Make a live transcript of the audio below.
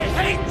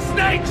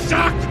snake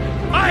suck!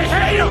 I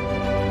hate him!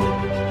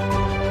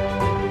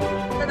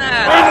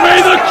 And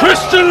may the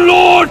Christian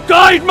Lord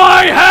guide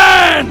my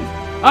hand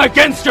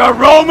against a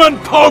Roman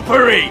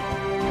popery!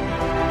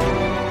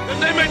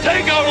 And they may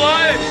take our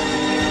lives,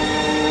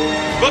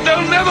 but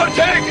they'll never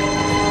take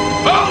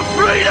our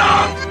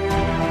freedom!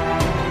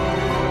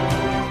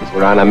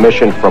 We're on a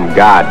mission from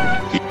God.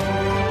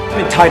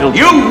 Entitled,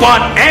 you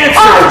want answers!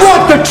 I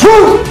want the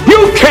truth!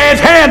 You can't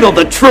handle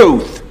the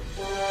truth!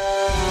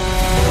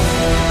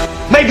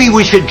 Maybe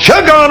we should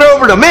chug on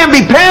over to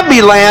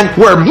Mamby-Pamby land,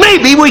 where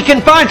maybe we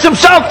can find some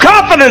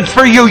self-confidence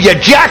for you, you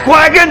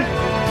jackwagon!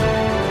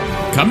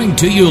 Coming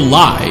to you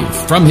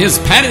live from his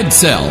padded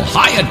cell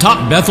high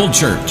atop Bethel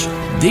Church,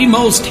 the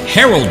most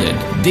heralded,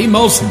 the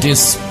most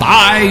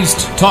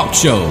despised talk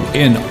show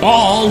in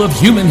all of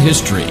human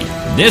history.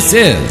 This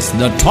is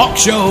the talk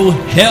show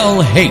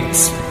hell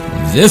hates.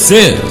 This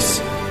is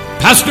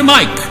Pastor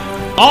Mike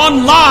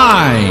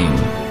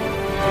Online.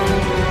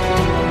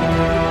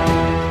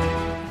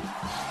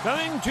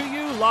 Coming to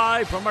you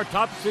live from our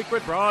top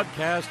secret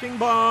broadcasting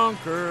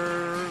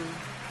bunker.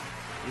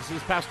 This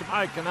is Pastor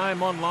Mike, and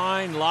I'm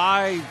online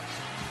live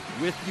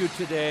with you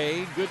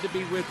today. Good to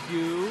be with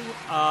you.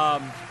 I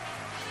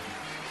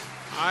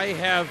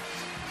have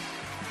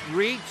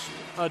reached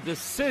a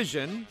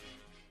decision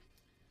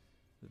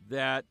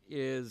that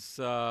is,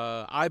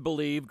 I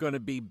believe, going to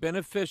be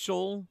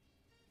beneficial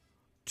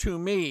to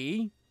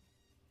me.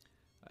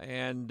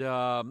 And,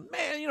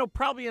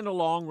 probably in the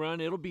long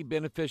run, it'll be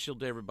beneficial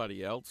to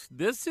everybody else.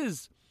 This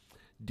is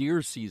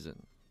deer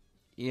season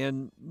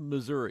in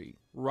Missouri,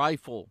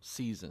 rifle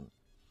season.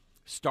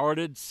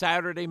 Started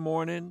Saturday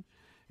morning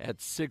at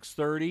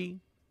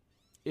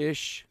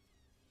 6:30-ish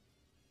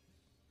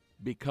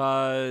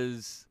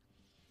because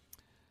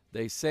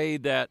they say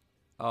that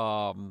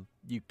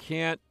you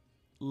can't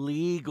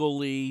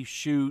legally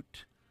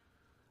shoot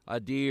a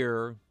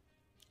deer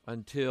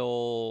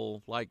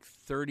until like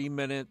 30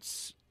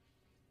 minutes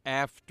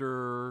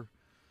after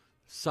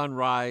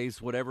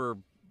sunrise, whatever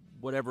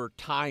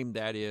time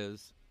that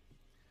is.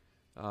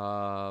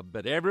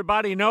 But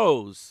everybody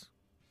knows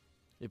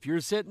if you're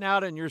sitting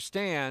out in your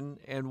stand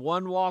and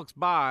one walks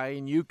by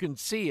and you can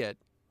see it,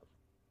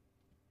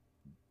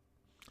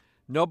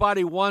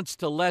 nobody wants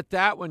to let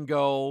that one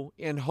go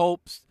in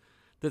hopes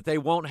that they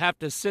won't have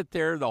to sit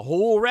there the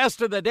whole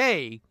rest of the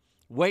day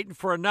waiting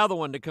for another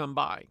one to come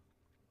by.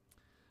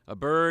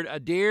 A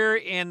deer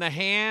in the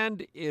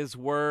hand is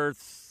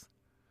worth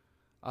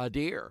a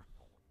deer.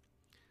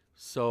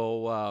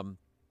 So,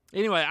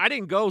 anyway, I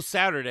didn't go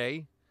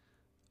Saturday.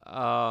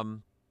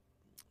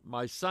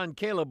 My son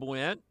Caleb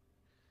went,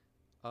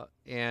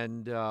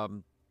 and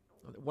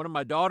one of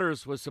my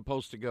daughters was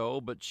supposed to go,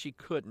 but she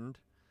couldn't.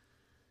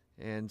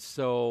 And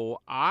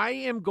so I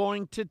am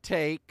going to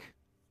take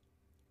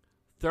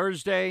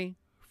Thursday,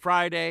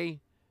 Friday,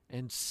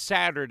 and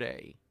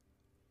Saturday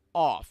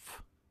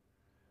off.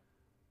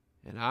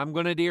 And I'm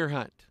going to deer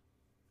hunt.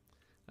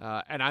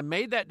 And I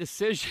made that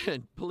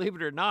decision, believe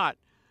it or not.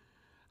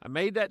 I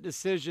made that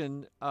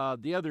decision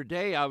the other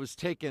day. I was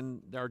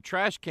taking our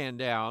trash can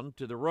down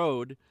to the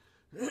road.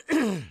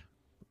 And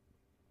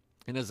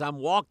as I'm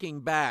walking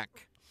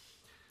back,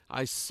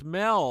 I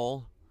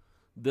smell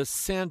the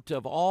scent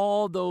of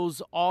all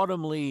those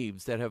autumn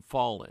leaves that have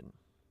fallen.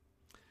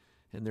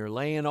 And they're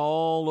laying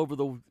all over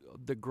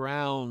the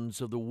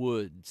grounds of the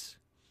woods.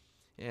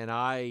 And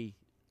I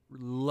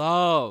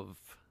love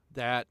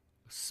that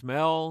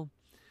smell.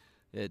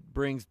 It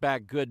brings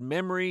back good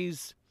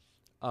memories.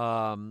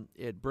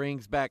 It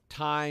brings back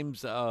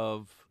times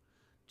of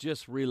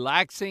just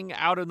relaxing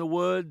out in the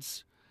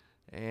woods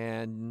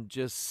and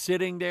just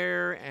sitting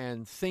there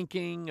and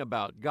thinking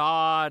about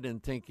God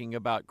and thinking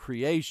about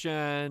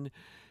creation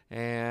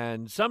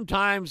and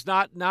sometimes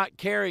not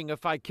caring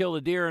if I kill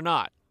a deer or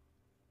not.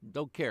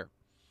 Don't care.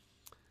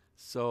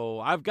 So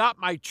I've got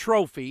my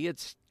trophy.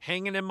 It's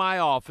hanging in my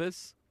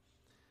office.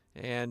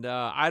 And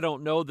I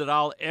don't know that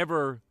I'll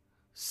ever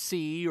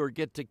see or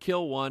get to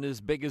kill one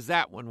as big as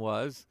that one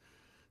was.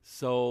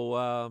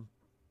 So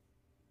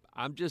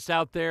I'm just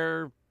out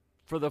there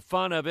for the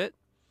fun of it.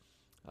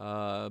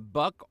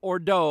 Buck or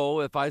doe,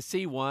 if I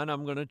see one,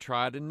 I'm going to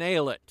try to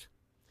nail it.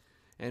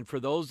 And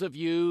for those of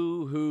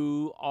you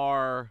who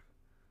are,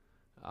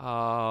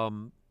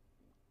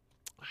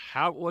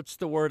 what's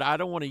the word? I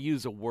don't want to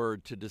use a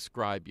word to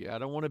describe you. I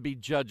don't want to be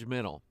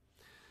judgmental.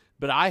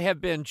 But I have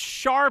been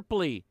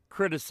sharply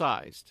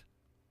criticized.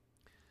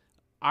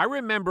 I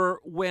remember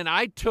when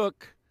I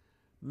took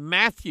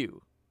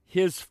Matthew,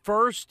 his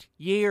first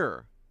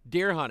year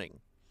deer hunting,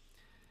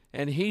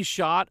 and he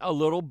shot a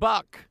little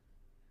buck.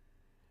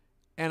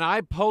 And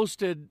I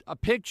posted a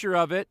picture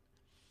of it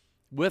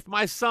with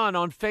my son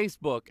on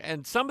Facebook.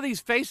 And some of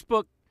these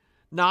Facebook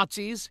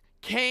Nazis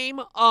came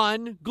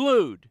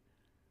unglued.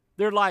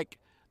 They're like,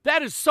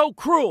 that is so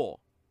cruel.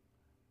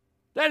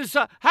 That is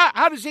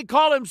how does he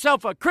call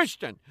himself a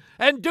Christian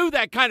and do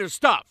that kind of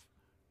stuff?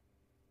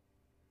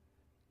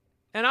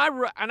 And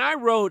I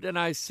wrote and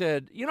I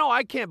said,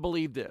 I can't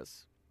believe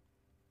this.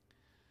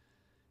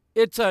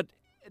 It's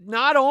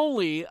not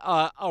only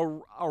a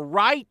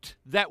right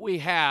that we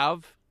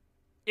have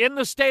in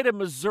the state of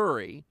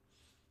Missouri,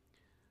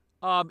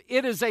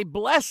 it is a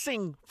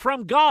blessing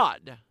from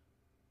God.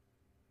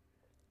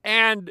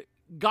 And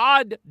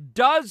God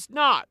does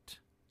not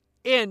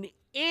in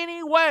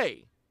any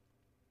way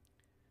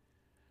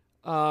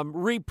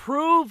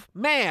reprove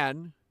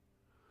man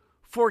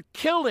for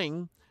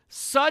killing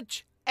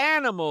such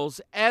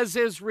animals as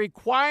is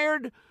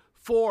required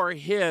for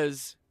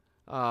his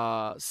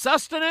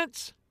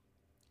sustenance,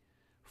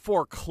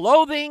 for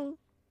clothing,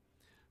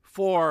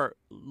 for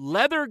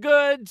leather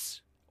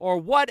goods, or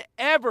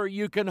whatever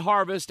you can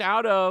harvest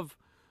out of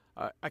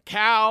a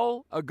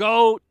cow, a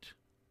goat,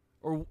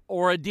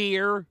 or a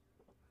deer.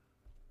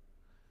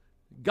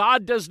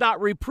 God does not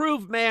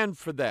reprove man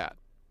for that.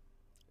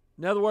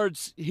 In other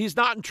words, he's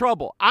not in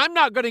trouble. I'm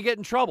not going to get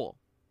in trouble.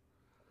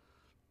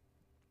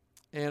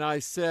 And I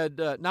said,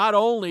 not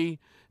only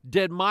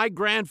did my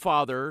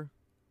great-grandfather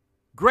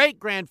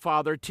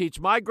teach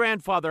my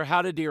grandfather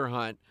how to deer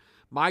hunt,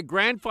 my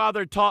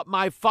grandfather taught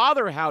my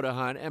father how to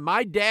hunt, and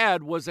my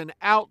dad was an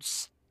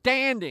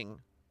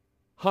outstanding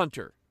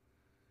hunter.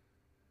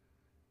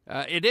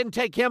 It didn't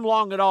take him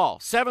long at all.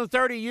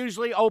 7:30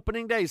 usually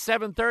opening day.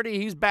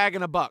 7:30 he's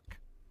bagging a buck.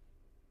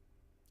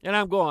 And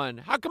I'm going,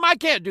 how come I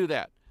can't do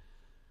that?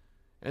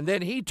 And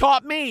then he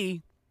taught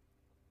me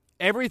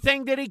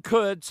everything that he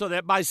could so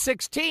that by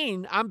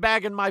 16 I'm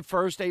bagging my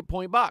first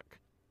 8-point buck.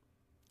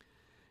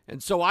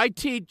 And so I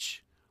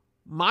teach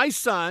my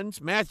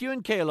sons, Matthew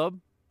and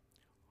Caleb,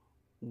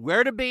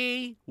 where to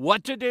be,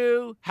 what to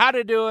do, how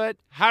to do it,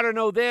 how to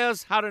know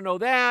this, how to know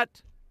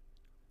that.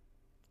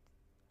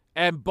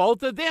 And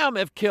both of them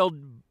have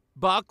killed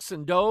bucks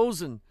and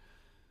does, and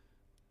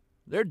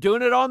they're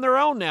doing it on their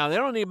own now. They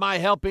don't need my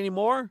help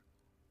anymore.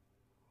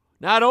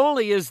 Not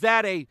only is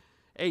that a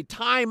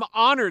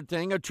time-honored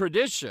thing, a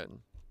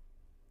tradition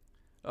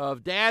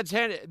of Dad's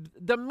hand,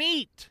 the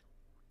meat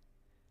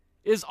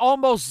is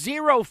almost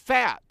zero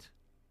fat.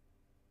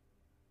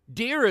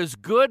 Deer is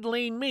good,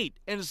 lean meat,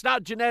 and it's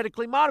not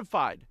genetically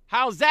modified.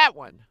 How's that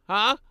one,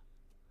 huh?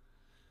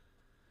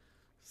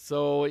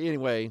 So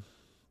anyway,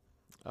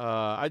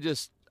 I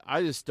just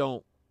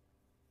don't.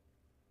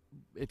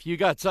 If you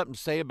got something to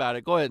say about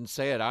it, go ahead and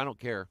say it. I don't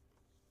care.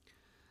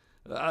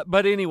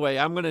 But anyway,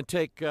 I'm going to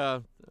take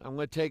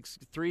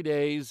 3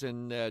 days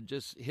and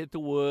just hit the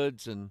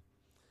woods and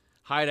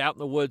hide out in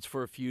the woods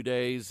for a few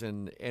days,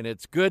 and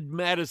it's good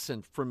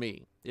medicine for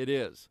me. It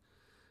is.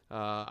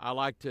 I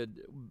like to,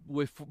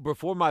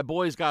 before my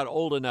boys got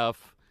old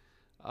enough,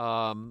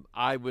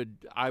 I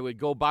would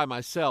go by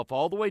myself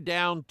all the way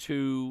down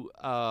to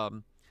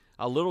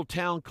a little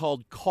town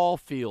called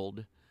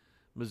Caulfield,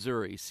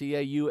 Missouri,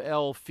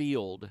 Caul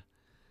Field,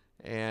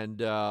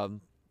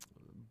 and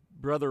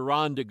Brother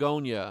Ron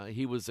DeGonia,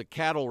 he was a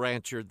cattle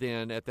rancher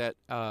then at that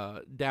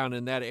down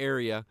in that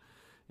area,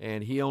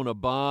 and he owned a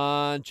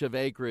bunch of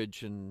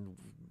acreage, and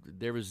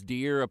there was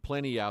deer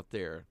aplenty out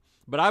there.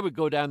 But I would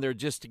go down there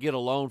just to get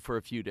alone for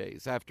a few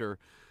days after,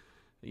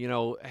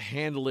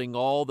 handling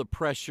all the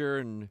pressure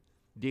and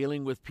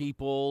dealing with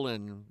people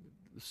and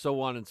so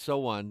on and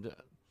so on.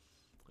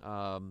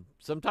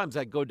 Sometimes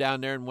I'd go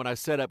down there, and when I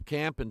set up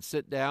camp and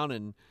sit down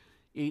and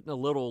eating a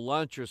little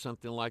lunch or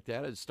something like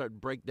that, I'd start to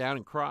break down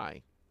and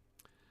cry.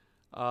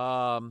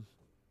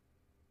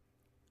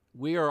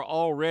 We are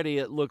already,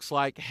 it looks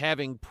like,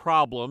 having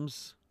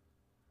problems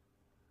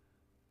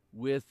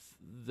with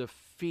the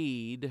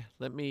feed.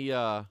 Let me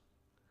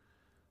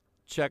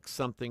check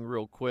something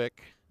real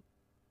quick.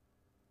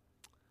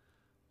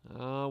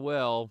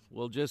 Well,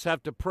 we'll just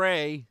have to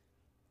pray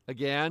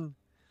again,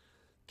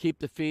 keep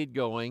the feed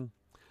going.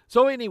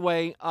 So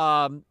anyway,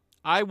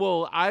 I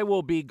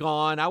will be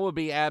gone. I will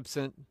be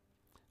absent.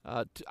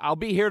 I'll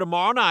be here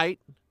tomorrow night,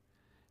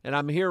 and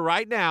I'm here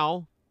right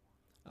now.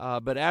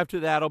 But after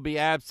that, I'll be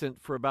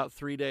absent for about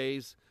 3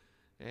 days,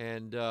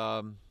 and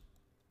I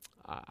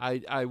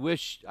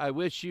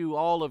wish you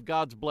all of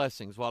God's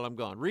blessings while I'm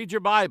gone. Read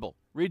your Bible.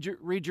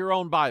 Read your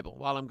own Bible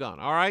while I'm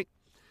gone. All right.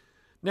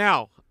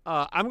 Now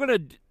I'm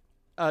going to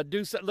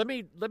do so. Let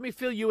me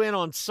fill you in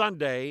on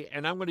Sunday,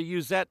 and I'm going to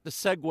use that to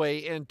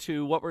segue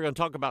into what we're going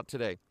to talk about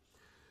today.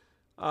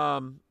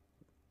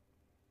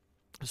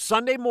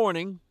 Sunday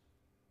morning,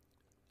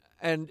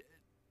 and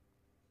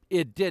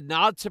it did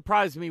not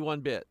surprise me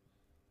one bit.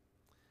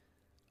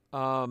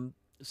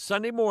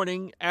 Sunday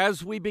morning,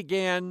 as we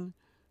began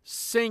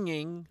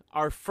singing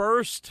our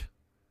first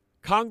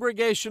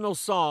congregational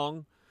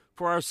song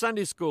for our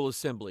Sunday school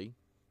assembly,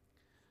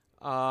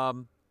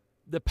 the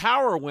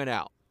power went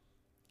out.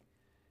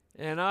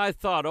 And I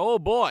thought, oh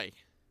boy,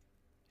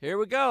 here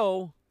we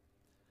go.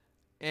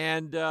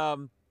 And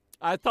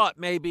I thought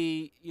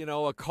maybe,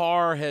 a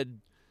car had,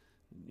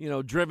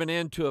 driven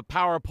into a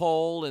power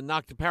pole and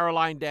knocked the power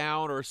line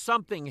down, or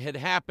something had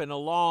happened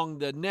along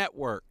the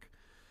network.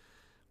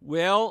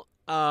 Well,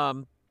 a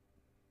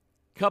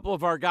couple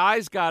of our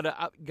guys got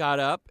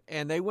up,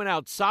 and they went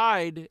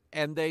outside,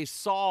 and they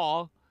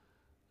saw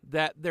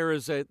that there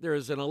is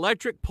an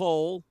electric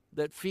pole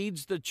that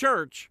feeds the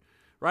church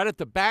right at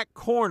the back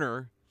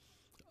corner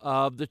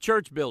of the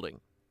church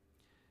building.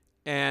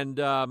 And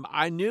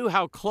I knew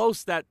how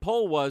close that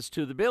pole was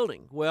to the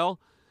building. Well,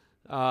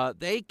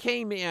 they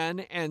came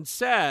in and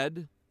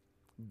said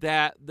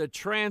that the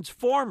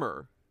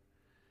transformer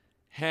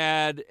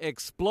had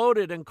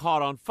exploded and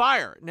caught on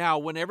fire. Now,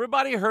 when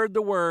everybody heard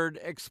the word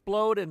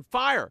explode and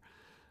fire,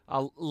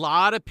 a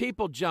lot of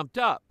people jumped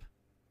up.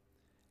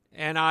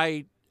 And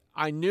I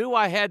knew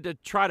I had to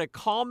try to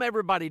calm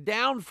everybody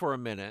down for a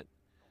minute.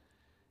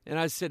 And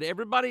I said,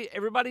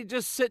 everybody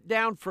just sit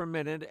down for a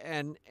minute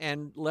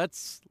and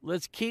let's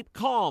keep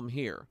calm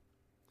here.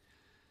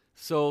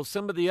 So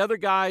some of the other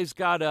guys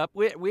got up.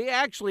 We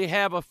actually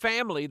have a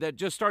family that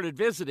just started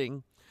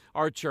visiting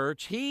our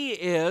church. He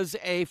is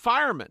a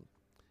fireman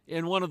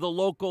in one of the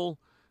local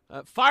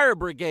fire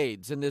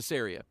brigades in this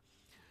area.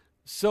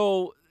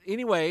 So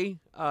anyway,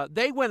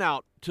 they went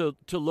out to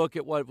look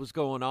at what was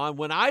going on.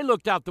 When I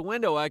looked out the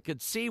window, I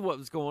could see what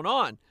was going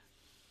on.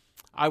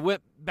 I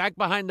went back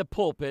behind the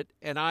pulpit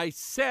and I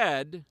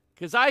said,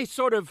 because I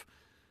sort of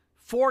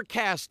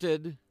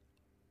forecasted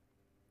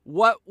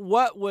what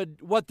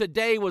the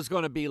day was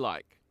going to be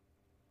like.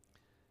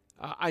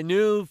 I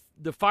knew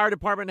the fire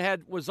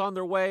department was on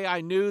their way.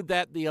 I knew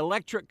that the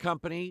electric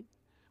company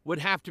would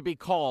have to be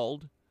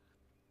called.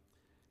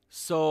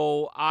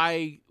 So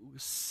I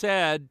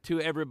said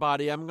to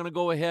everybody, I'm going to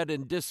go ahead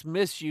and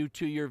dismiss you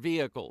to your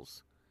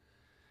vehicles.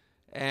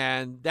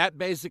 And that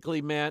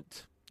basically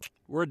meant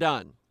we're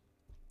done.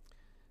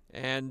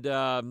 And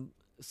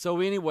so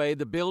anyway,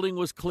 the building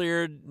was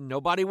cleared.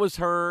 Nobody was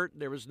hurt.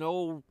 There was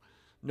no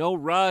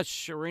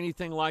rush or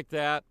anything like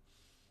that.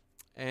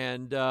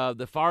 And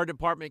the fire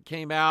department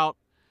came out,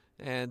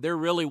 and there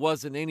really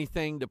wasn't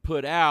anything to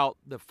put out.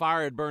 The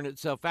fire had burned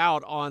itself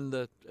out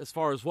as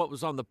far as what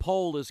was on the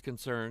pole is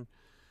concerned.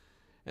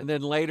 And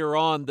then later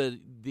on,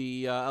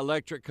 the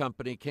electric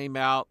company came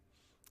out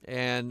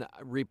and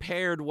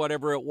repaired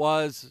whatever it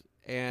was.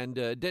 And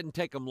it didn't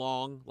take them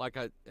long. Like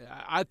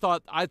I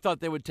thought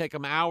they would take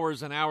them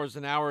hours and hours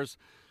and hours,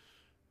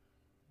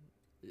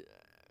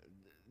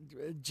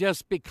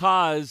 just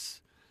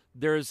because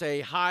there's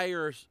a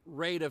higher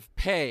rate of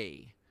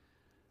pay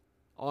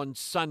on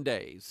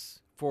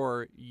Sundays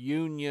for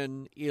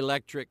union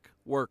electric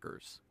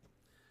workers.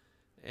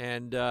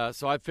 And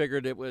so I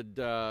figured it would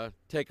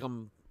take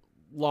them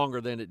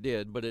longer than it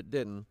did, but it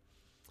didn't.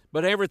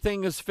 But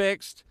everything is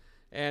fixed,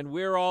 and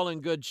we're all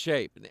in good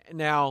shape.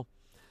 Now,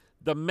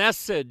 the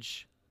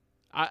message,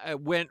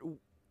 when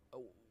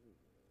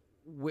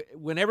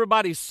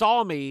everybody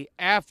saw me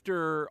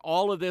after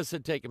all of this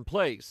had taken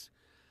place,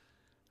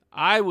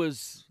 I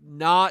was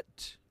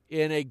not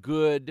in a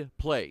good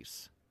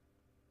place.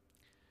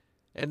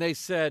 And they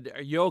said,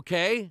 "Are you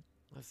okay?"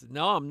 I said,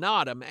 "No, I'm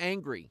not. I'm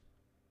angry."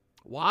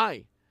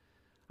 "Why?"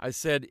 I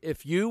said,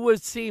 "If you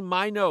would see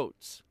my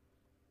notes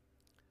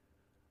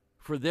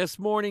for this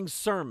morning's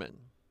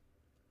sermon,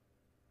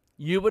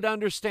 you would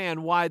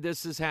understand why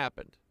this has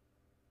happened."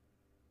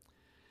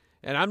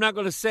 And I'm not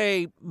going to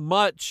say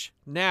much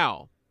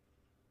now,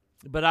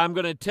 but I'm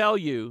going to tell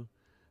you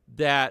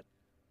that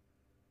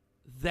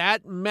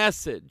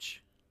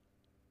message,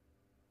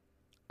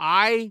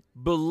 I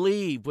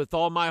believe with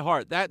all my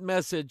heart, that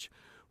message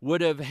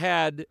would have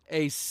had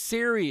a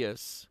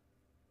serious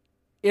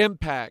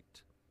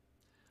impact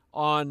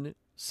on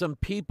some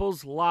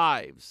people's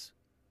lives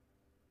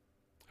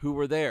who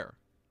were there.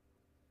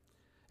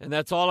 And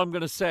that's all I'm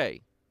going to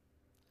say.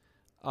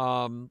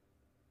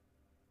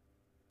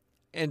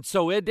 And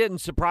so it didn't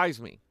surprise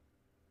me.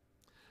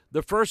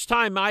 The first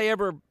time I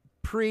ever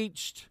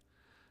preached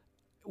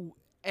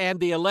and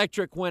the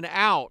electric went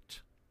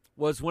out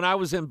was when I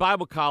was in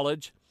Bible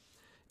college,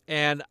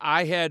 and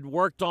I had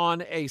worked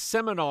on a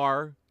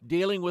seminar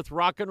dealing with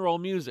rock and roll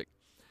music.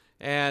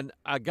 And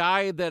a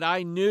guy that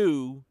I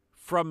knew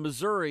from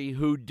Missouri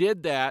who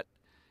did that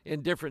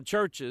in different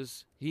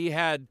churches, he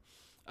had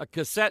a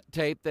cassette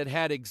tape that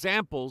had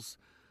examples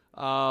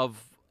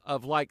of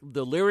like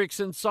the lyrics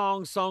in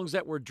songs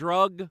that were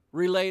drug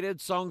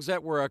related, songs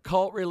that were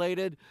occult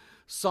related,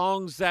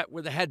 songs that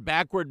had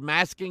backward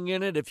masking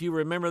in it, if you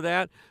remember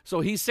that. So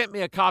he sent me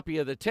a copy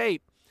of the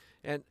tape,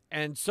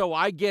 and so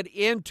I get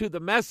into the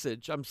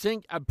message. I'm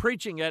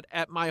preaching it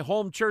at my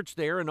home church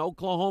there in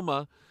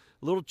Oklahoma,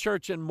 little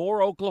church in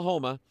Moore,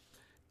 Oklahoma,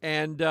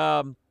 and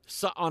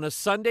so on a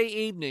Sunday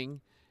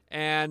evening,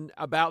 and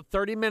about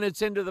 30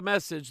 minutes into the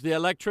message, the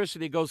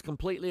electricity goes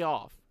completely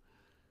off.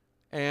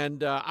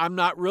 And I'm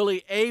not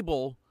really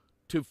able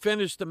to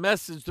finish the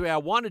message the way I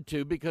wanted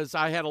to because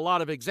I had a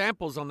lot of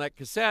examples on that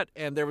cassette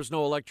and there was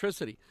no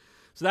electricity.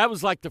 So that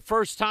was like the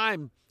first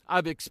time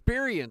I've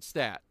experienced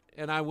that.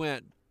 And I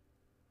went,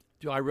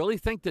 do I really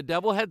think the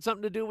devil had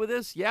something to do with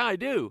this? Yeah, I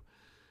do.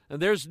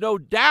 And there's no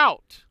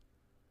doubt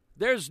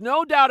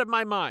in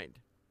my mind,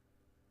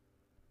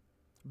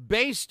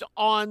 based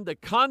on the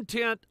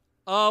content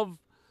of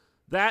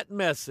that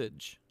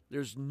message,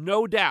 there's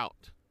no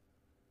doubt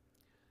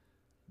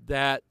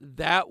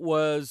that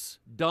was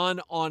done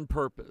on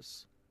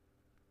purpose.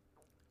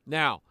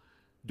 Now,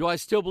 do I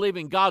still believe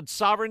in God's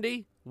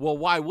sovereignty? Well,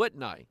 why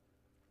wouldn't I?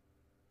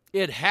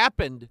 It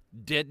happened,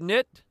 didn't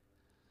it?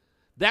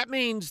 That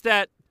means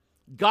that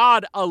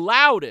God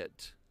allowed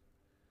it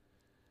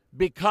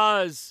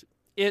because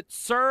it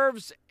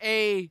serves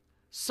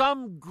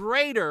some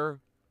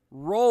greater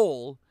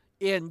role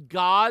in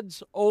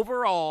God's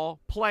overall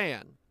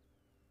plan.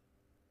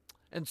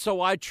 And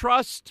so I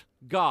trust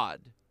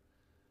God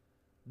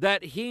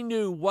that he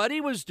knew what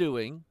he was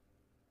doing,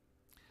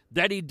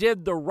 that he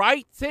did the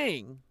right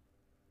thing,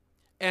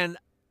 and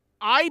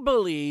I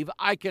believe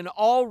I can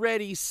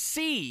already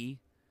see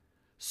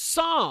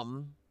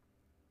some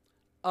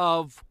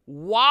of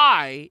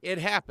why it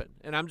happened.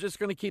 And I'm just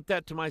going to keep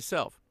that to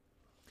myself.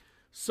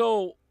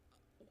 So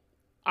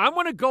I'm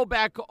going to go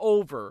back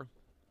over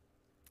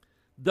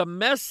the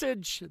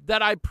message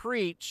that I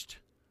preached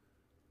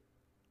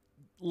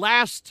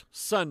last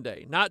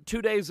Sunday, not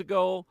 2 days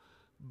ago,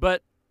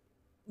 but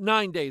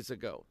 9 days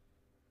ago.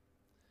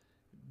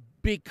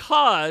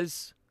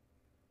 Because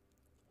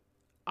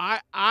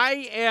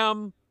I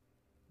am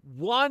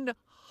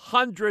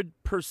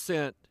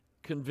 100%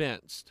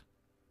 convinced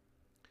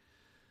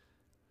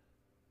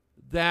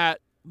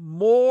that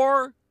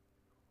more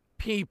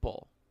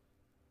people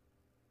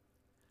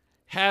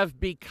have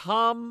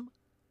become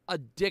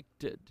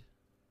addicted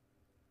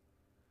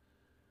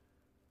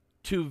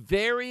to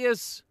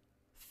various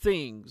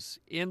things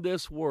in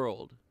this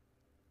world.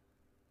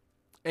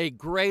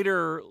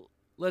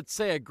 Let's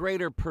say a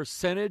greater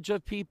percentage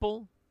of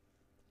people,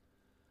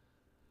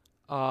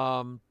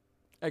 certainly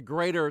a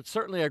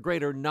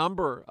greater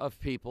number of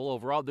people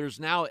overall. There's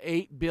now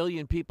 8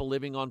 billion people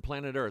living on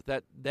planet Earth.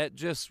 That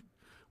just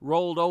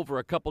rolled over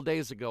a couple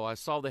days ago. I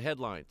saw the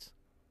headlines.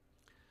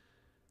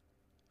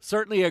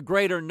 Certainly a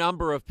greater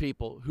number of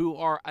people who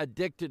are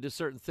addicted to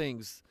certain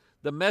things.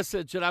 The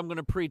message that I'm going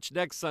to preach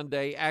next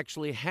Sunday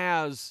actually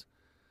has,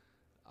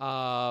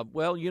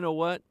 well, you know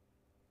what?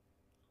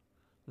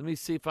 Let me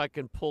see if I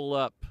can pull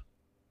up.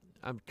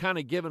 I'm kind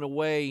of giving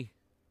away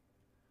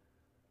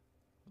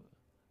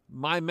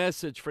my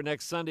message for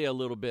next Sunday a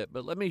little bit,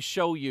 but let me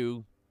show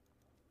you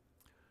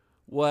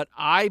what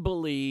I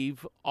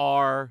believe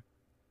are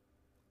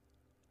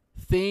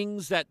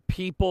things that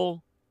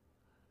people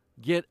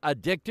get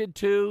addicted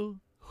to,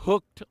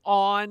 hooked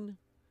on.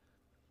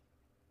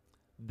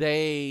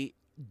 They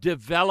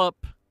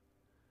develop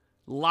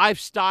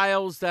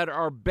lifestyles that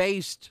are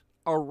based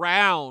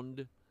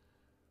around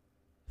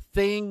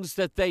things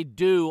that they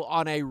do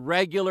on a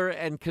regular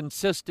and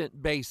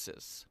consistent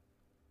basis.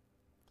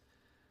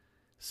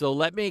 So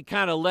let me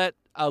kind of let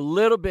a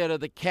little bit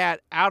of the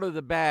cat out of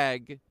the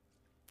bag.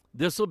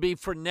 This will be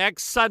for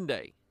next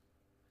Sunday.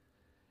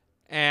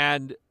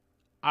 And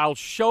I'll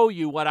show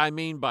you what I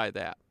mean by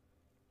that.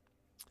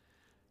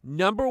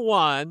 Number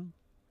one,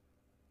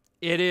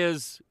 it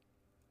is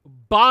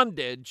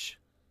bondage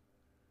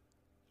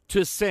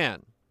to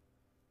sin.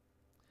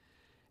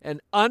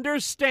 And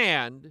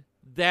understand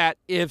that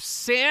if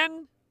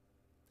sin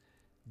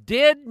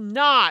did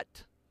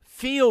not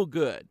feel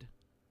good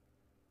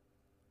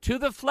to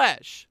the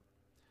flesh,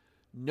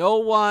 no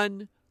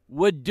one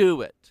would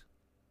do it.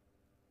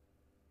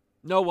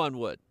 No one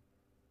would.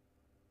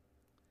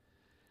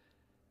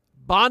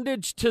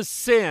 Bondage to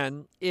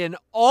sin in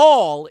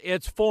all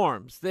its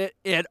forms, that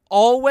it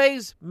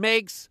always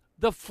makes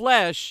the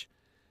flesh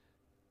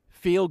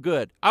feel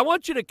good. I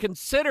want you to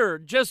consider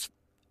just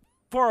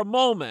for a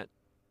moment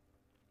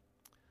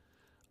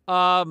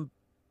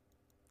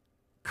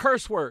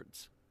curse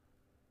words.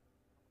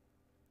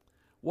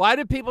 Why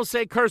do people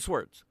say curse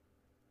words?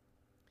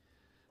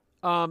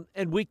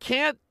 And we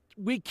can't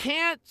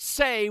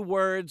say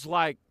words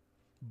like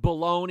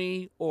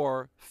baloney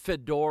or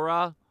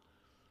fedora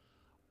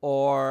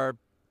or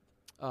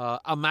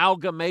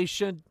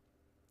amalgamation.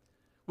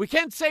 We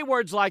can't say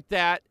words like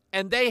that,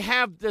 and they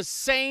have the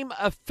same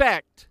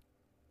effect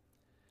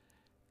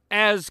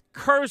as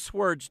curse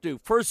words do.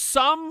 For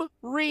some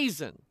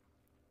reason,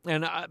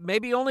 and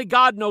maybe only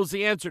God knows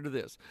the answer to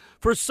this,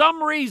 for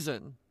some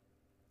reason,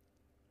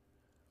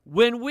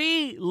 when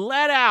we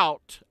let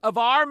out of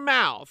our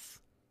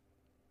mouth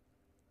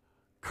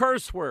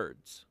curse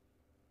words,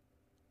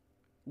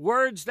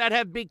 words that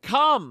have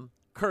become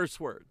curse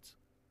words,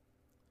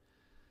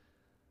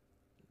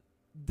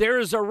 there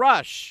is a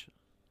rush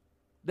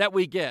that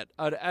we get,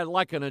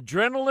 like an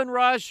adrenaline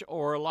rush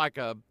or like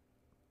a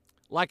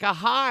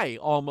high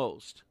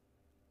almost.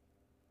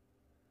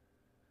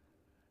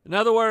 In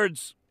other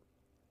words,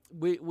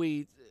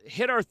 we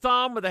hit our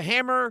thumb with a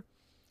hammer,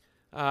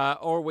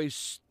 or we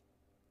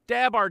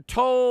stab our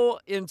toe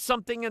in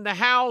something in the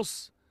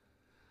house,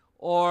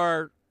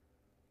 or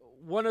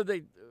one of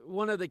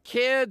the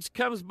kids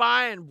comes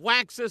by and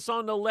whacks us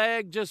on the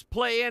leg just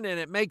playing, and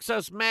it makes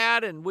us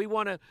mad, and we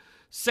want to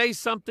say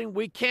something.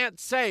 We can't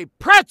say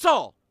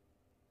pretzel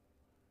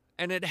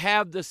and it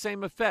have the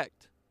same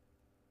effect.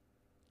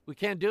 We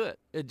can't do it.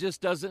 It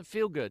just doesn't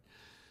feel good.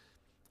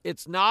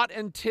 It's not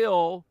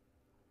until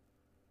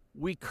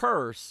we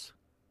curse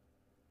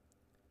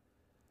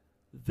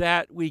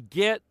that we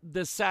get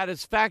the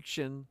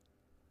satisfaction,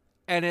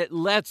 and it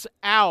lets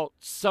out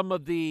some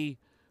of the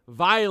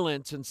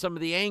violence and some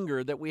of the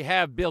anger that we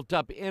have built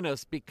up in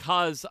us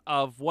because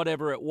of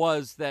whatever it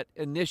was that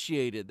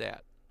initiated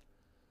that.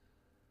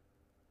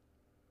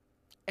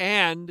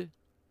 And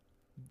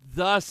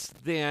thus,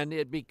 then,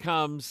 it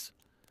becomes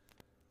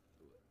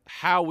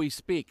how we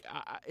speak.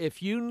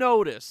 If you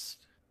notice,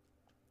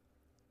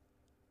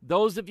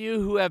 those of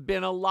you who have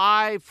been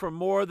alive for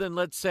more than,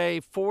 let's say,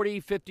 40,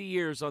 50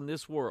 years on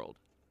this world,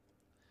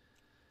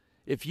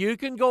 if you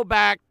can go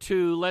back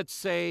to, let's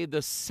say, the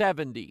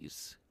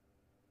 70s,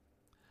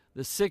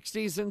 the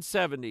 60s and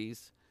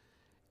 70s,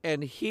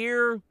 and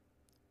hear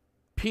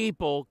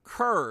people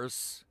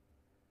curse,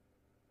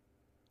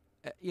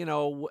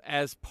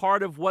 as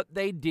part of what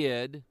they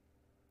did,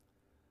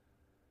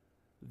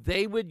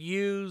 they would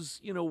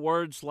use,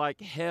 words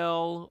like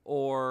hell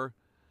or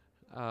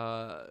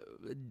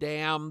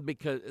damn,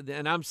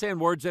 and I'm saying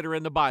words that are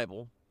in the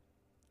Bible.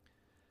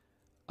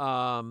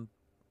 And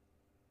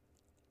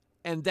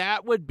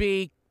that would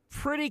be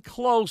pretty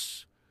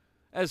close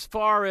as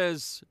far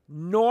as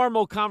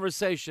normal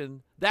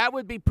conversation. That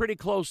would be pretty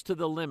close to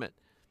the limit.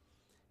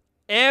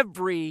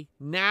 Every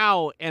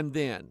now and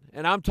then,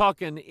 and I'm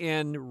talking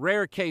in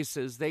rare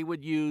cases, they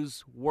would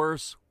use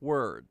worse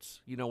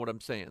words. You know what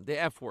I'm saying? The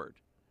F word.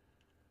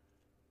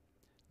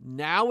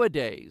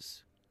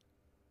 Nowadays,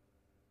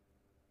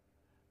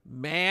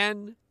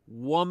 man,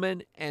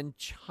 woman, and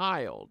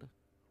child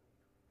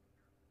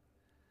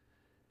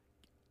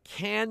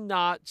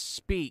cannot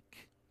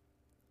speak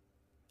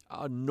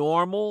a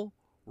normal,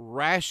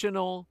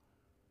 rational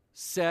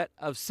set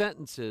of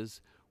sentences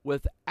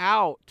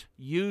without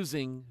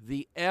using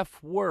the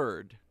F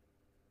word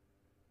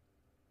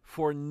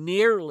for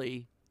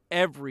nearly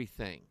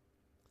everything.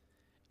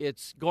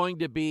 It's going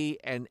to be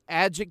an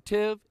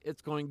adjective.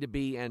 It's going to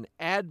be an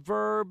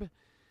adverb.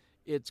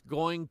 It's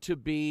going to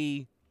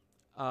be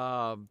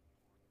a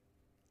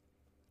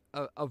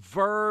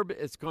verb.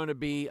 It's going to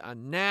be a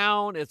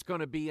noun. It's going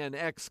to be an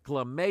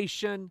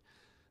exclamation.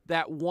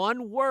 That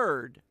one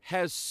word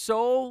has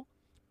so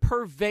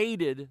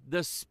pervaded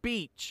the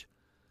speech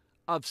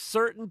of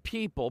certain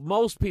people,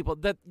 most people,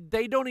 that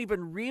they don't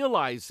even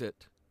realize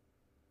it,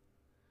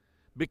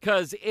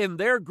 because in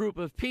their group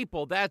of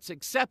people, that's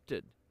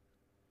accepted.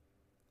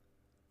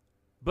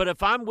 But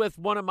if I'm with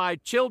one of my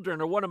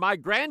children or one of my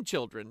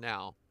grandchildren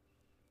now,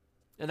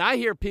 and I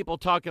hear people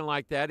talking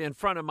like that in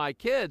front of my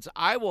kids,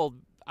 I will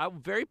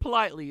very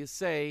politely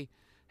say,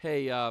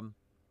 hey,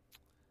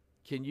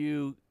 can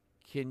you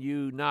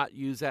not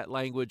use that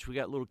language? We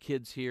got little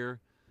kids here.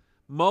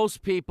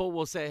 Most people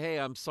will say, hey,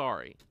 I'm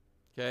sorry.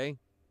 Okay?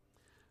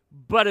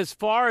 But as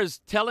far as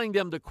telling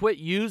them to quit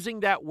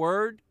using that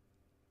word,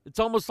 it's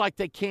almost like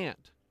they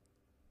can't.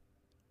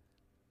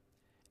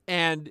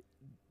 And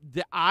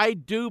I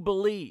do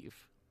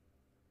believe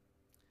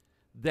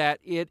that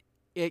it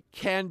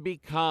can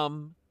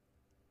become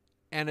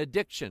an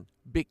addiction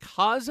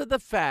because of the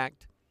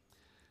fact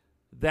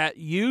that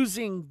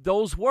using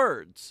those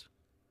words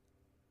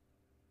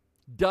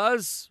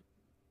does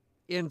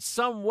in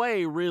some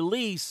way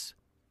release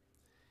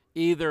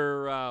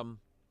either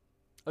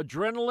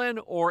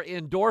adrenaline or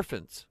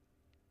endorphins.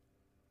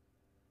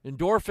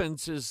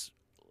 Endorphins is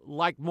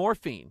like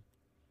morphine.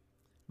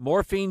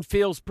 Morphine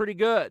feels pretty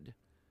good,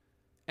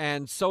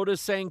 and so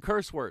does saying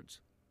curse words.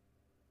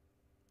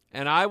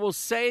 And I will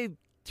say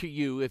to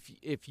you,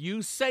 if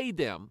you say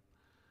them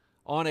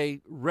on a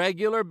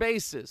regular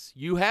basis,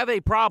 you have a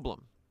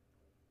problem.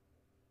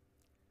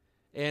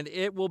 And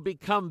it will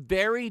become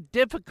very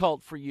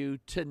difficult for you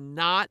to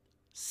not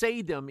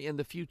say them in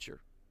the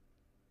future.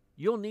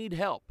 You'll need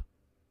help.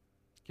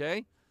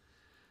 Okay?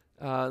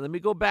 Let me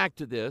go back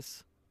to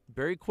this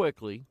very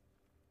quickly.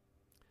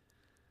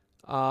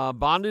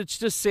 Bondage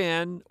to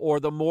sin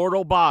or the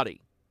mortal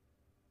body.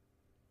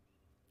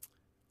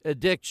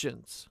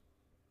 Addictions.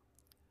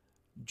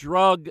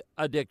 Drug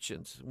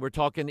addictions. We're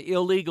talking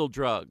illegal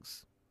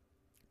drugs.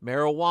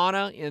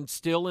 Marijuana,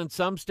 still in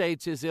some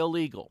states, is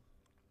illegal.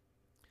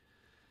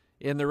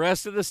 In the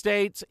rest of the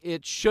states,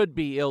 it should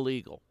be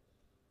illegal.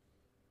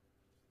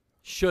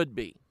 Should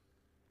be.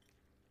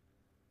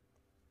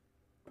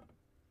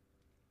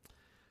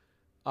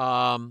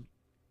 We're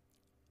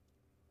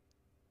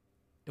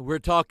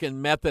talking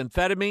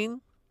methamphetamine,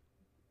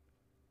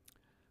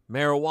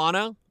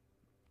 marijuana,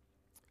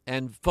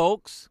 and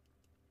folks,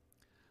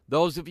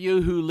 those of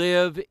you who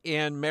live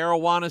in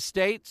marijuana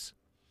states,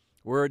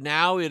 where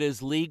now it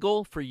is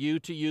legal for you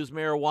to use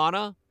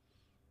marijuana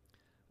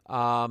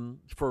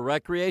for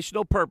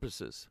recreational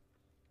purposes,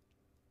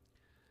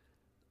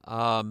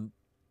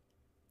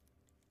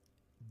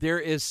 there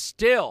is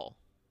still,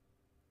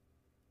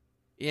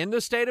 in the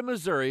state of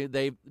Missouri,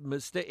 they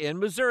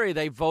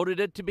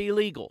voted it to be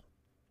legal,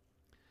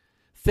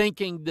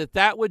 thinking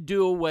that would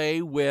do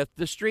away with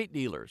the street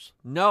dealers.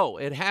 No,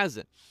 it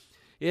hasn't.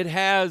 It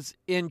has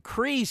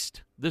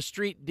increased the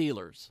street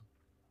dealers.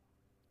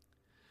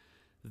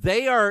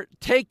 They are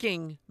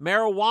taking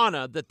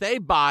marijuana that they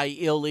buy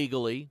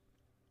illegally,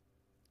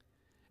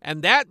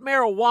 and that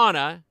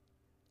marijuana,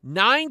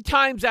 9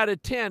 times out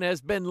of 10,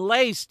 has been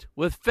laced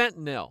with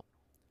fentanyl.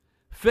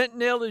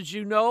 Fentanyl, as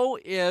you know,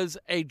 is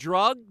a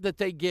drug that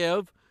they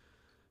give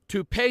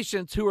to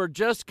patients who are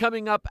just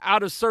coming up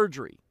out of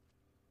surgery.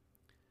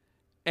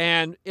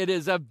 And it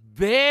is a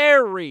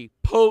very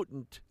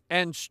potent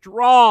and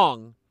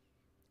strong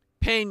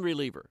pain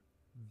reliever.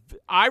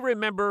 I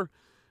remember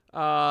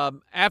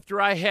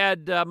after I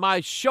had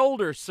my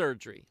shoulder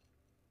surgery,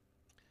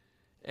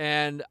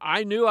 and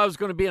I knew I was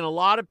going to be in a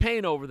lot of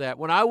pain over that.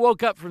 When I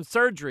woke up from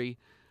surgery,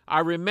 I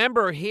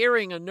remember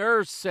hearing a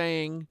nurse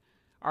saying,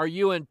 "Are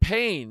you in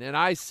pain?" And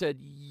I said,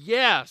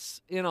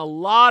 "Yes, in a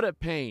lot of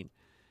pain."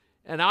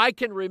 And I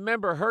can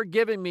remember her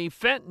giving me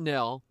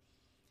fentanyl,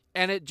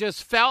 and it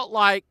just felt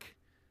like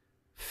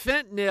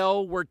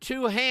fentanyl were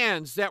two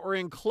hands that were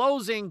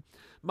enclosing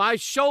my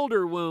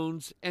shoulder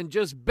wounds and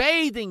just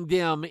bathing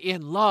them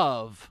in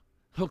love.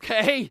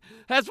 Okay?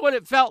 That's what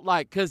it felt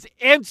like, because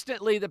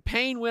instantly the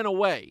pain went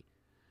away.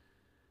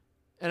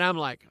 And I'm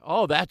like,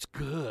 oh, that's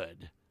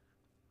good.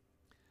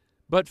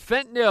 But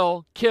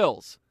fentanyl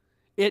kills.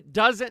 It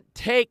doesn't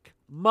take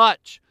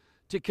much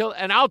to kill.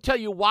 And I'll tell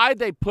you why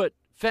they put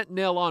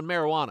fentanyl on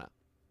marijuana.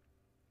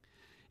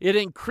 It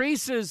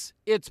increases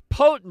its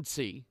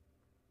potency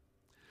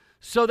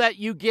so that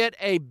you get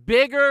a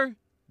bigger,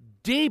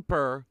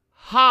 deeper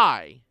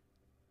high.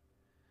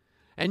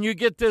 And you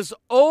get this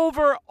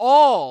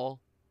overall,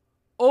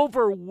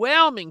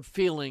 overwhelming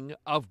feeling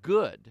of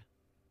good.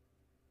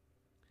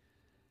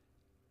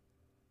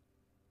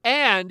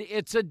 And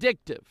it's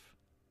addictive.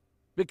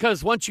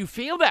 Because once you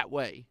feel that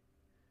way,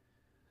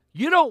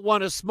 you don't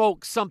want to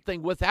smoke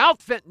something without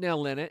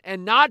fentanyl in it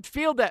and not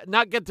feel that,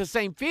 not get the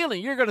same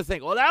feeling. You're going to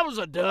think, well, that was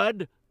a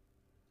dud.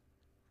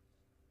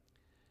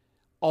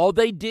 All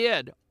they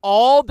did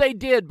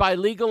by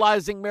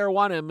legalizing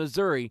marijuana in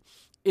Missouri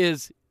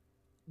is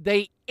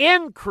they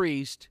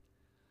increased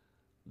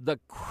the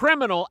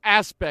criminal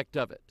aspect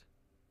of it.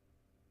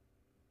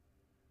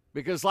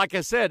 Because like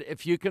I said,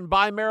 if you can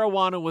buy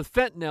marijuana with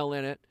fentanyl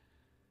in it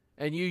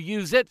and you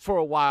use it for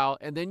a while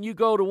and then you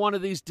go to one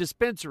of these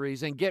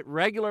dispensaries and get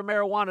regular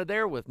marijuana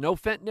there with no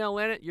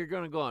fentanyl in it, you're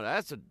going to go,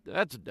 that's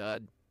a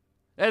dud.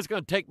 That's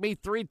going to take me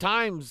 3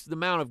 times the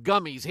amount of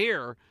gummies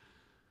here.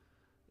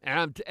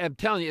 And I'm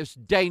telling you, it's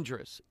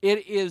dangerous.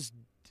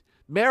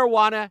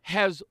 Marijuana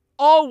has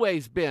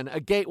always been a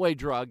gateway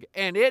drug,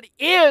 and it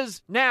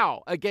is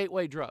now a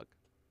gateway drug.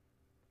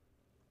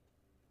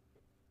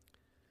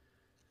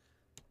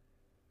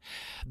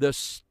 The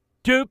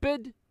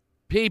stupid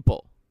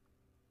people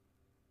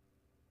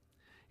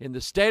in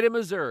the state of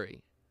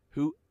Missouri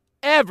who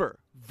ever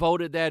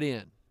voted that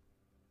in,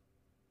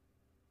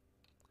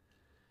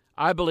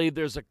 I believe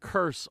there's a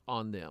curse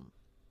on them.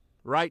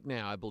 Right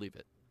now, I believe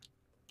it.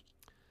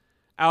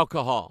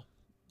 Alcohol.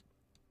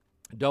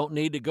 Don't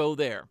need to go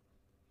there,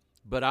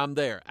 but I'm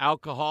there.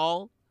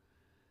 Alcohol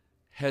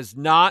has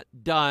not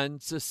done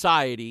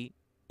society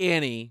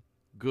any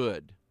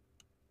good.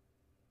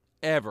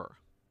 Ever.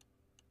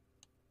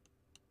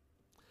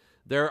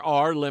 There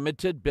are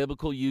limited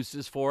biblical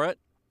uses for it.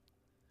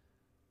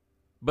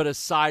 But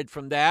aside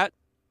from that,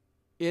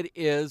 it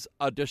is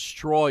a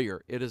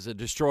destroyer. It is a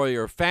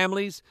destroyer of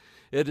families.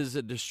 It is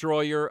a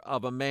destroyer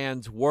of a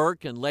man's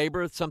work and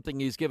labor,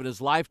 something he's given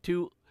his life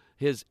to.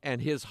 His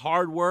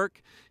hard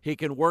work. He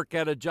can work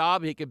at a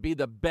job. He can be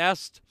the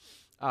best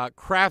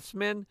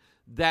craftsman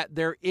that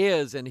there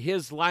is in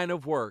his line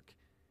of work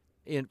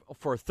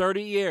for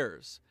 30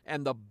 years.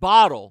 And the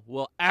bottle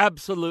will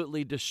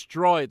absolutely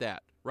destroy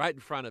that right in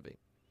front of him.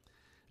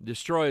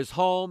 Destroy his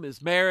home,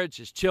 his marriage,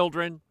 his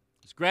children,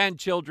 his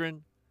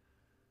grandchildren,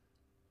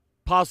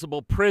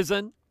 possible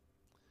prison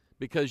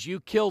because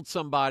you killed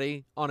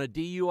somebody on a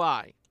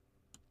DUI.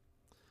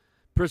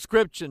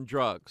 Prescription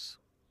drugs.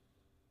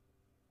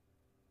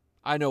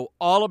 I know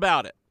all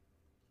about it.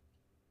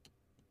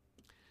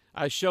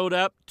 I showed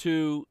up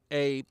to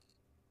a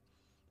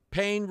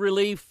pain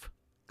relief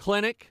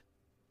clinic.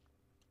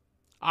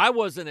 I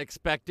wasn't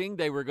expecting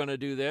they were going to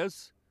do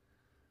this.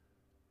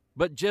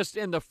 But just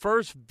in the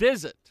first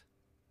visit,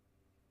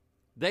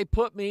 they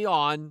put me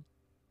on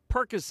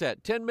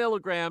Percocet, 10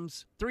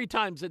 milligrams, 3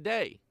 times a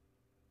day.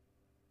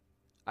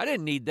 I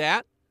didn't need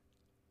that.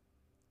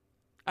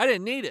 I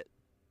didn't need it.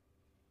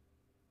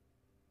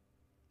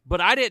 But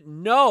I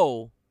didn't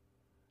know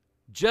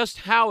just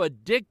how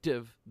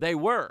addictive they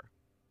were.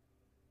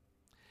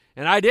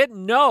 And I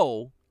didn't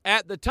know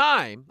at the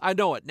time, I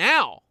know it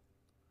now,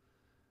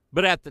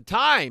 but at the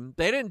time,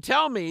 they didn't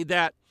tell me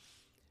that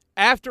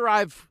after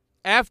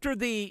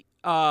the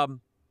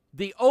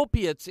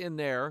opiates in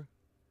there,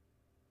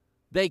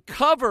 they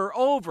cover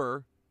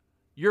over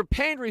your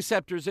pain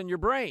receptors in your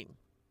brain.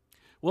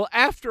 Well,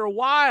 after a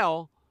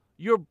while,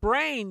 your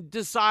brain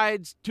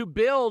decides to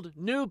build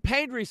new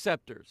pain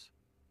receptors.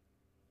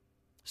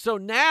 So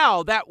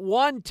now that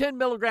one 10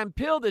 milligram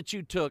pill that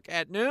you took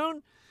at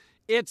noon,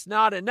 it's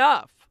not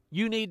enough.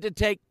 You need to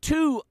take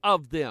 2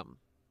 of them.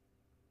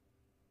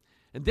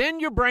 And then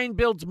your brain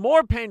builds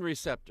more pain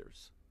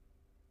receptors.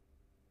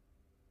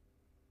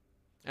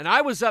 And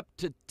I was up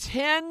to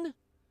 10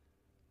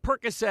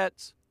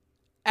 Percocets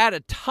at a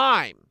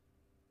time.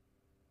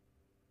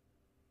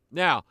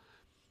 Now,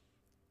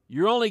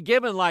 you're only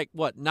given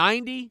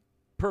 90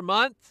 per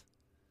month?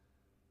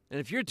 And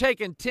if you're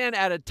taking 10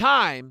 at a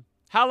time,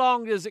 how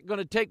long is it going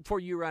to take before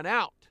you run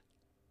out?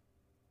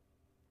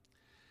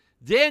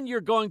 Then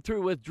you're going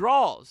through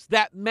withdrawals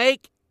that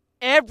make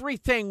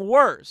everything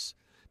worse,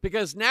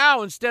 because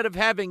now instead of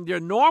having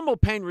your normal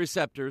pain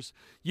receptors,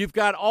 you've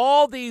got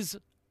all these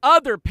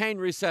other pain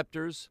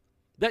receptors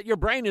that your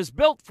brain has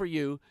built for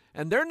you,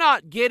 and they're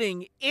not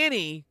getting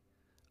any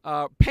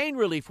pain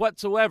relief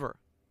whatsoever.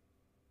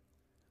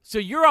 So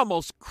you're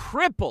almost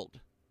crippled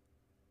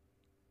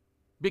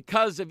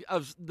because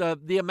of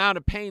the amount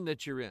of pain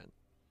that you're in.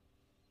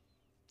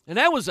 And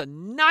that was a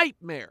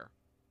nightmare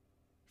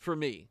for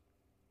me.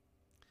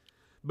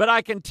 But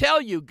I can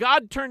tell you,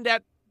 God turned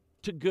that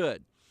to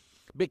good,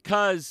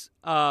 because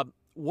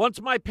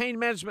once my pain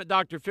management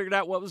doctor figured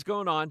out what was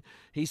going on,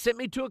 he sent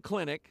me to a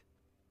clinic,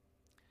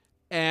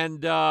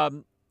 and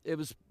it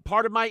was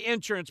part of my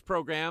insurance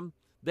program.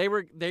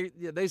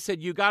 They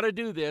said, you got to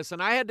do this,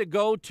 and I had to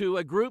go to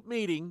a group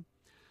meeting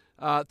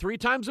 3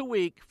 times a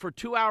week for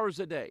 2 hours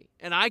a day.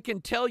 And I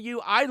can tell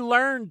you, I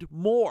learned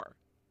more.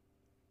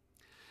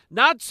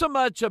 Not so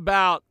much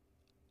about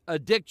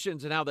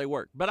addictions and how they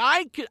work, but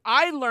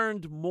I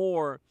learned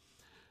more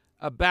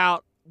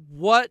about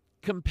what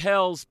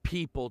compels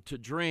people to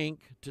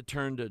drink, to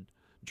turn to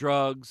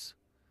drugs,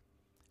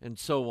 and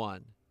so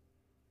on.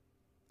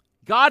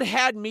 God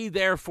had me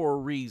there for a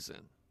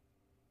reason.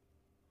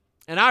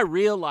 And I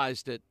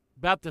realized it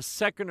about the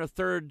second or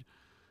third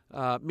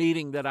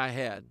meeting that I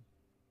had.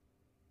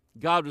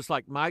 God was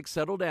like, Mike,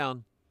 settle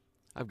down.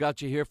 I've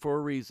got you here for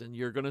a reason.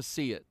 You're going to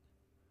see it.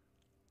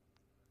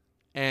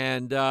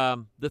 And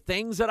the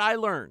things that I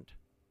learned.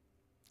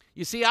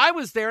 You see, I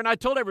was there and I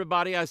told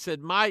everybody, I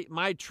said,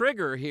 my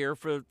trigger here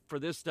for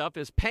this stuff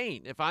is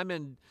pain. If I'm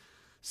in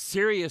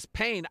serious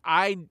pain,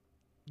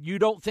 you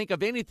don't think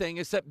of anything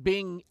except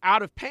being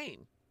out of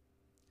pain.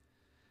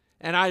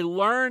 And I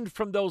learned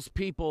from those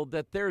people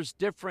that there's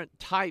different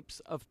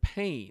types of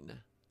pain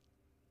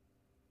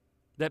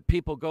that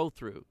people go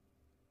through.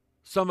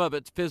 Some of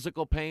it's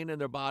physical pain in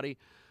their body.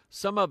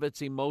 Some of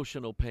it's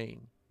emotional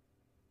pain,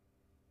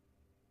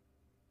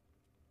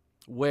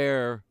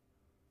 where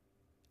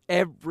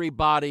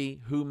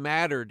everybody who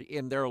mattered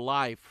in their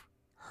life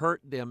hurt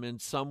them in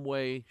some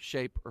way,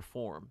 shape, or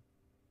form.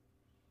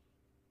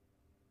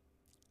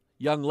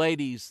 Young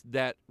ladies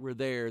that were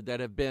there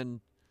that have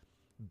been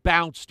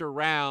bounced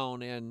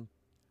around and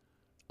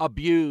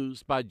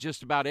abused by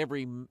just about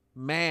every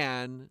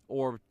man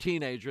or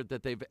teenager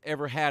that they've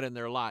ever had in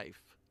their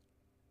life.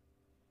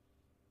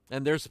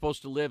 And they're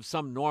supposed to live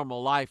some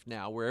normal life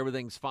now where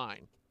everything's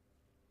fine.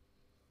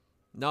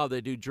 No, they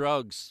do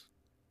drugs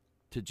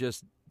to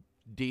just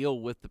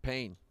deal with the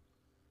pain.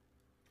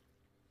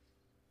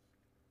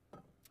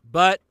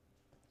 But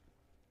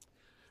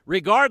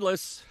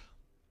regardless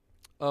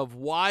of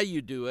why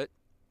you do it,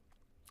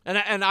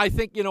 and I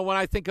think, when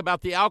I think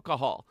about the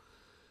alcohol,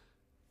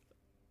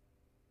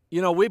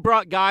 we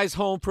brought guys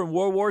home from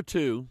World War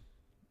II,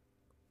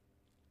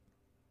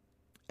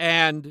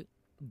 and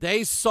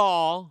they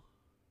saw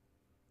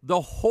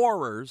the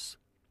horrors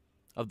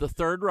of the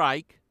Third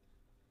Reich.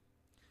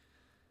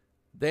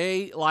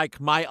 They, like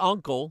my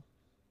uncle,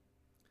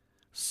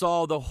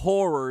 saw the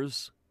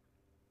horrors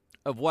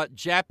of what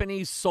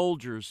Japanese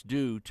soldiers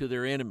do to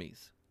their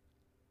enemies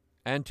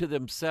and to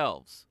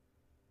themselves.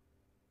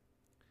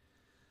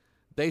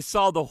 They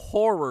saw the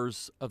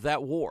horrors of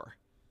that war.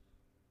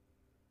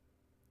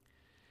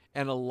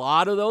 And a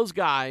lot of those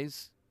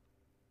guys,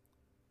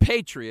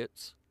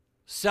 patriots,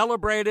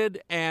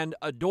 celebrated and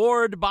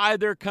adored by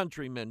their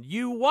countrymen.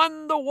 You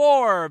won the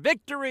war!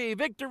 Victory,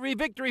 victory,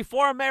 victory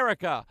for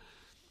America!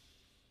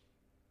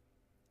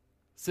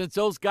 Since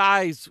those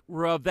guys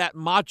were of that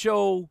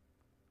macho,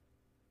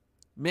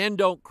 men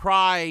don't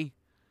cry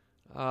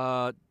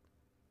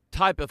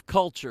type of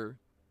culture,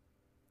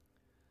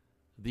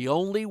 the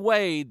only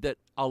way that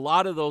a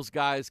lot of those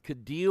guys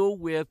could deal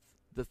with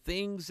the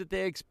things that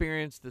they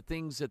experienced, the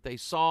things that they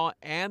saw,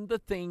 and the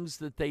things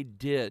that they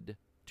did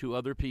to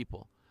other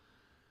people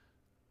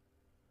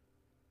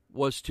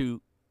was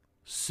to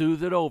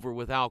soothe it over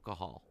with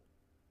alcohol.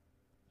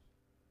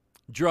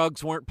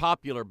 Drugs weren't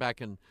popular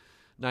back in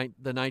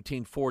the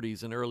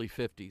 1940s and early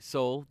 50s,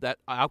 so that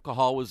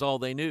alcohol was all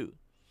they knew.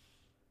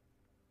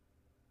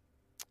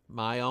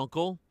 My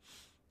uncle,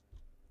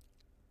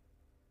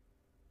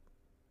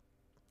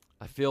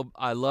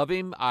 I love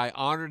him. I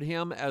honored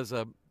him as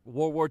a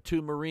World War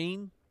II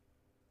Marine,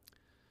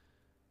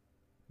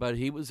 but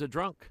he was a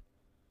drunk.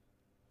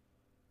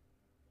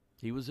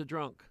 He was a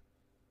drunk.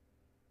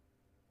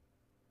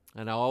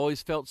 And I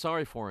always felt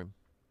sorry for him.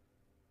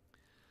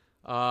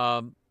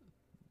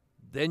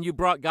 Then you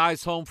brought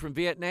guys home from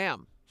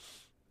Vietnam.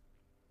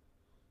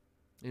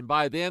 And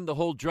by then, the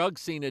whole drug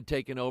scene had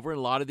taken over, and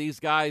a lot of these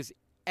guys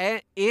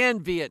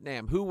in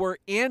Vietnam, who were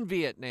in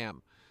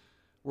Vietnam,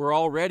 were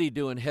already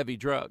doing heavy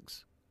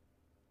drugs.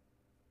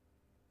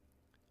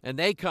 And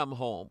they come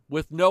home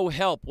with no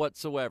help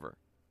whatsoever.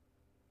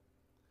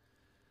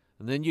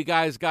 And then you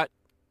guys got,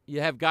 You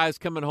have guys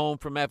coming home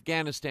from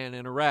Afghanistan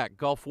and Iraq,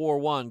 Gulf War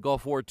I,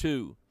 Gulf War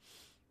II.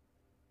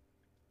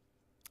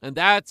 And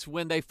that's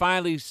when they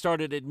finally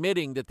started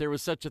admitting that there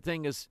was such a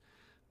thing as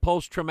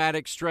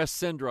post-traumatic stress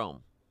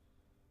syndrome,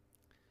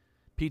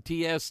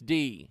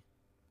 PTSD,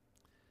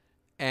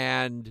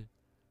 and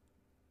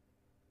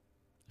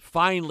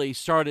finally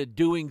started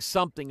doing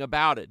something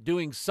about it,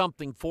 doing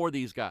something for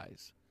these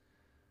guys.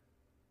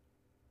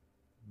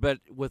 But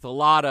with a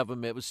lot of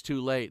them, it was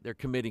too late. They're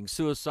committing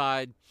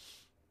suicide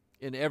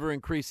in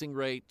ever-increasing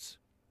rates.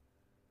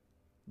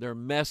 They're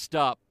messed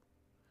up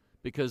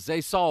because they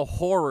saw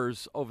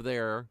horrors over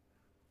there.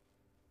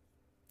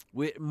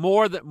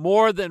 More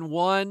than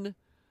one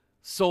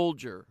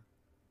soldier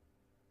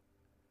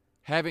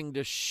having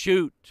to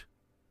shoot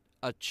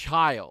a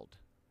child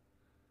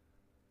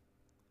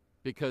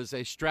because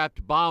they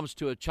strapped bombs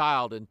to a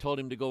child and told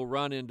him to go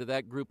run into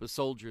that group of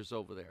soldiers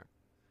over there.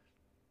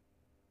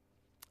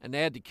 And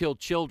they had to kill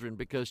children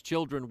because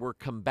children were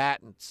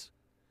combatants.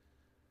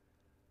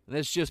 And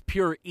it's just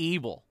pure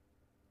evil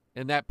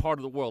in that part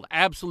of the world.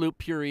 Absolute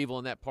pure evil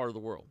in that part of the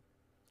world.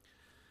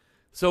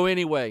 So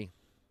anyway,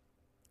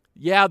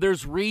 yeah,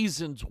 there's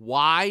reasons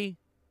why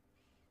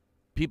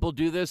people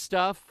do this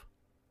stuff,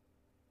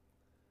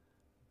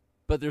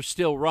 but they're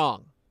still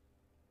wrong.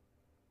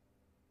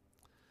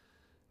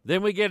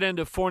 Then we get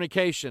into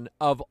fornication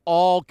of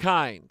all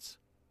kinds.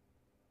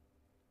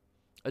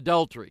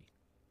 Adultery,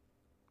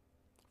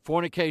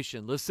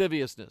 fornication,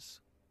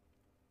 lasciviousness,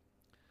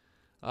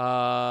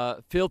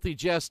 filthy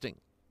jesting,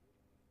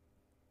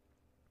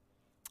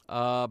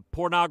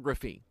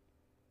 pornography,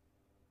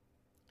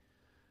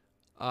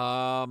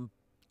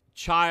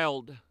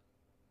 child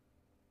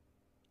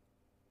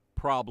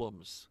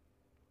problems.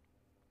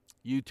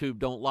 YouTube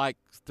don't like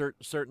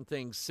certain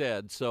things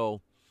said, so,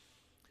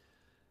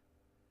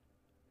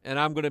 and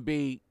I'm going to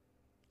be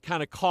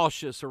kind of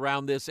cautious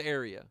around this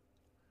area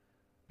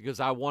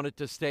because I want it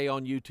to stay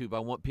on YouTube. I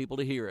want people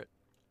to hear it.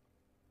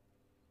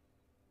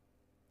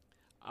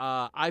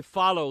 I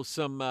follow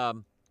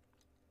some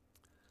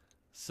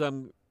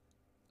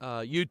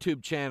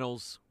YouTube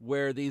channels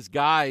where these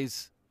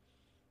guys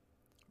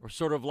are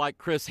sort of like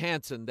Chris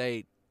Hansen.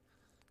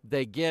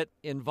 They get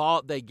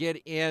involved. They get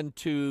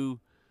into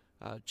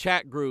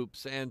chat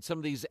groups and some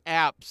of these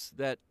apps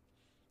that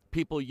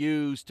people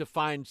use to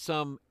find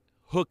some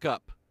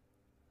hookup,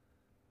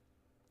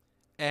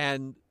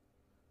 and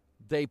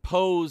they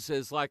pose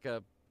as like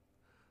a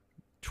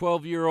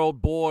 12-year-old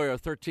boy or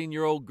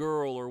 13-year-old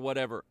girl or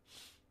whatever.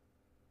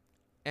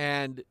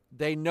 And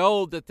they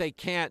know that they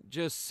can't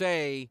just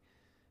say,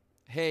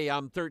 hey,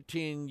 I'm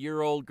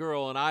 13-year-old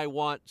girl and I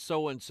want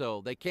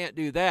so-and-so. They can't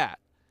do that.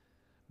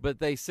 But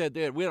they said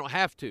that we don't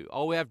have to.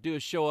 All we have to do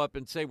is show up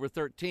and say we're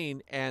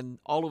 13, and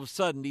all of a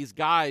sudden these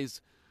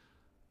guys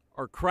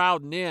are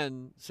crowding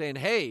in saying,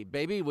 hey,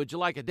 baby, would you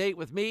like a date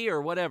with me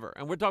or whatever?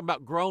 And we're talking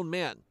about grown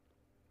men.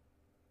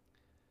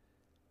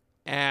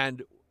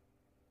 And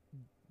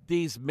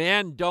these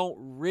men don't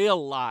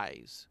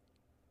realize,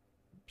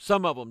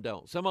 some of them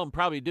don't, some of them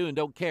probably do and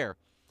don't care,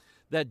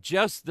 that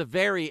just the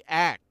very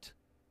act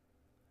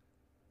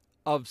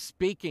of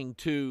speaking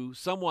to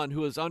someone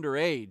who is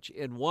underage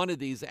in one of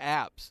these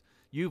apps,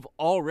 you've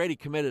already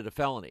committed a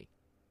felony.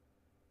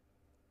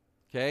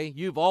 Okay?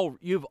 You've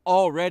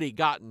already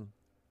gotten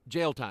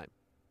jail time.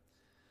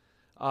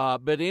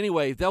 But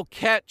anyway, they'll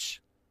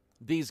catch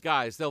these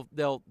guys.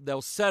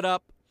 They'll set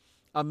up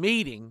a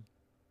meeting,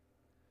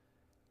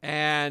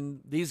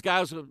 and these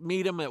guys will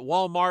meet them at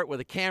Walmart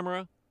with a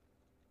camera,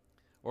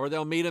 or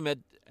they'll meet them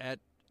at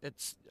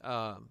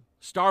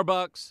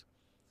Starbucks,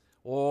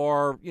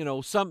 or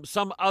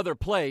some other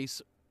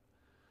place,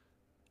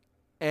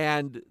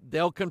 and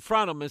they'll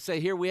confront them and say,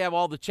 here, we have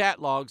all the chat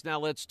logs, now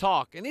let's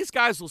talk. And these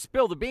guys will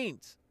spill the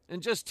beans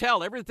and just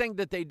tell everything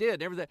that they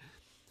did, everything.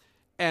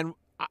 And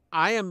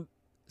I am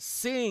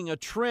seeing a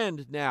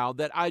trend now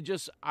that I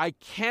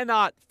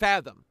cannot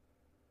fathom.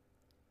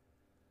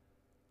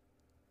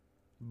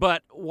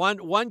 But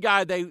one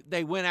guy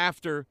they went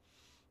after,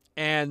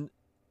 and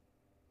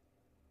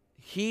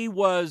he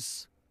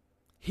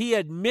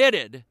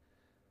admitted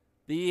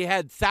that he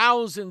had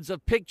thousands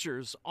of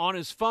pictures on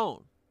his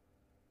phone.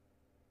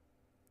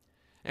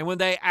 And when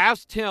they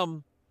asked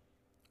him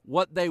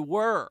what they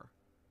were,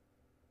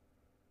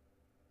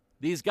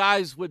 these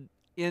guys would,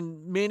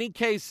 in many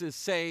cases,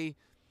 say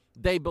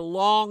they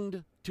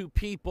belonged to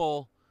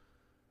people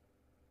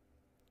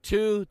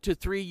 2 to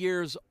 3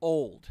 years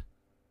old.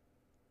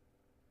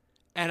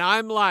 And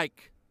I'm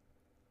like,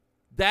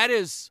 that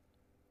is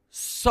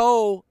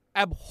so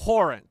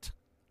abhorrent.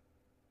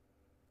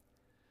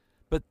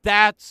 But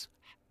that's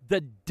the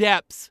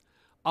depths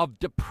of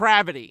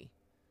depravity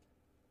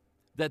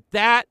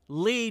that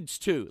leads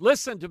to.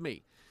 Listen to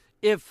me.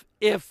 If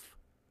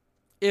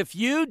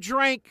you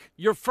drank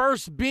your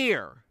first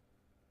beer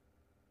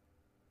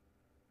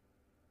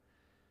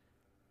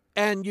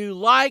and you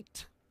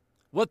liked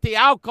what the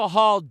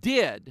alcohol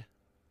did,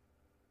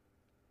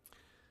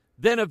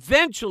 then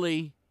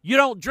eventually you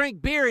don't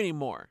drink beer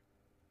anymore.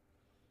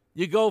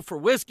 You go for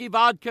whiskey,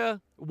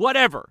 vodka,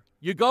 whatever.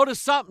 You go to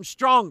something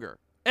stronger.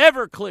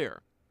 Everclear.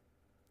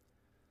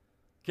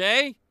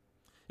 Okay?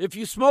 If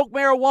you smoke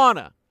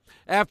marijuana,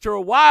 after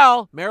a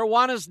while,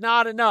 marijuana's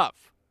not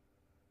enough.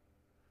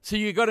 So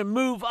you're going to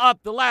move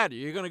up the ladder.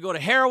 You're going to go to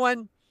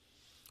heroin,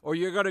 or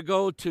you're going to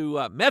go to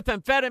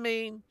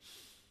methamphetamine,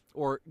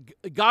 or,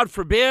 God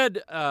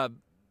forbid,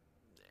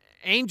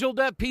 angel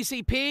dust,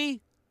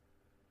 PCP,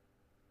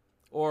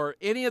 or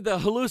any of the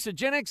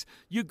hallucinogenics.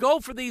 You go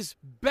for these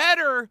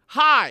better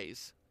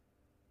highs,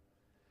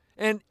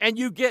 and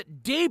you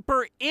get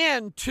deeper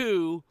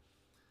into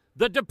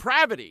the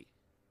depravity.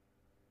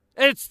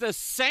 It's the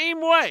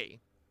same way.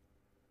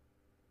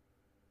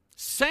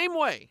 Same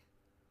way.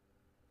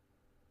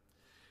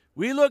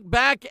 We look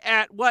back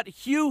at what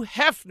Hugh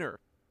Hefner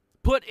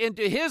put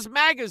into his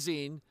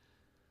magazine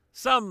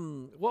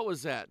what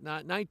was that,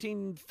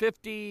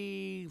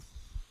 1950,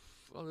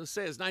 well, let's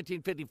say it's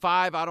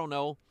 1955, I don't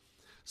know.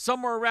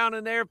 Somewhere around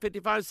in there,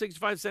 55,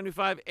 65,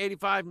 75,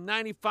 85,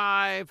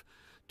 95,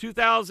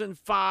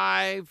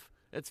 2005,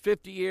 that's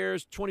 50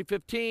 years.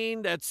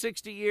 2015, that's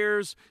 60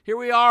 years. Here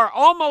we are,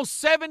 almost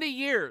 70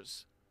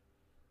 years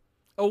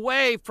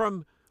away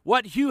from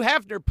what Hugh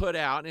Hefner put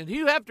out. And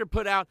Hugh Hefner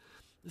put out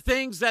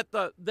things that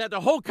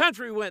the whole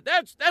country went,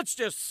 that's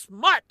just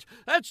smut.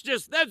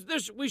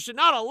 We should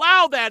not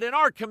allow that in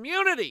our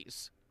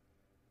communities.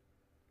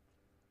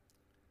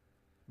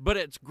 But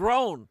it's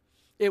grown.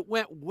 It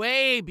went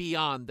way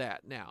beyond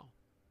that now.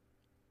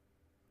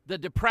 The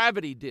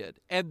depravity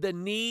did. And the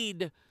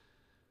need,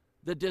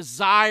 the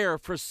desire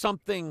for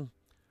something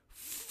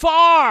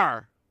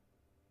far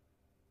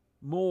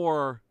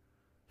more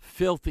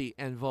filthy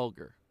and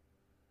vulgar.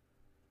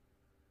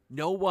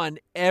 No one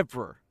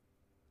ever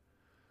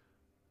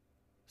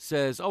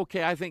says,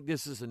 okay, I think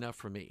this is enough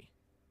for me.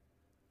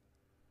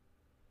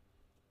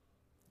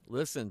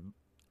 Listen,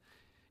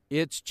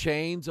 it's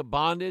chains of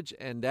bondage,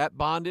 and that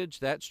bondage,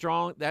 that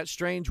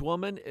strange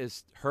woman,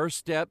 her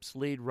steps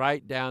lead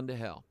right down to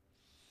hell.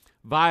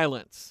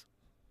 Violence.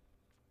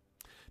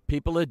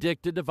 People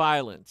addicted to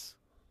violence.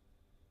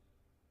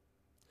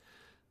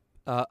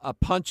 A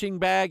punching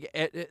bag,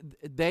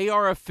 they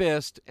are a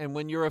fist, and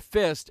when you're a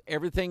fist,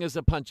 everything is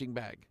a punching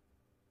bag.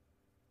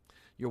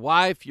 Your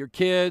wife, your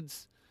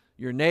kids,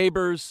 your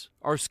neighbors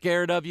are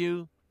scared of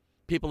you.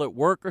 People at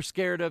work are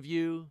scared of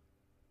you.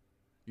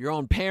 Your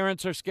own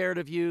parents are scared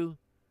of you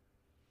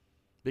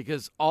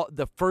because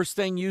the first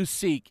thing you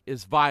seek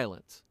is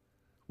violence.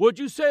 What'd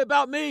you say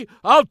about me?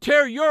 I'll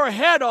tear your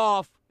head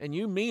off. And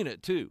you mean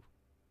it too.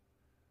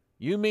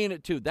 You mean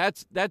it too.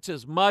 That's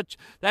as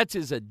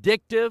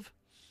addictive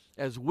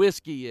as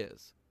whiskey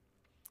is.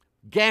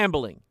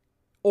 Gambling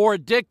or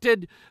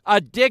addicted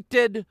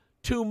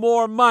to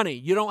more money.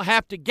 You don't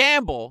have to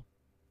gamble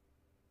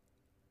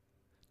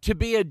to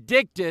be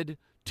addicted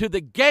to the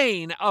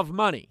gain of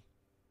money.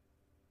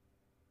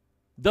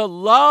 The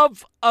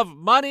love of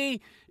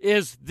money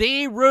is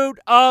the root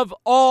of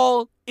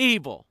all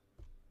evil.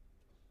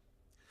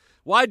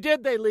 Why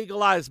did they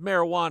legalize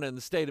marijuana in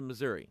the state of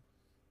Missouri?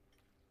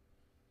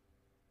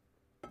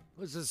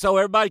 Was it so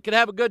everybody could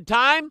have a good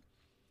time?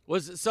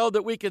 Was it so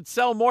that we could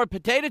sell more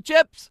potato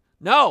chips?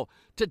 No,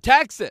 to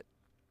tax it.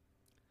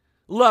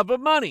 Love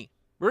of money.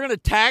 We're going to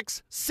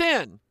tax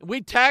sin. We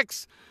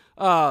tax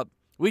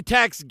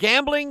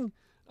gambling,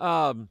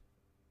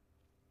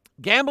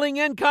 gambling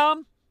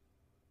income.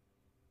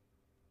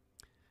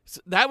 So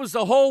that was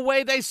the whole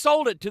way they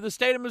sold it to the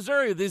state of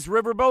Missouri, these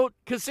riverboat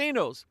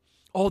casinos.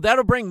 Oh,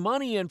 that'll bring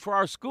money in for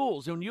our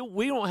schools. And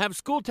we don't have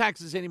school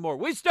taxes anymore.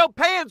 We're still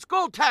paying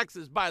school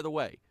taxes, by the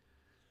way.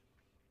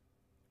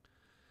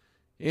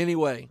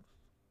 Anyway,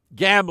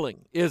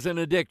 gambling is an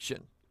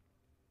addiction.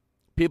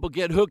 People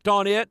get hooked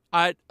on it.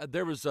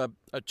 There was a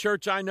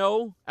church I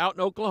know out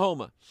in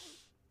Oklahoma.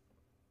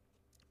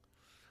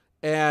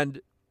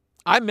 And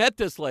I met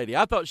this lady.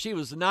 I thought she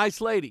was a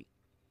nice lady.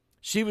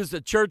 She was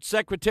the church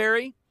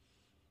secretary.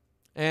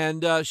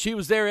 And she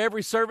was there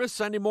every service,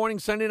 Sunday morning,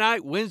 Sunday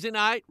night, Wednesday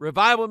night,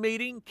 revival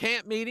meeting,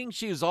 camp meeting.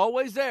 She was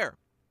always there.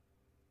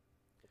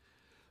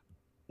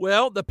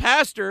 Well, the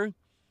pastor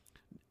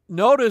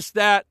noticed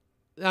that,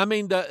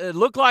 it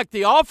looked like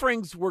the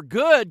offerings were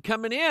good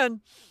coming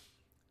in,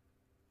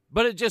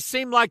 but it just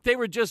seemed like they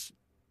were just,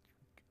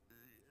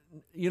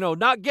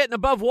 not getting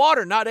above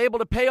water, not able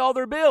to pay all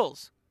their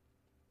bills.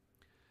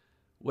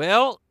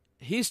 Well,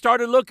 he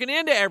started looking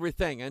into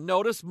everything and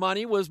noticed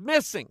money was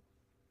missing.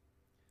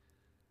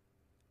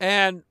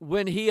 And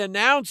when he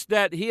announced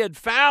that he had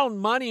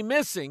found money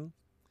missing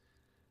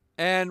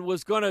and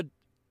was going to,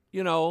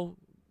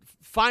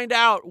 find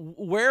out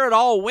where it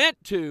all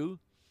went to,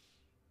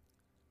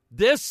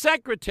 this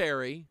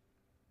secretary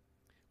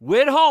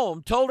went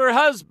home, told her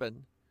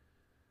husband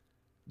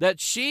that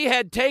she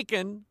had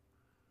taken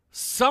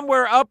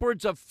somewhere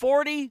upwards of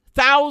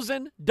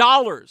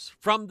 $40,000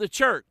 from the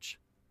church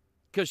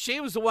because she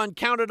was the one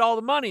counted all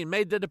the money and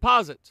made the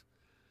deposits.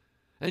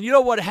 And you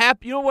know what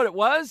happened? You know what it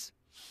was?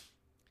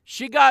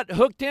 She got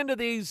hooked into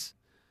these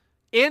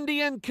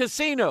Indian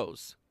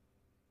casinos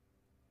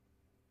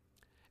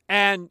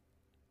and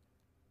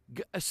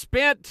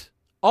spent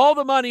all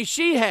the money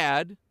she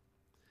had,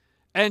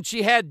 and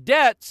she had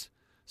debts,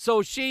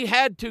 so she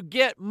had to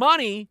get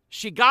money.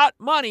 She got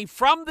money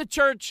from the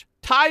church,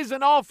 tithes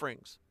and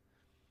offerings.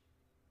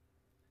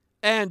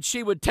 And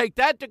she would take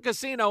that to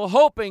casino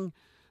hoping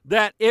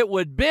that it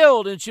would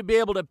build and she'd be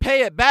able to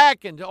pay it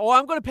back. And,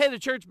 I'm going to pay the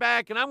church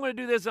back and I'm going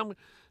to do this.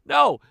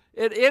 No,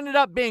 it ended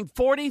up being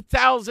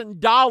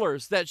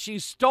 $40,000 that she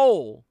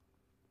stole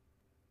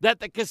that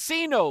the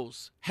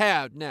casinos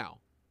had now.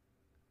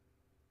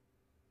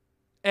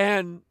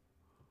 And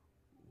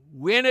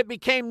when it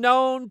became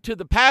known to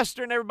the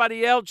pastor and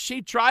everybody else,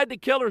 she tried to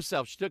kill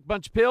herself. She took a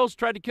bunch of pills,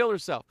 tried to kill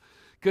herself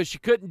because she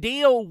couldn't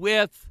deal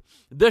with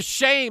the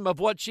shame of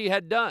what she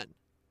had done.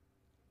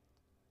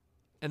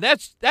 And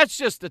that's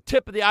just the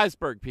tip of the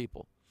iceberg,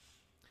 people.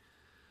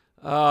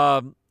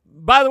 By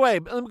the way,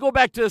 let me go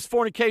back to this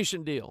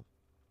fornication deal.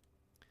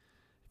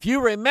 If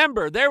you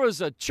remember, there was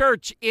a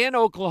church in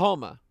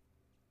Oklahoma,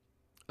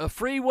 a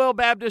Free Will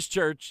Baptist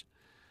church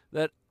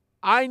that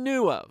I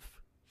knew of.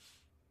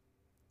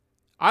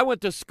 I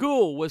went to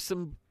school with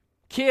some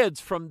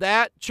kids from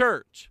that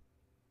church.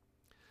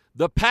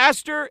 The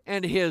pastor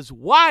and his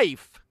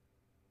wife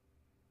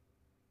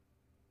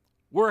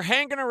were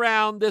hanging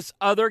around this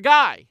other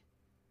guy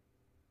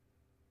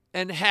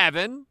and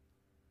having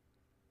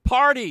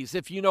parties,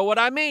 if you know what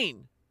I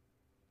mean,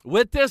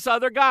 with this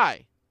other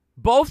guy,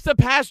 both the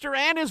pastor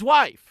and his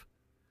wife.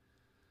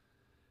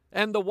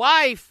 And the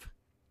wife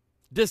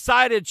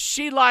decided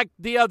she liked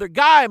the other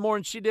guy more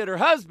than she did her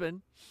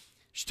husband.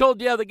 She told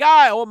the other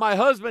guy, my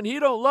husband, he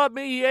don't love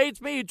me, he hates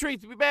me, he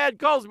treats me bad,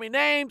 calls me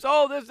names.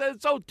 This is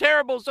so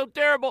terrible, so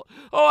terrible.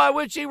 I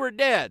wish he were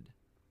dead.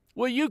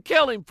 Will you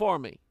kill him for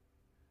me?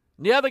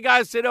 And the other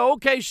guy said,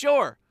 okay,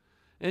 sure.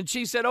 And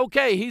she said,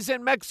 okay, he's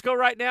in Mexico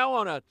right now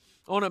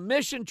on a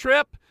mission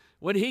trip.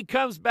 When he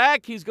comes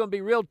back, he's going to be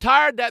real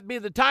tired. That'd be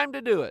the time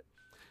to do it.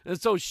 And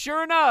so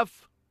sure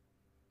enough,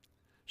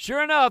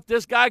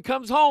 this guy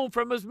comes home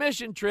from his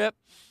mission trip,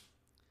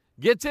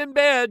 gets in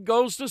bed,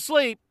 goes to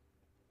sleep.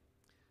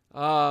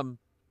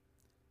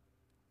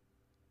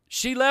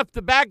 She left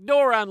the back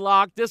door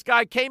unlocked. This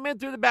guy came in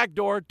through the back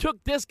door,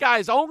 took this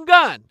guy's own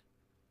gun,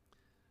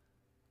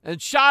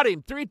 and shot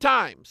him 3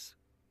 times.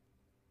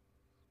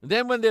 And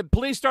then when the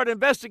police started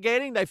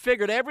investigating, they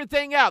figured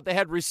everything out. They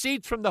had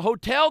receipts from the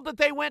hotel that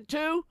they went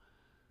to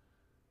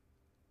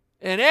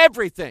and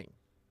everything.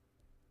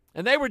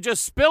 And they were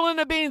just spilling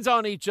the beans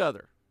on each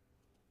other.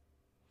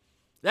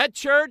 That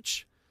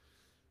church,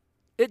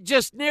 it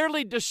just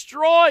nearly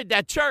destroyed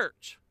that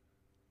church.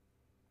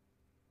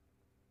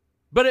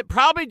 But it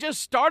probably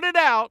just started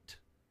out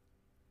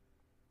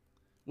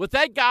with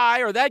that guy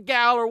or that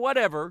gal or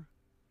whatever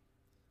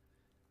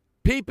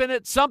peeping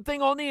at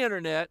something on the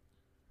internet,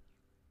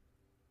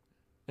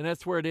 and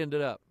that's where it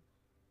ended up.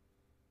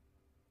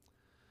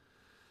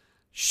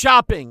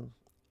 Shopping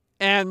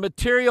and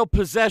material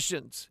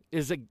possessions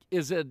is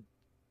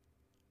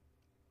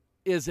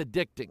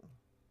addicting.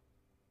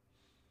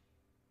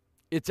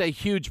 It's a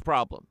huge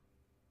problem.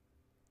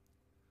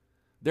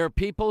 There are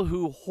people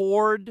who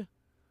hoard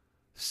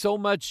so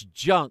much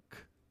junk.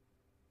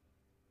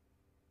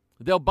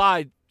 They'll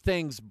buy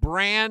things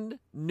brand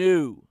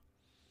new,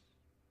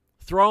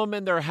 throw them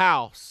in their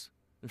house,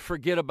 and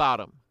forget about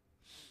them.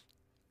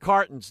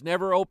 Cartons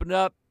never opened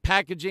up,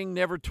 packaging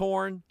never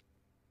torn.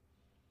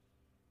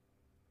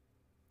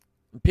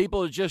 And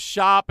people just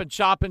shop and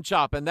shop and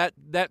shop, and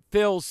that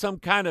fills some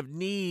kind of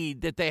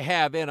need that they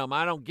have in them.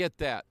 I don't get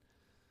that.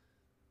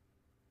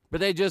 But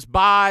they just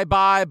buy. And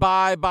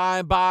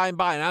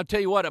I'll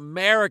tell you what,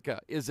 America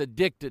is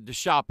addicted to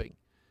shopping.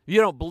 If you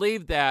don't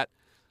believe that,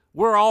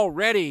 we're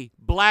already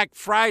Black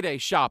Friday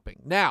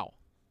shopping. Now,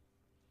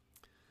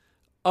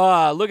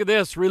 look at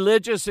this,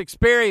 religious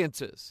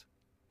experiences.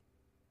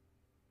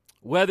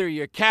 Whether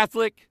you're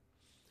Catholic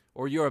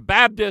or you're a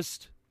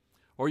Baptist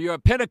or you're a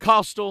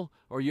Pentecostal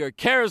or you're a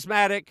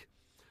charismatic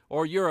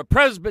or you're a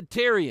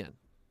Presbyterian,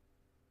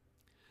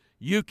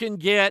 you can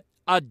get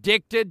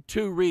addicted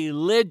to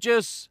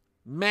religious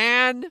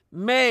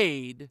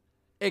man-made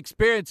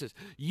experiences.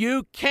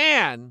 You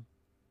can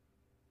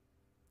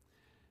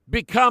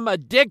become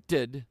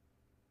addicted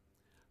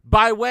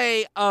by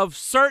way of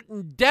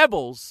certain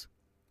devils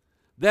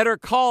that are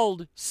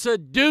called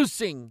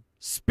seducing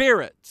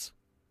spirits.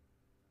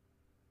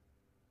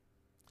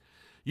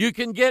 You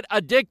can get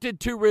addicted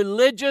to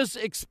religious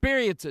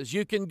experiences.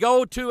 You can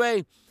go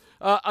to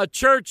a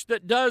church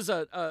that does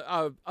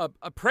a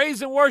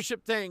praise and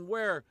worship thing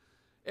where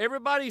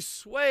everybody's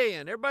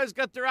swaying. Everybody's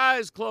got their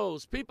eyes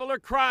closed. People are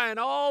crying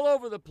all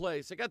over the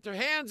place. They got their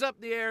hands up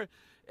in the air.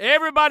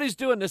 Everybody's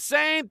doing the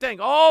same thing.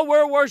 Oh,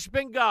 we're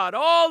worshiping God.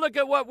 Oh, look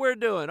at what we're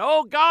doing.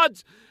 Oh,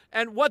 God's.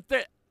 And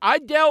I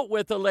dealt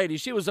with a lady.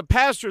 She was a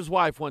pastor's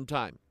wife one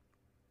time.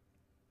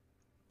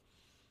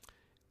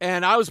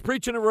 And I was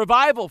preaching a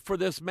revival for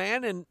this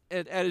man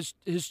at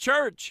his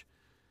church.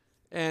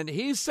 And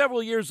he's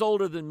several years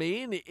older than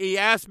me. And he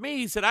asked me,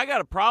 he said, I got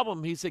a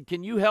problem. He said,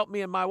 can you help me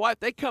and my wife?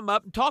 They come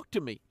up and talk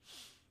to me.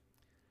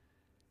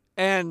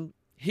 And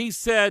he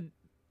said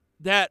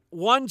that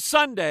one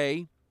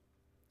Sunday,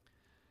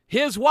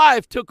 his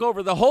wife took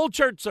over the whole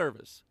church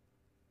service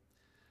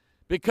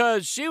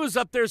because she was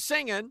up there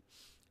singing,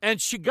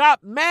 and she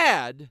got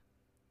mad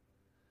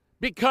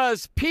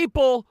because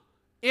people,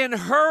 in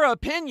her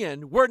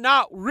opinion, were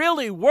not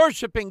really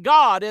worshiping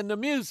God in the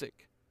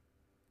music.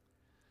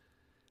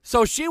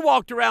 So she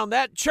walked around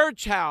that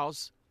church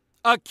house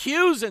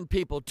accusing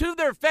people to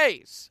their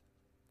face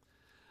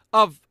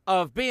of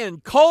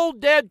being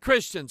cold, dead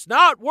Christians,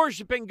 not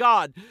worshiping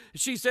God.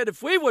 She said,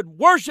 if we would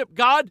worship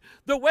God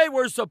the way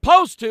we're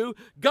supposed to,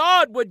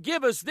 God would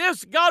give us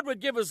this, God would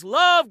give us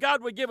love,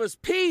 God would give us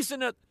peace.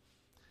 And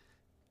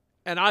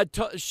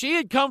she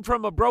had come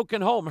from a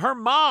broken home. Her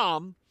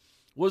mom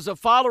was a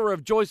follower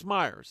of Joyce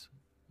Myers.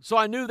 So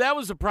I knew that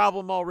was a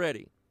problem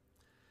already.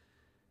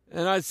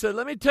 And I said,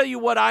 let me tell you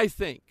what I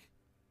think.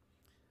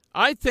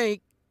 I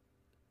think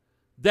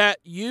that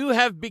you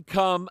have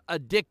become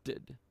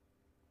addicted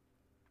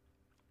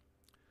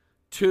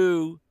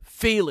to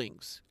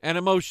feelings and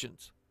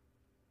emotions.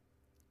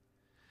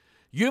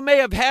 You may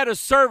have had a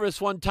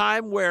service one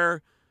time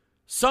where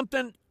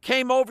something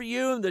came over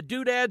you and the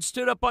doodad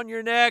stood up on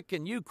your neck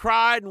and you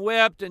cried and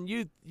wept and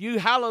you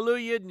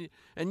hallelujah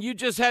and you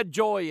just had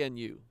joy in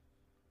you.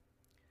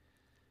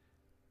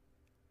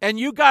 And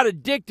you got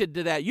addicted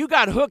to that. You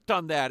got hooked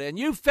on that. And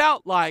you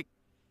felt like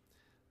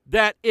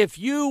that if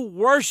you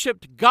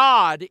worshiped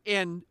God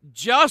in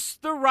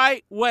just the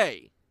right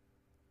way,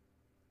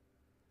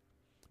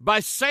 by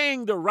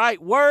saying the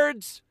right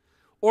words,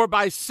 or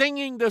by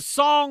singing the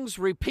songs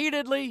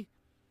repeatedly,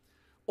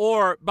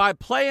 or by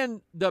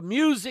playing the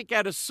music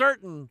at a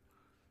certain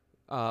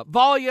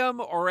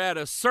volume or at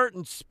a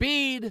certain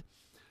speed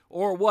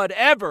or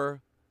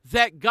whatever,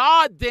 that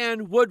God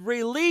then would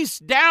release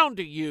down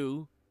to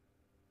you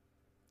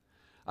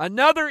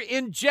another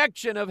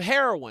injection of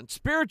heroin,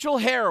 spiritual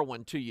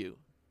heroin to you.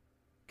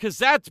 Because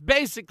that's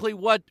basically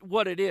what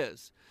it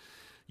is.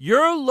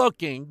 You're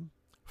looking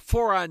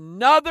for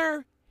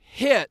another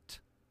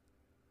hit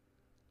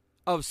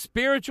of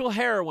spiritual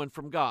heroin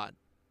from God.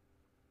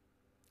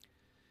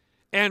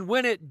 And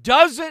when it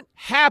doesn't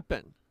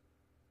happen,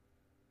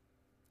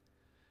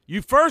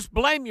 you first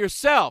blame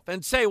yourself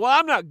and say, well,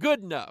 I'm not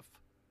good enough.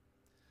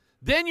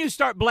 Then you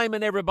start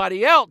blaming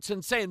everybody else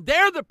and saying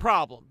they're the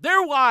problem.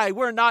 They're why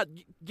we're not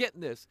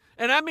getting this.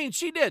 And I mean,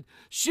 she did.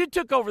 She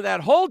took over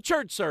that whole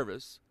church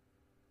service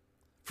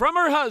from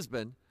her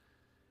husband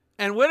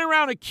and went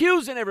around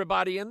accusing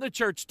everybody in the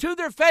church to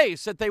their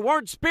face that they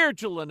weren't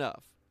spiritual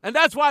enough. And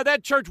that's why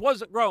that church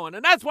wasn't growing.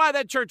 And that's why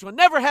that church will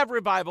never have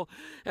revival.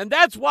 And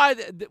that's why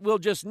we'll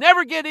just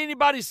never get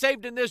anybody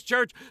saved in this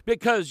church,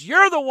 because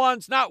you're the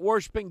ones not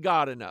worshiping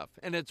God enough.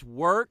 And it's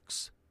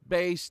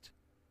works-based.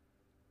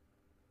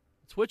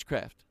 It's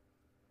witchcraft.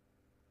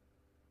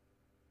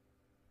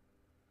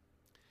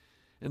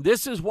 And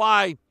this is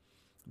why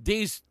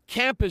these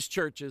campus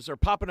churches are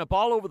popping up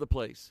all over the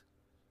place.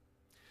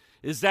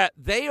 Is that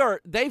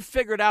they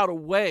figured out a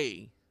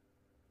way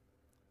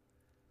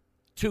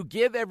to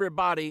give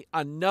everybody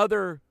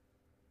another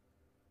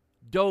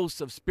dose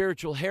of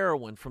spiritual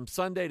heroin from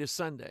Sunday to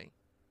Sunday.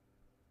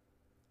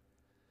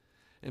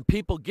 And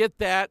people get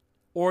that,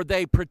 or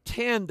they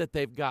pretend that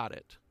they've got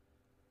it.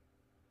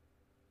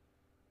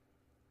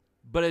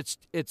 But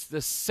it's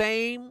the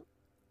same.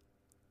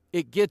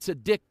 It gets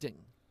addicting.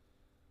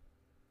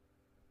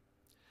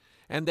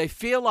 And they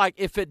feel like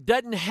if it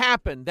doesn't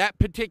happen, that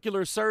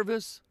particular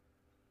service,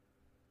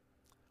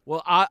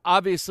 well,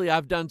 obviously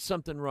I've done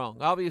something wrong.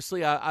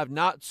 Obviously I'm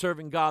not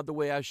serving God the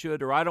way I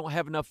should, or I don't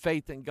have enough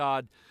faith in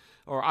God,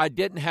 or I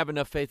didn't have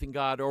enough faith in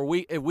God, or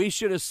we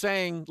should have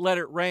sang Let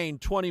It Rain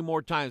 20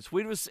 more times.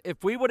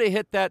 If we would have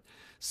hit that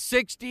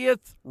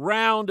 60th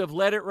round of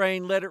Let It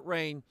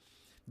Rain,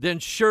 then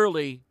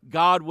surely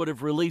God would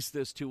have released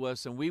this to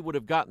us and we would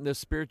have gotten this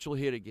spiritual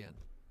hit again.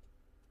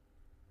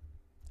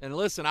 And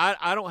listen,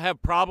 I don't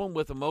have problem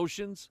with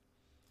emotions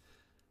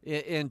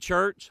in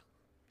church.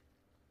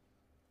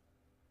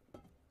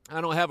 I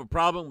don't have a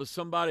problem with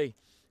somebody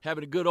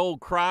having a good old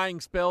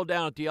crying spell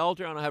down at the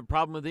altar. I don't have a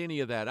problem with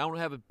any of that. I don't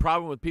have a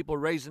problem with people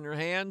raising their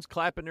hands,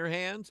 clapping their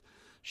hands,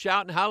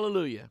 shouting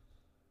hallelujah.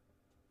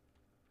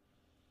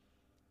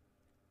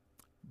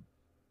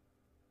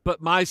 But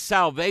my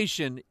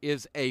salvation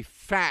is a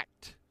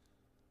fact,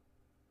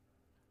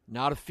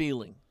 not a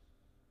feeling.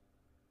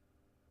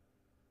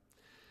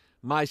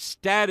 My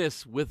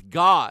status with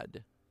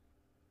God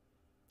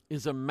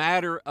is a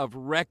matter of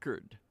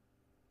record.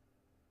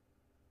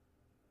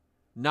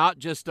 Not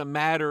just a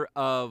matter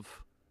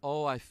of,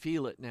 oh, I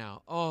feel it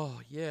now.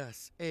 Oh,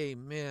 yes,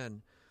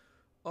 amen.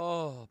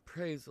 Oh,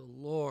 praise the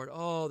Lord.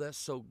 Oh, that's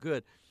so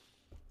good.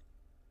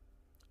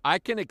 I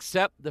can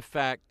accept the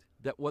fact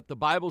that what the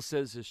Bible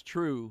says is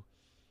true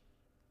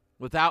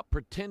without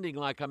pretending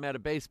like I'm at a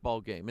baseball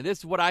game. And this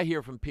is what I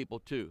hear from people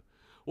too.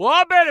 Well,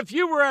 I bet if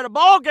you were at a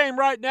ball game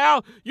right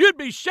now, you'd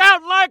be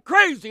shouting like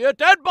crazy at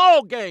that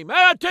ball game. And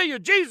I tell you,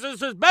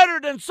 Jesus is better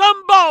than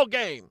some ball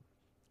game.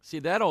 See,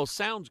 that all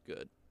sounds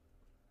good.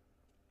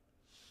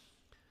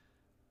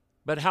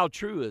 But how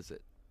true is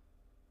it?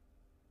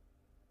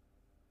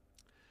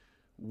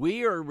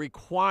 We are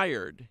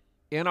required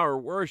in our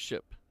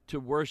worship to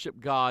worship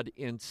God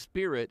in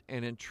spirit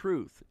and in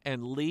truth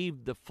and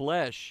leave the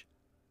flesh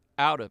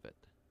out of it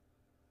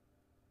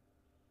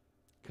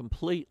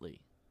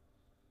completely.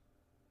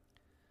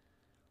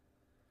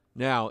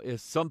 Now, if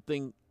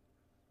something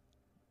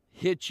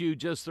hits you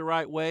just the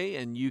right way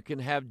and you can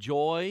have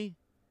joy,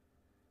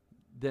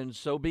 then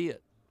so be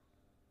it.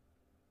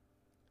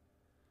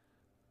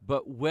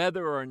 But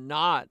whether or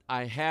not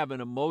I have an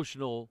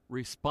emotional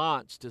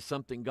response to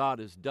something God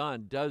has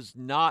done does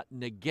not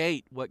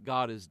negate what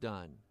God has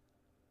done.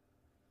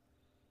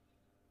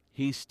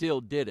 He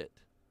still did it,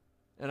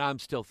 and I'm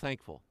still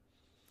thankful.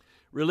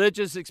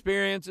 Religious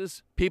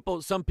experiences,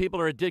 some people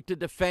are addicted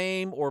to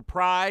fame or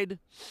pride.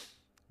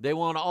 They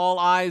want all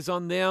eyes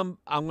on them.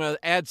 I'm going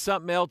to add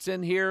something else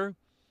in here.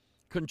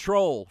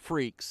 Control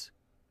freaks.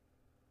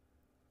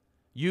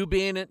 You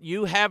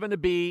having to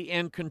be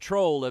in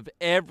control of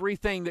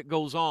everything that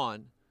goes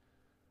on,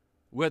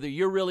 whether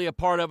you're really a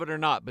part of it or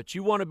not. But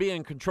you want to be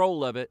in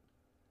control of it,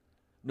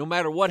 no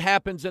matter what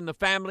happens in the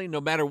family, no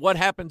matter what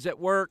happens at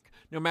work,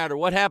 no matter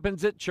what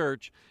happens at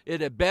church. It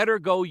had better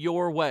go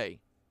your way.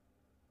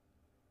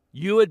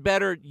 You're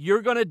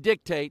going to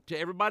dictate to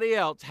everybody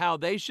else how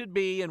they should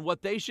be and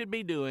what they should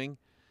be doing.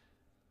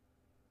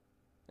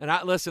 And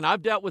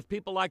I've dealt with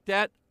people like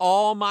that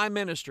all my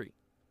ministry.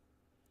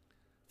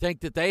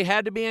 Think that they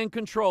had to be in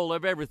control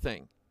of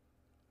everything.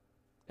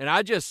 And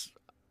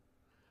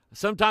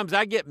sometimes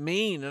I get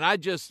mean and I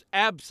just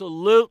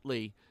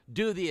absolutely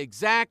do the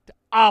exact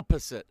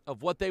opposite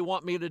of what they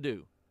want me to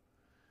do.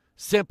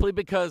 Simply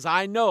because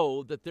I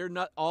know that they're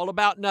not all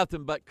about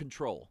nothing but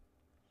control.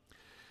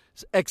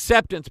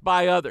 Acceptance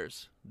by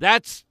others.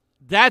 That's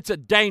a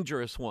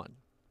dangerous one.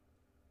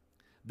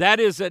 That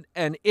is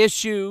an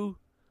issue.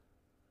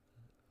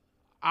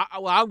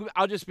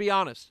 I'll just be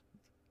honest.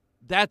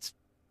 That's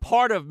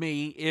part of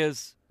me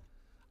is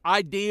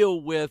I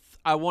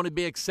want to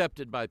be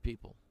accepted by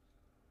people.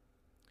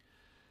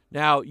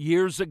 Now,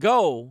 years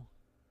ago,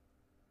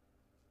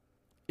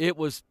 it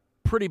was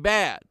pretty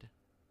bad.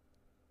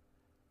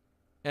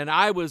 And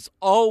I was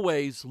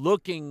always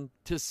looking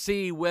to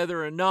see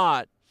whether or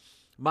not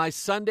my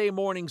Sunday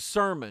morning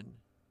sermon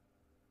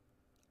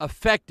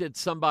affected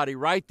somebody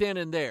right then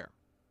and there.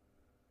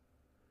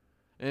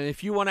 And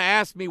if you want to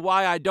ask me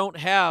why I don't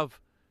have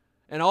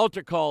an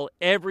altar call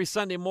every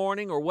Sunday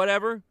morning or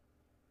whatever,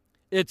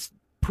 it's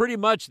pretty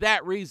much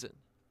that reason.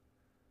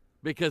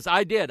 Because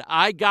I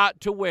got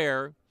to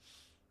where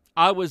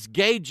I was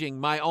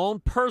gauging my own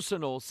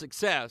personal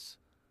success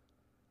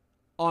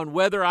on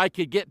whether I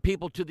could get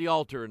people to the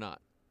altar or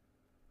not.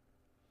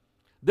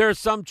 There are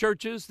some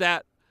churches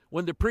that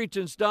when the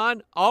preaching's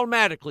done,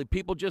 automatically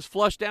people just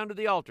flush down to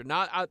the altar.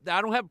 Now, I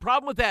don't have a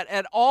problem with that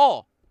at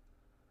all.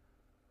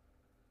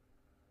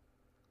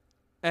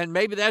 And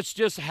maybe that's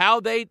just how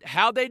they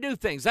do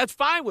things. That's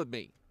fine with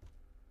me.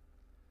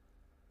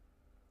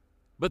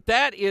 But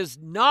that is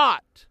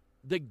not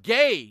the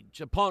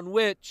gauge upon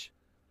which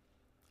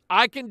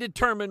I can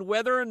determine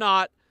whether or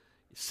not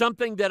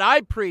something that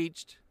I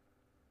preached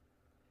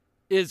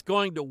is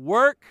going to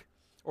work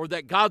or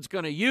that God's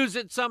going to use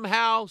it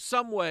somehow,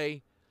 some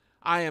way.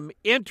 I am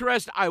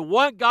interested. I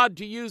want God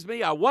to use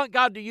me. I want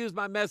God to use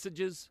my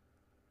messages.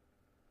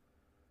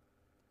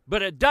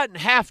 But it doesn't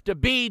have to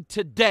be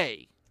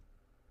today.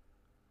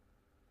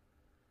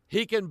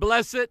 He can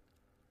bless it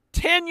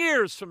 10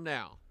 years from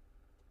now.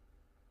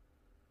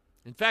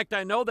 In fact,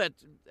 I know that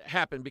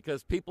happened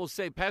because people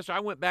say, Pastor, I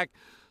went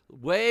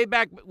way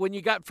back when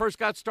you first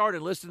got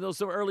started, listening to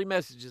those early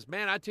messages.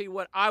 Man, I tell you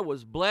what, I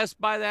was blessed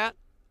by that.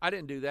 I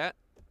didn't do that.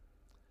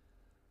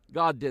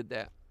 God did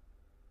that.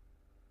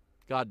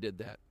 God did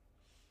that.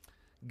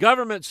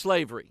 Government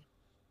slavery.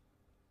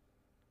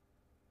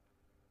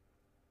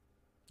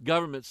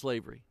 Government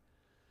slavery.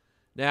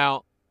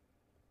 Now,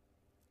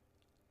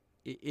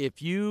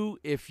 if you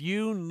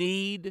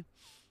need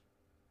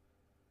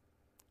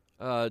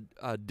a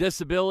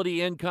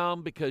disability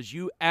income because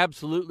you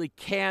absolutely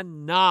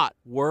cannot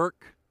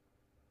work,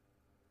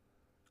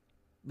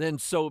 then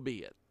so be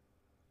it.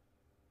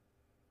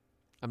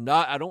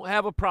 I don't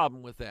have a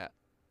problem with that.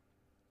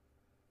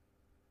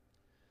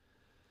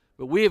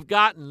 But we have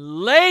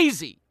gotten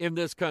lazy in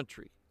this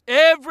country.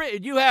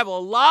 You have a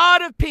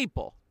lot of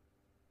people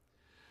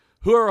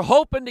who are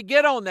hoping to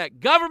get on that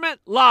government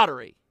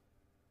lottery.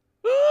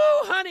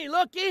 Ooh, honey,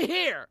 looky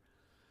here.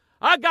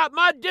 I got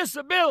my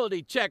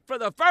disability check for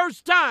the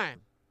first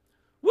time.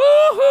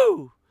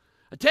 Woo-hoo!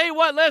 I tell you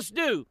what, let's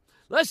do.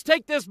 Let's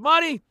take this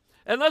money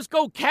and let's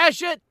go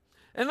cash it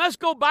and let's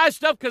go buy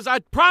stuff because I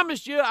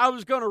promised you I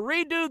was going to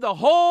redo the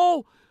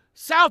whole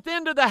south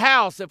end of the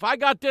house if I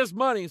got this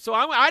money. So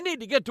I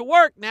need to get to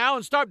work now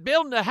and start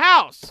building the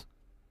house.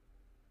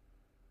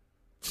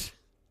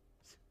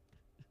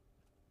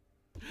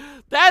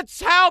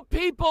 That's how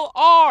people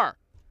are.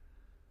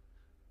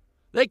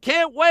 They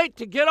can't wait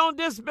to get on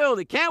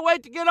disability, can't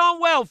wait to get on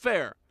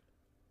welfare.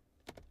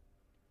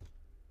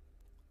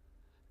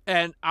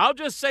 And I'll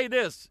just say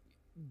this,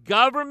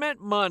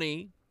 government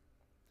money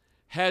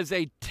has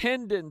a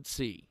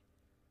tendency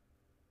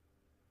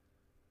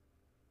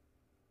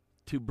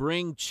to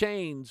bring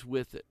change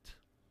with it.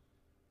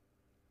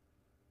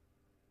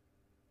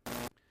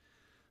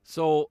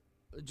 So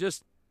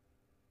just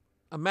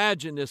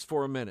imagine this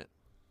for a minute.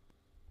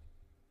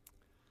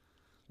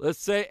 Let's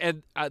say,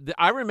 and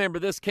I remember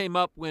this came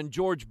up when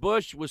George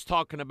Bush was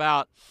talking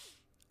about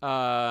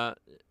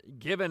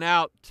giving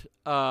out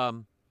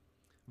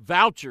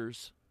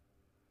vouchers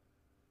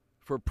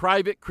for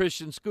private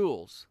Christian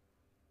schools.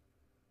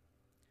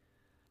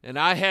 And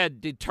I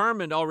had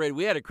determined already,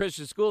 we had a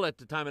Christian school at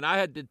the time, and I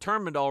had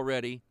determined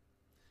already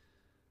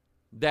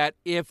that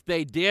if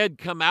they did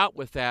come out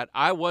with that,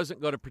 I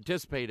wasn't going to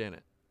participate in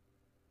it.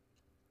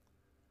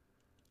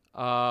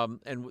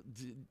 And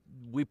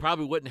we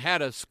probably wouldn't have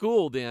had a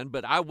school then,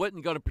 but I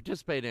wasn't going to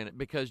participate in it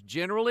because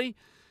generally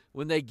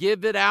when they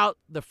give it out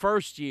the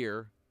first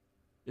year,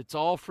 it's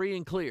all free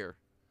and clear.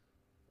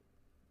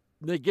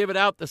 They give it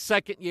out the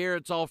second year,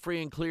 it's all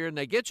free and clear, and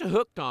they get you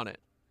hooked on it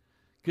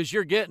because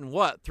you're getting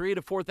what, $3,000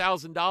 to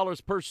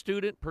 $4,000 per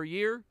student per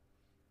year?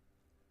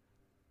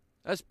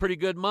 That's pretty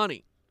good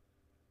money.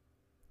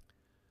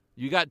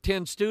 You got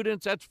 10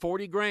 students, that's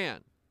 40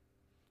 grand.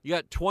 You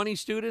got 20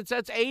 students,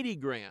 that's 80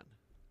 grand.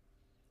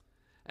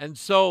 And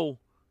so,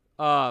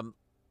 let me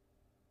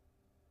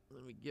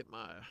get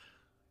my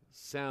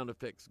sound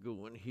effects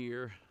going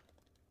here.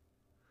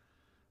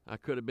 I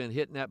could have been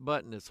hitting that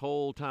button this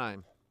whole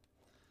time.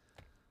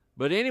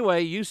 But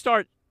anyway, you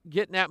start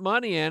getting that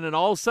money in, and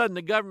all of a sudden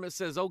the government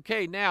says,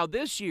 okay, now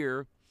this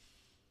year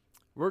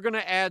we're going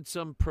to add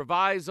some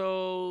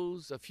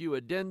provisos, a few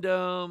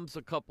addendums,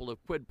 a couple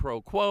of quid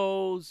pro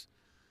quos.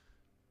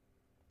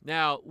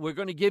 Now, we're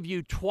going to give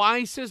you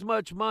twice as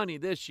much money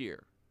this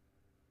year.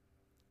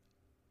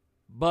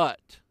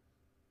 But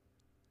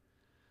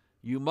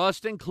you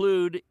must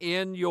include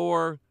in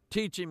your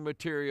teaching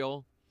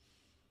material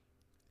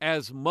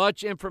as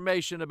much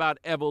information about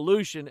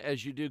evolution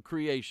as you do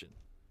creation.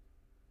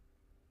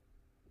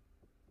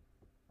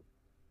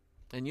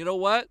 And you know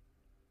what?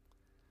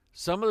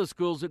 Some of the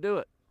schools will do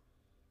it.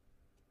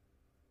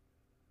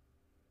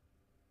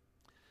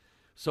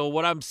 So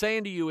what I'm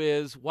saying to you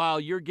is, while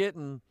you're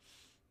getting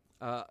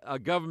a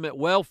government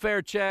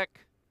welfare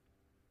check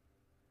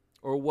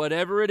or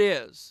whatever it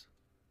is,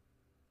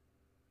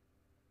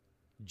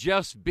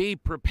 just be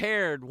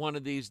prepared one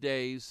of these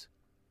days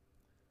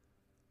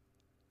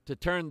to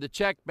turn the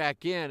check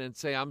back in and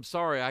say, I'm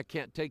sorry, I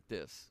can't take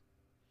this.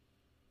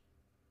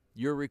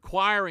 You're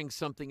requiring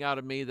something out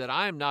of me that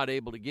I am not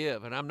able to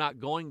give, and I'm not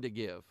going to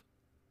give.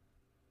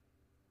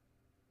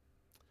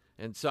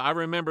 And so I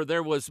remember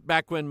there was,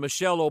 back when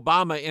Michelle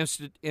Obama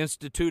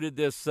instituted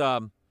this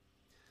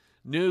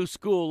new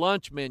school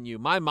lunch menu,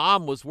 my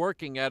mom was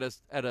working at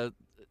a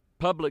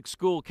public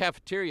school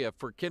cafeteria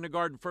for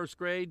kindergarten, first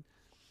grade.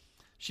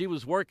 She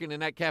was working in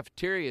that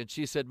cafeteria, and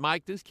she said,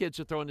 Mike, these kids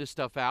are throwing this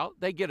stuff out.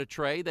 They get a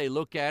tray, they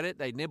look at it,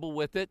 they nibble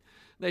with it,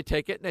 they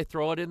take it, and they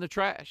throw it in the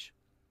trash.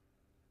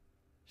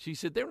 She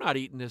said, they're not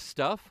eating this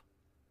stuff.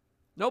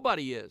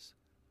 Nobody is.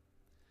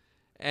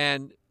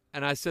 And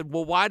I said,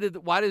 well, why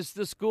does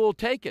the school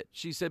take it?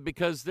 She said,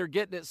 because they're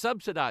getting it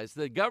subsidized.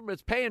 The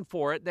government's paying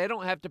for it. They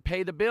don't have to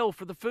pay the bill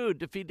for the food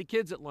to feed the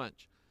kids at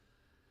lunch.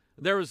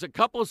 There was a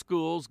couple of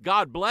schools,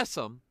 God bless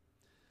them,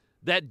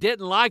 that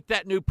didn't like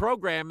that new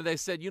program, and they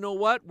said, you know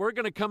what, we're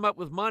going to come up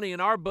with money in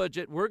our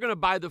budget. We're going to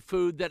buy the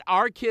food that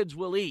our kids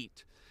will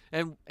eat,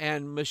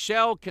 and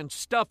Michelle can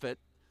stuff it,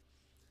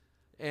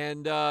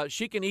 and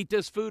she can eat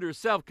this food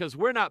herself because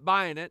we're not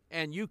buying it,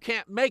 and you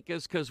can't make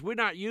us because we're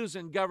not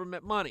using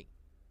government money.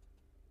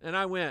 And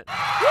I went, woo!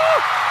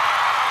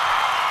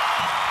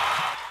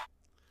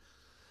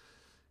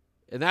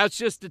 And that's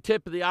just the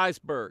tip of the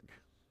iceberg,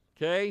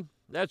 okay?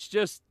 That's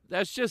just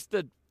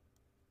the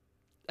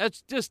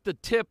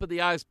tip of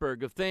the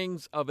iceberg of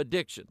things, of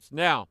addictions.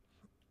 Now,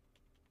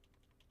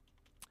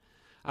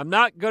 I'm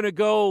not going to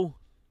go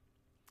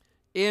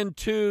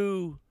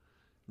into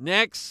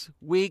next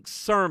week's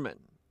sermon.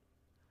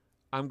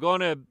 I'm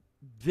going to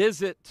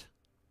visit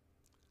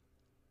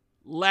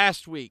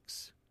last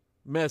week's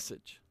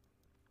message.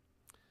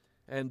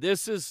 And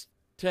this is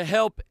to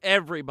help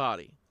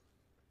everybody.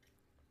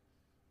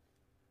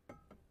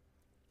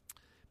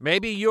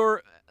 Maybe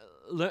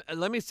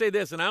let me say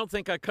this, and I don't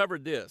think I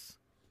covered this.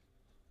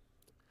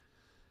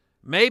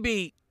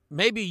 Maybe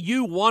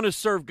you want to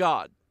serve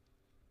God.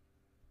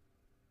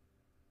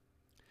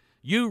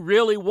 You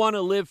really want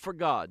to live for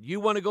God. You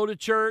want to go to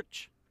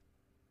church,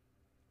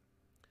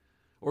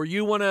 or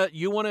you want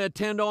to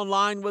attend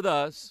online with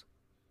us.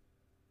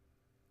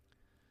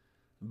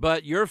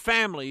 But your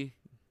family,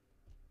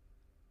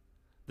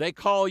 they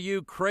call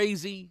you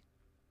crazy.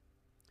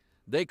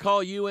 They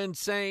call you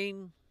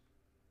insane.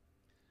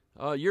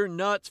 You're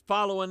nuts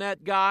following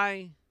that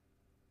guy.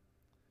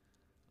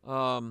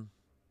 Well,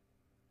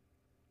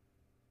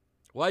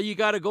 you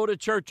got to go to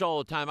church all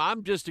the time.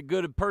 I'm just as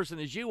good a person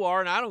as you are,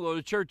 and I don't go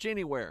to church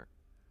anywhere.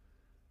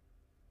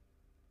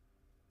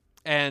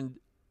 And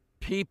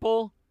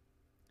people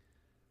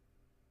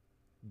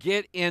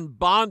get in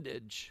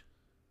bondage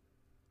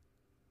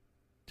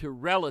to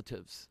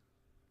relatives.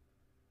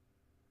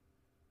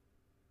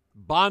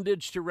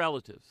 Bondage to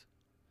relatives.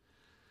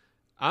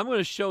 I'm going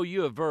to show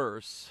you a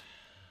verse.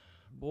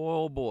 Boy,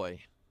 oh boy.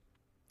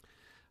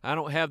 I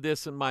don't have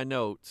this in my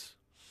notes.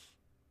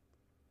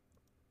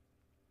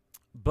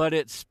 But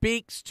it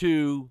speaks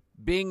to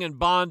being in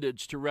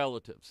bondage to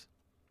relatives.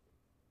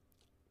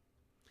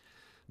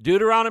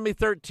 Deuteronomy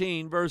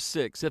 13, verse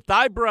 6. If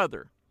thy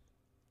brother,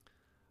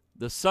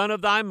 the son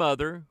of thy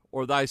mother,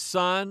 or thy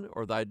son,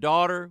 or thy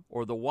daughter,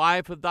 or the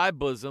wife of thy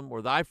bosom,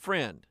 or thy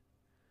friend,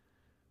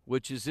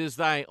 which is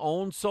thy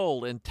own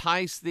soul,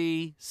 entice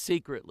thee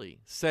secretly,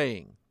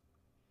 saying,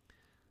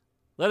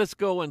 let us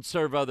go and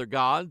serve other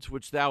gods,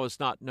 which thou hast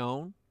not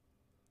known,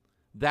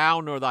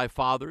 thou nor thy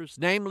fathers,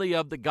 namely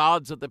of the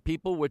gods of the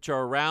people which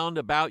are round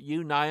about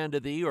you, nigh unto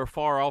thee, or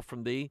far off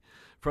from thee,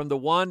 from the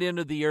one end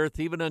of the earth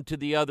even unto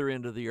the other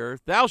end of the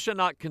earth. Thou shalt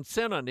not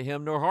consent unto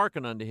him, nor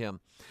hearken unto him.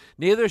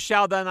 Neither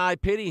shalt thine eye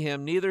pity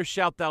him, neither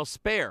shalt thou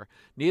spare,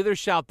 neither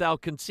shalt thou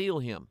conceal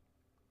him.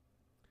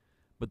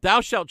 But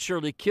thou shalt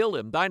surely kill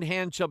him. Thine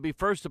hand shall be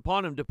first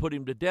upon him to put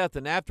him to death,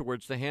 and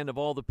afterwards the hand of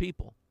all the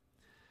people.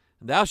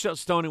 And thou shalt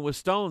stone him with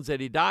stones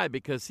that he die,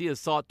 because he has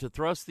sought to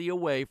thrust thee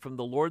away from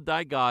the Lord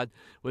thy God,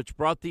 which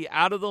brought thee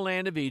out of the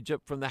land of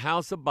Egypt, from the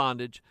house of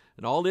bondage.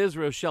 And all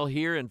Israel shall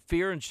hear and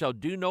fear, and shall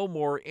do no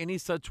more any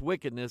such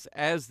wickedness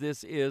as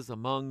this is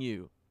among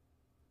you.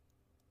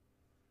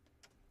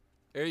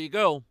 There you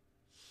go.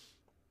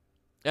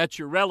 That's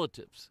your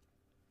relatives.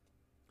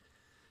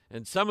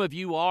 And some of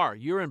you are.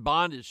 You're in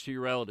bondage to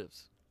your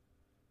relatives.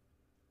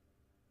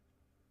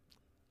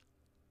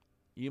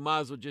 You might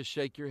as well just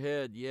shake your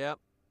head. Yep.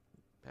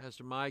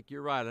 Pastor Mike,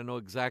 you're right. I know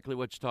exactly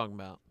what you're talking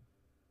about.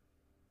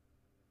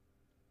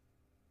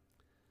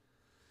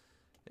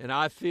 And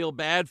I feel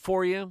bad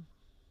for you.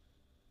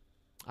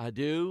 I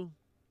do.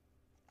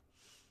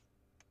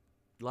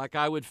 Like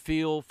I would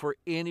feel for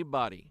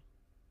anybody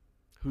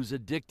who's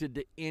addicted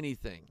to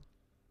anything.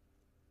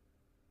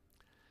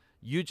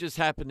 You just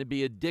happen to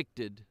be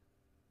addicted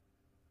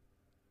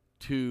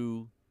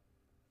to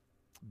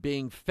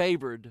being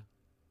favored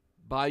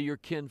by your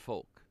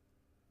kinfolk.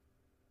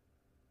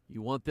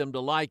 You want them to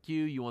like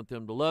you. You want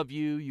them to love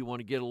you. You want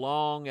to get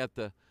along at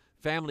the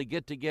family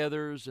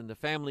get-togethers and the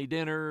family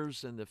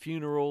dinners and the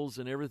funerals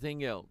and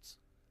everything else.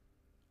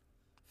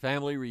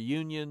 Family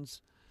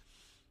reunions.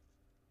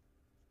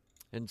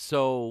 And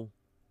so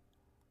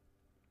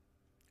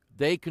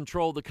they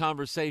control the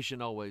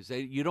conversation always.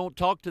 You don't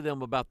talk to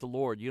them about the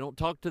Lord. You don't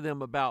talk to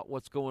them about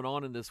what's going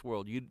on in this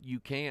world. You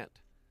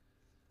can't.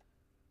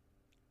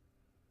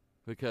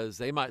 Because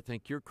they might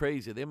think you're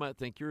crazy. They might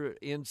think you're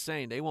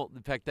insane.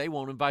 In fact, they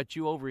won't invite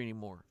you over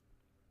anymore.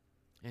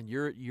 And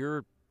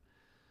you're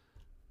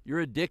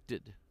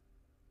addicted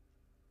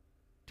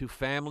to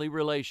family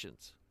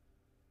relations.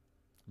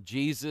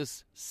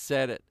 Jesus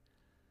said it.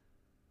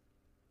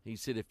 He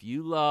said, if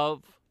you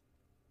love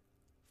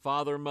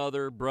father,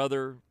 mother,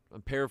 brother,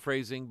 I'm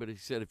paraphrasing, but he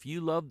said, if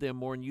you love them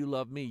more than you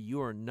love me,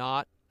 you are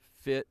not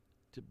fit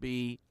to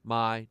be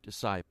my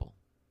disciple.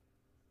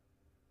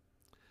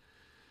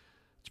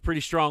 It's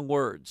pretty strong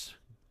words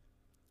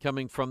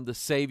coming from the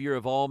Savior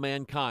of all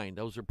mankind.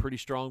 Those are pretty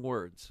strong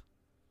words.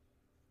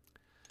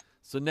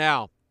 So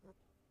now,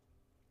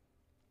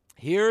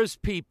 here's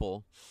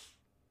people,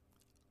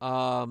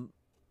 the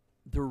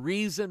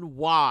reason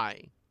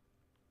why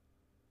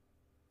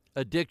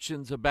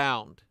addictions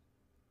abound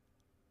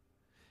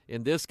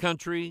in this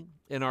country,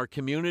 in our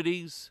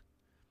communities,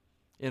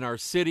 in our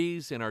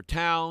cities, in our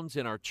towns,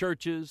 in our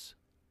churches,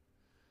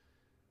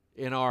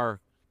 in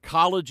our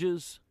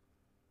colleges.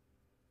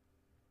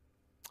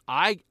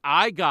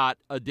 I got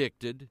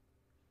addicted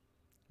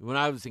when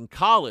I was in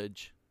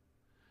college.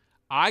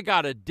 I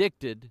got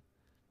addicted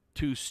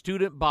to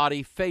student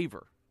body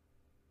favor.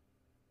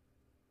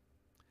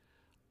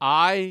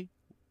 I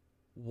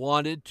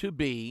wanted to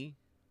be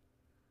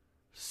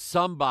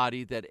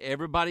somebody that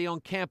everybody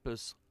on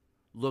campus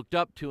looked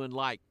up to and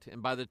liked.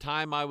 And by the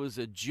time I was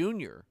a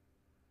junior,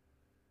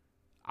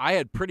 I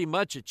had pretty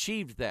much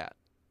achieved that.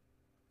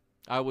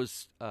 I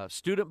was a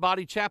student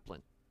body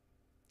chaplain.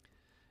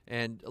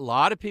 And a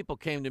lot of people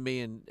came to me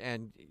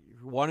and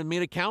wanted me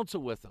to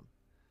counsel with them.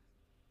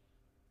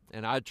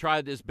 And I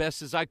tried as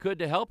best as I could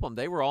to help them.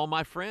 They were all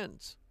my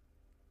friends.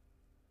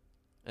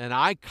 And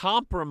I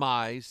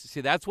compromised. See,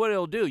 that's what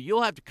it'll do.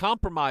 You'll have to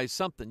compromise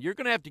something. You're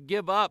going to have to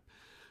give up.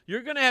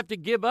 You're going to have to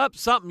give up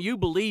something you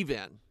believe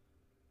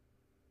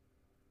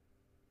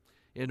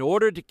in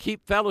order to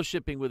keep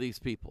fellowshipping with these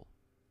people.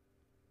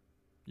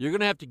 You're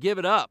going to have to give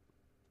it up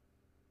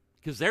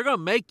because they're going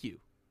to make you.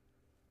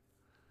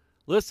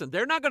 Listen,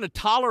 they're not going to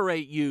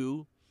tolerate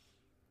you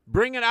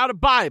bringing out a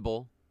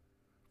Bible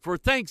for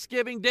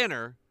Thanksgiving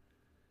dinner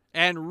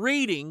and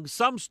reading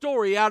some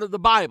story out of the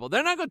Bible.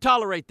 They're not going to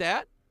tolerate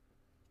that.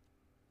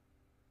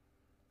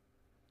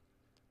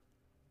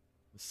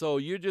 So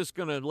you're just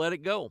going to let it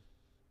go.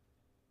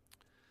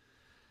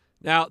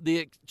 Now,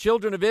 the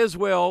children of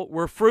Israel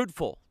were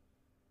fruitful.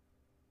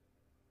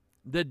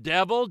 The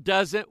devil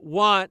doesn't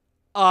want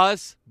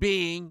us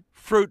being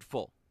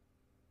fruitful.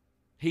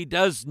 He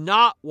does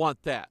not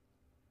want that.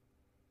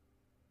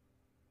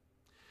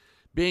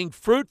 Being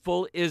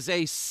fruitful is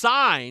a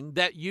sign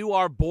that you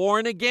are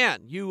born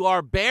again. You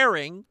are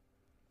bearing,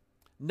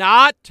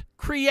 not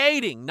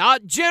creating,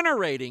 not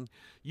generating.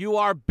 You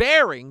are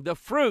bearing the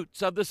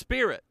fruits of the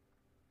Spirit.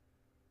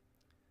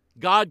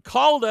 God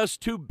called us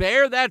to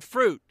bear that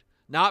fruit,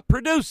 not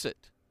produce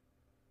it.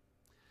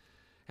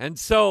 And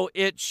so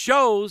it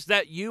shows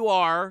that you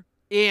are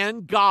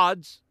in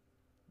God's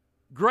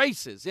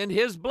graces, in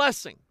His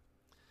blessing.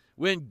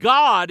 When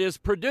God is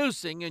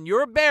producing and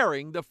you're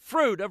bearing the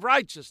fruit of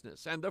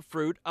righteousness and the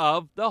fruit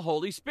of the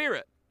Holy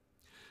Spirit.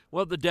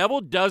 Well, the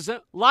devil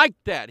doesn't like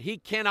that. He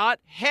cannot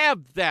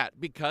have that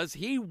because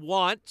he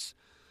wants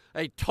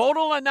a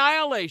total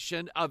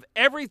annihilation of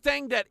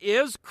everything that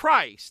is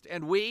Christ,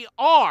 and we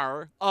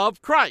are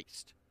of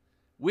Christ.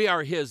 We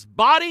are His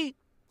body.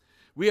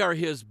 We are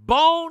His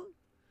bone.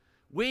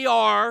 We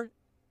are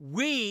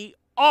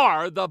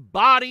the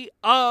body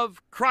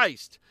of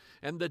Christ.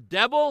 And the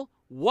devil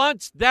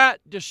wants that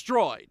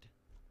destroyed.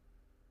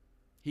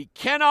 He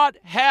cannot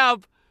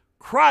have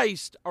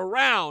Christ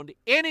around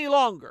any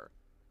longer.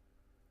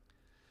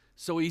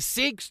 So he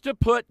seeks to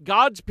put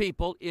God's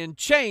people in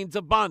chains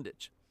of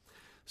bondage.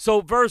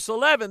 So verse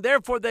 11,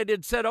 therefore they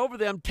did set over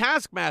them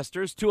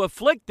taskmasters to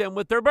afflict them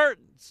with their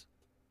burdens.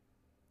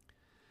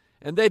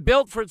 And they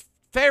built for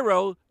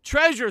Pharaoh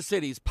treasure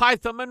cities,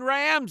 Pithom and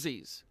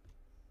Ramses.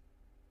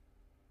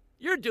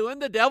 You're doing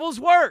the devil's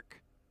work.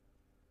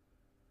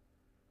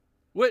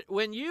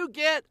 When you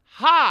get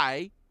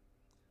high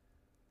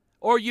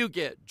or you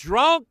get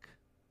drunk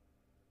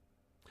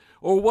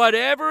or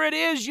whatever it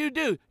is you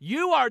do,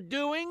 you are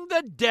doing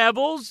the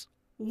devil's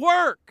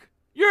work.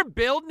 You're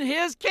building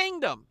his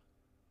kingdom.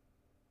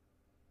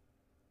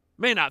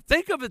 May not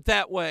think of it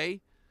that way,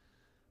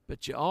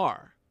 but you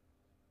are.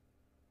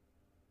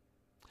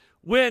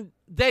 When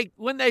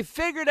they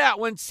figured out,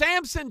 when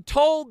Samson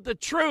told the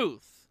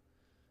truth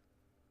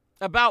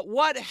about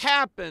what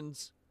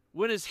happens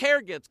when his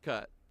hair gets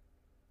cut,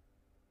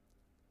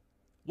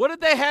 what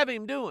did they have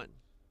him doing?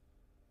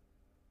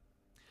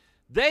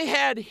 They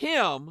had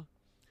him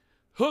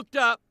hooked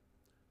up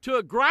to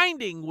a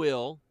grinding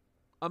wheel,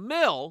 a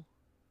mill,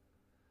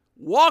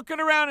 walking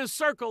around in a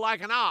circle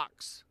like an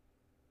ox,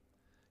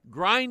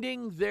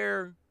 grinding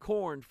their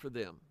corn for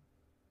them.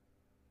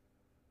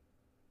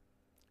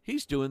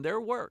 He's doing their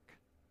work.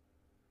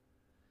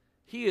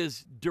 He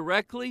is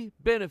directly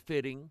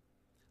benefiting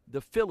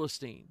the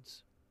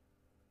Philistines,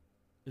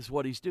 is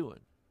what he's doing.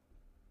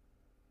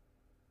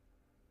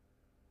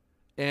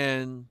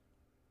 And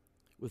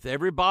with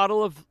every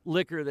bottle of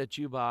liquor that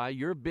you buy,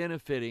 you're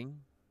benefiting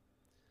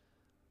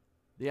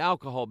the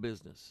alcohol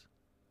business,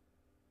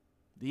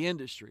 the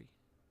industry.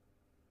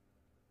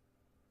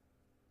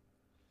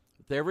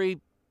 With every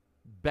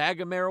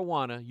bag of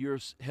marijuana, you're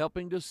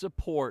helping to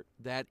support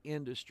that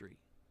industry.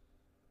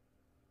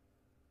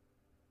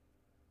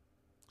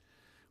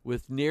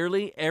 With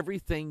nearly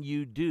everything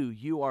you do,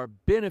 you are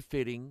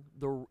benefiting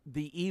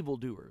the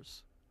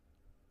evildoers,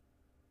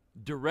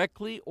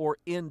 directly or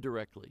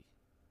indirectly.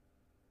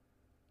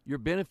 You're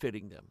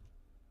benefiting them.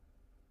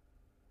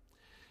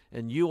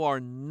 And you are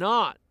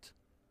not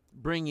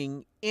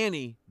bringing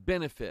any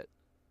benefit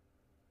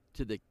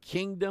to the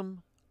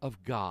kingdom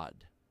of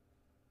God.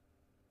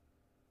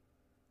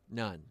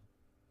 None.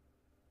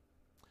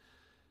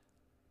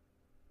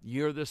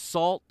 You're the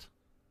salt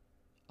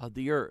of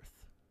the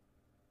earth.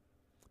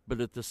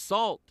 But if the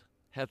salt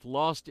hath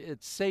lost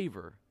its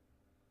savor,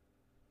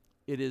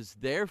 it is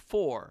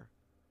therefore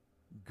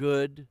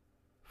good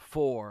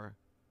for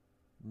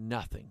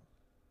nothing.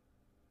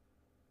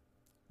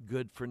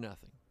 Good for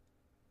nothing.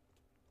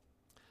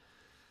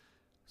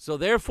 So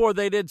therefore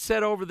they did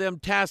set over them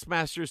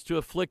taskmasters to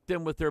afflict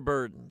them with their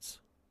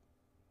burdens.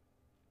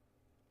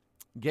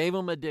 Gave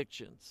them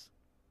addictions.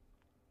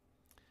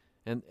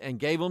 And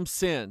gave them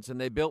sins. And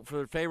they built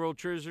for Pharaoh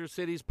treasure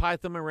cities,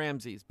 Pithom and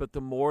Ramses. But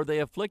the more they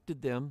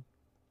afflicted them,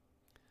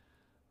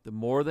 the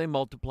more they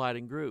multiplied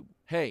and grew.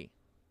 Hey,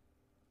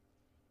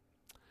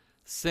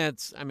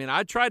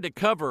 I tried to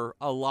cover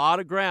a lot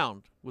of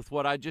ground with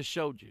what I just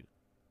showed you,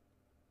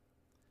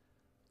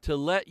 to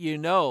let you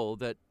know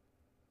that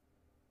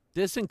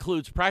this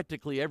includes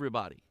practically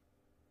everybody.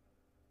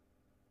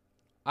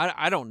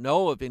 I don't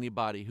know of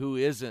anybody who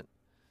isn't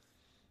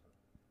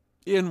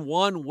in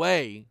one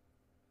way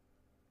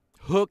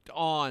hooked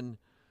on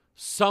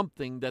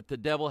something that the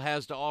devil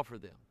has to offer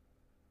them.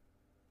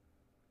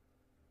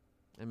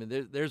 I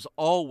mean, there's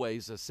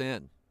always a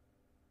sin.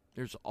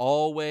 There's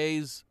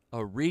always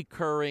a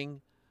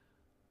recurring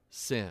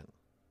sin.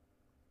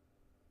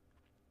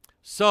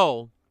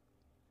 So,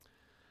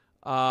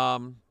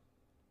 and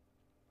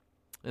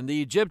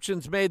the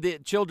Egyptians made the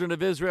children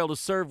of Israel to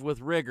serve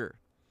with rigor.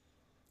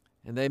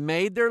 And they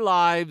made their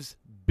lives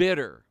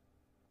bitter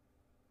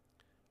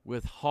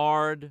with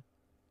hard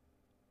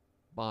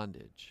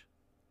bondage.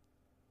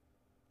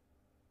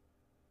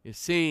 You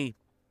see,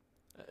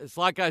 it's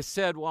like I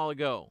said a while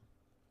ago.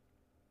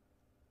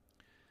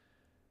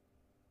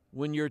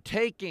 When you're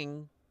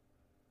taking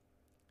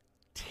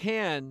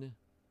 10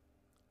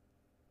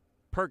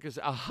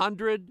 Percocet,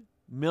 100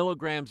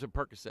 milligrams of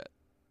Percocet,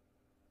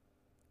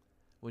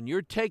 when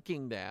you're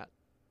taking that,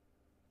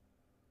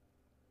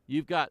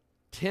 you've got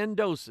 10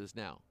 doses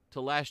now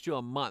to last you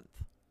a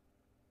month.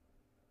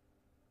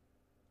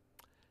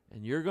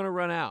 And you're going to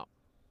run out.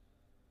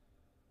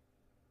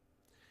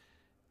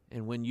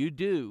 And when you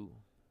do,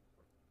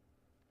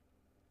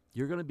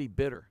 you're going to be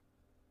bitter.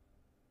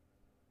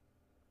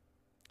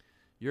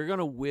 You're going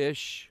to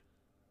wish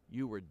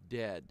you were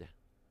dead.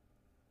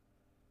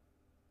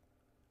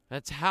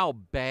 That's how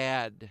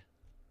bad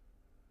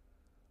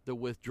the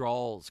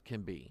withdrawals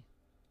can be.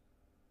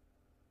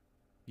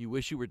 You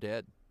wish you were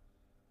dead.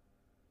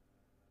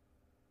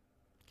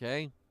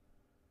 Okay?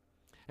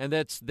 And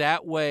that's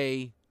that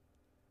way.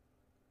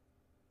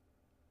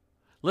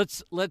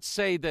 Let's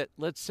say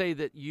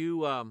that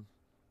you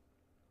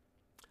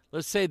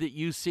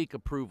seek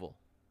approval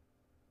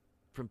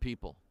from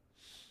people.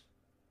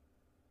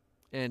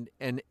 And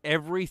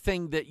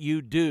everything that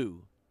you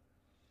do,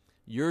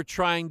 you're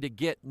trying to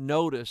get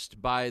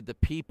noticed by the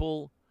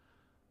people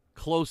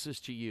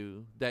closest to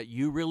you that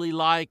you really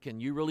like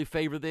and you really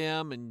favor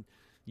them and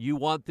you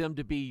want them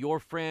to be your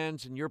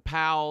friends and your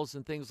pals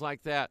and things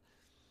like that.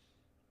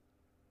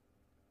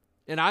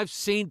 And I've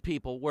seen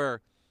people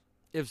where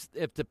if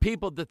the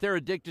people that they're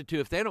addicted to,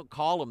 if they don't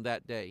call them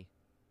that day,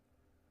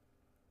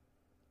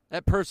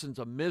 that person's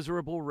a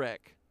miserable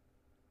wreck.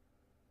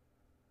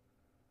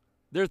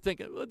 They're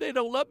thinking, well, they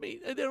don't love me.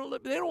 They don't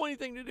want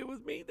anything to do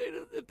with me.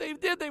 If they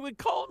did, they would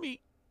call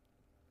me.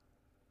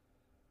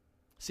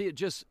 See,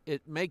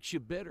 it makes you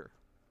bitter.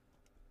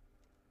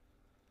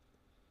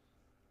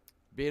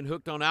 Being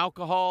hooked on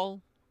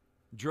alcohol,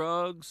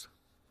 drugs,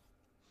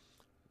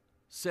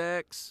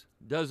 sex,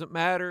 doesn't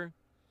matter.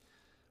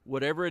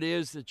 Whatever it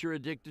is that you're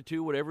addicted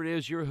to, whatever it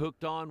is you're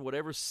hooked on,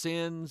 whatever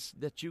sins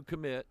that you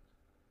commit,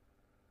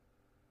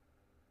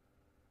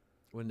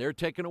 when they're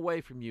taken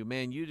away from you,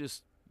 man,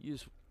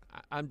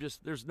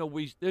 there's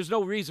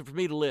no reason for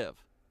me to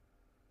live.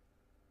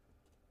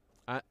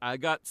 I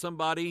got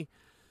somebody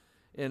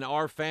in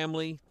our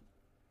family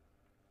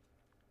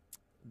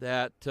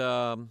that,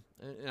 and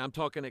I'm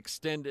talking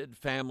extended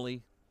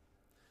family,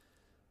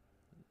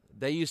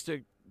 they used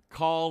to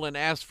call and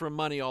ask for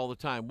money all the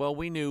time. Well,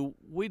 we knew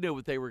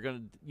what they were going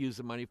to use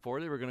the money for.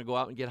 They were going to go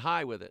out and get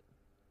high with it.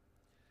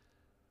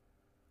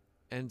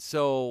 And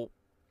so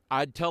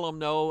I'd tell them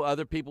no,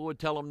 other people would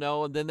tell them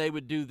no, and then they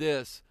would do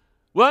this.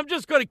 Well, I'm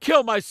just going to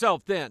kill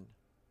myself then.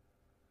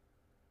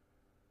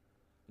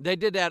 They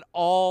did that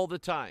all the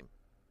time.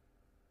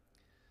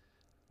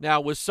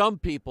 Now, with some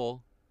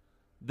people,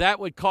 that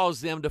would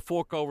cause them to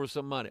fork over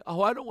some money.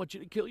 Oh, I don't want you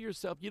to kill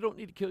yourself. You don't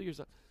need to kill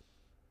yourself.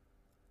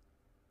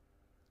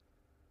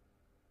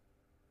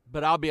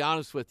 But I'll be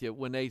honest with you,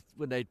 when they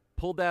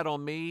pulled that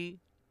on me,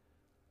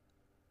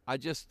 I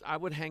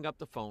would hang up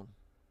the phone.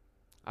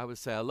 I would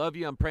say, I love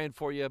you, I'm praying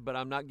for you, but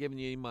I'm not giving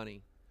you any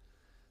money.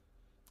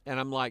 And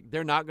I'm like,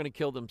 they're not going to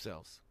kill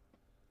themselves.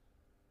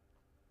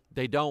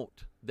 They don't.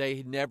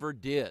 They never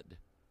did.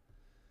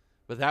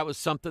 But that was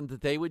something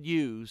that they would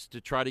use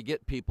to try to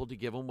get people to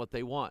give them what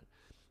they want.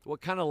 What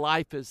kind of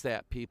life is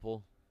that,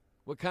 people?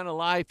 What kind of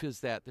life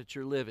is that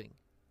you're living?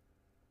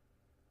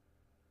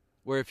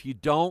 Where if you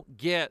don't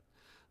get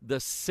the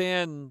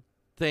sin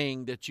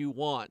thing that you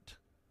want,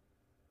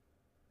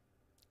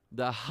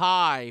 the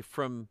high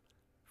from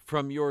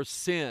your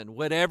sin,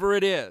 whatever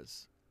it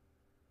is,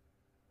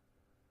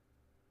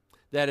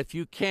 that if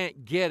you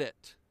can't get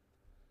it,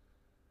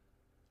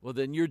 well,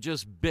 then you're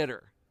just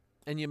bitter.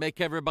 And you make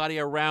everybody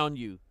around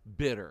you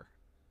bitter.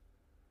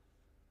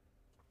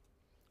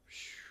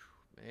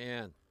 Whew,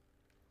 man.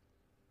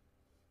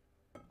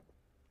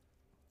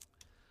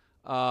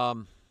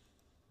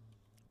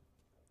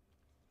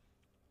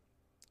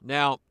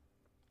 Now,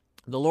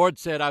 the Lord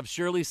said, I've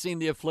surely seen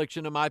the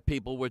affliction of my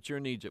people which are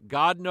in Egypt.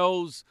 God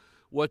knows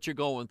what you're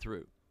going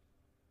through.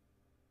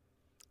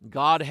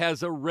 God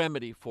has a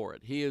remedy for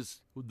it. He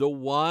is the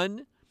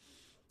one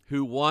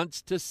who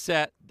wants to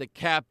set the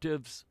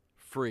captives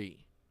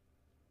free.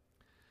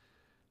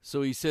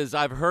 So he says,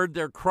 I've heard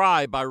their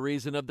cry by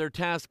reason of their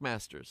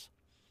taskmasters,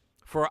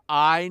 for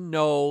I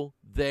know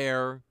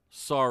their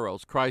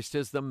sorrows. Christ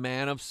is the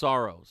man of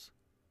sorrows.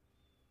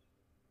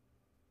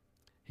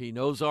 He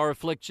knows our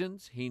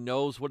afflictions. He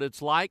knows what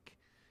it's like.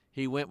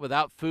 He went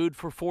without food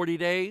for 40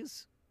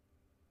 days.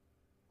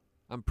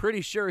 I'm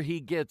pretty sure he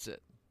gets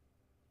it.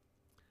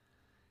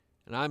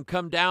 And I'm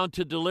come down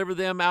to deliver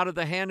them out of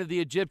the hand of the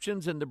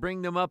Egyptians and to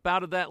bring them up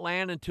out of that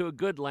land into a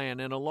good land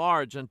and a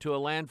large, unto a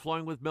land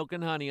flowing with milk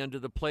and honey, unto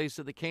the place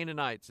of the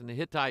Canaanites and the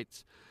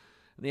Hittites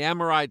and the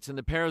Amorites and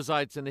the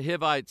Perizzites and the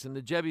Hivites and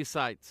the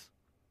Jebusites.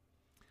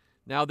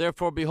 Now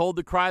therefore, behold,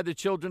 the cry of the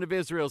children of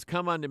Israel is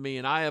come unto me,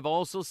 and I have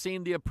also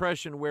seen the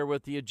oppression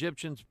wherewith the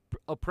Egyptians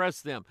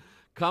oppress them.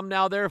 Come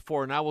now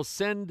therefore, and I will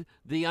send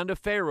thee unto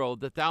Pharaoh,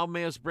 that thou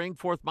mayest bring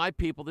forth my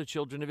people, the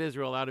children of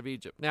Israel, out of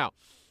Egypt. Now,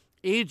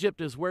 Egypt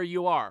is where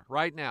you are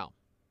right now.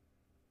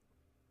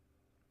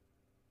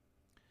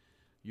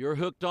 You're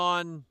hooked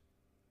on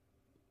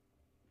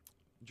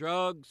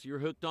drugs. You're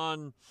hooked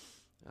on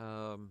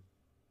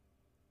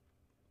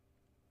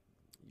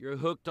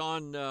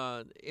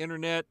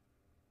internet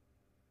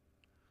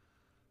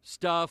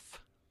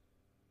stuff,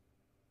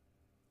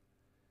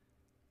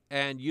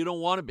 and you don't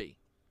want to be.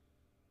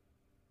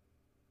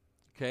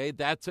 Okay,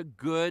 that's a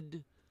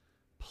good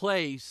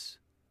place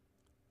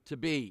to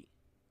be,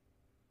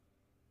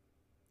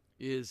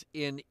 is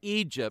in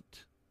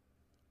Egypt,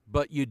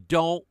 but you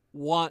don't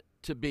want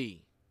to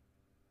be.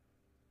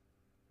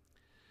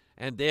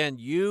 And then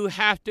you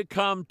have to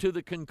come to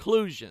the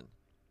conclusion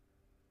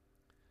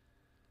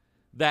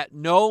that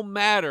no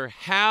matter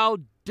how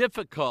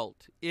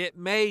difficult it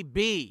may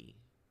be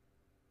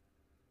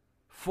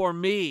for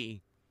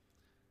me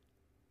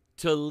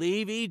to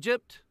leave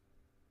Egypt,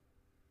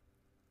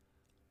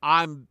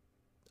 I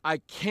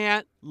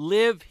can't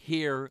live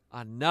here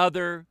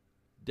another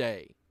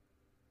day.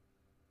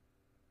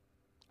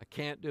 I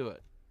can't do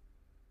it.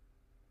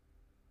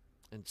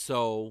 And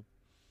so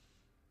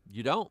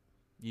you don't.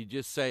 You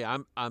just say,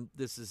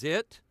 this is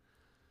it.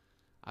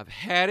 I've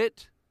had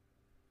it.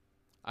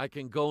 I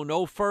can go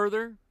no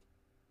further.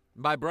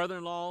 My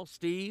brother-in-law,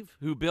 Steve,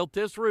 who built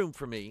this room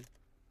for me,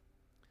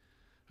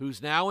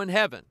 who's now in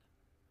heaven,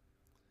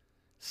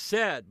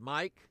 said,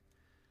 Mike,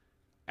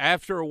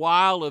 after a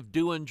while of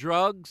doing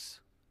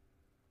drugs,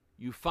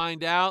 you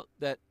find out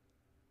that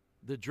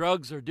the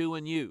drugs are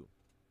doing you.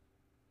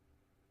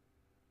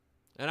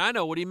 And I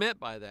know what he meant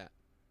by that.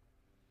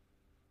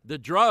 The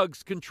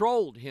drugs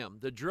controlled him.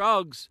 The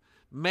drugs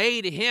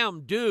made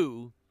him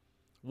do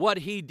what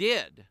he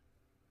did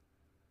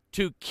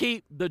to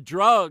keep the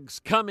drugs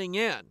coming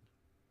in.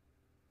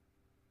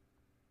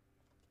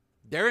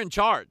 They're in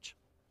charge,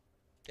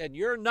 and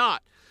you're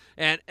not.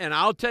 And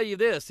I'll tell you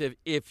this,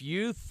 if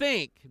you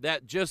think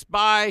that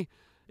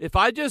if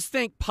I just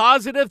think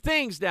positive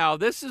things now,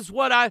 this is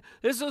what I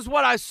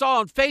saw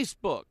on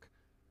Facebook.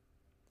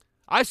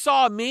 I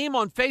saw a meme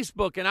on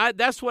Facebook, and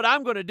that's what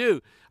I'm going to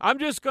do. I'm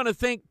just going to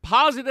think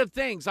positive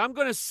things. I'm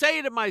going to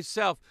say to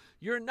myself,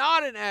 you're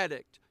not an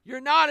addict.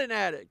 You're not an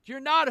addict. You're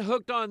not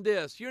hooked on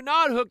this. You're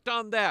not hooked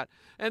on that.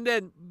 And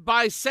then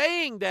by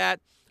saying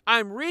that,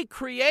 I'm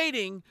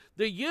recreating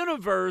the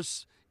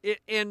universe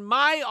in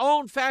my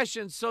own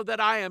fashion so that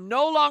I am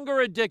no longer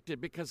addicted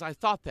because I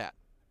thought that.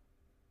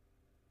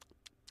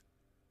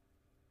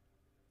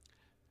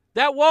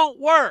 That won't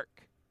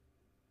work.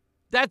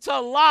 That's a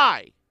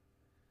lie.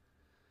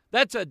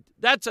 That's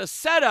a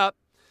setup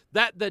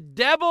that the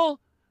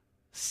devil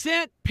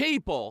sent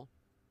people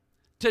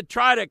to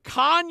try to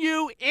con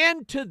you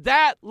into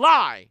that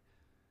lie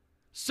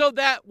so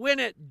that when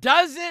it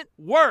doesn't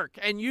work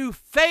and you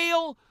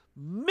fail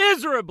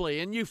miserably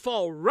and you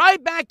fall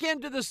right back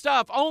into the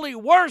stuff, only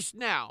worse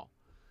now,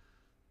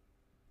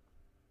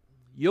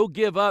 you'll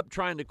give up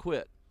trying to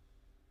quit.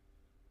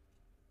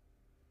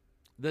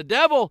 The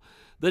devil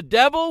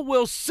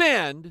will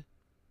send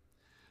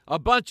a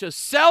bunch of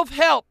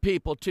self-help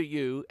people to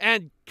you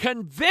and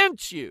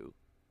convince you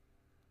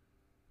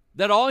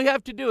that all you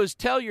have to do is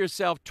tell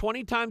yourself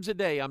 20 times a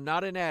day, I'm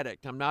not an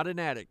addict, I'm not an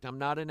addict, I'm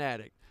not an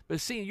addict.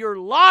 But see, you're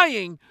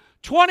lying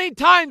 20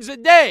 times a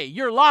day.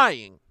 You're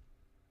lying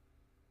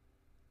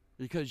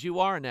because you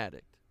are an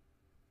addict.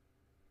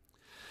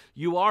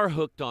 You are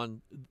hooked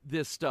on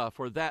this stuff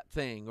or that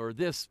thing or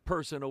this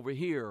person over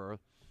here.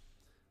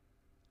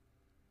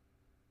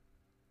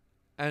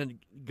 And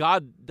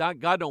God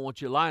don't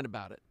want you lying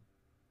about it.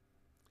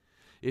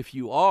 If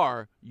you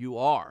are, you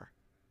are.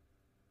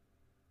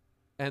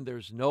 And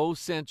there's no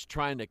sense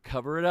trying to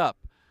cover it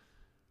up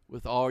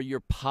with all your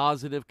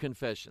positive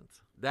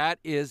confessions. That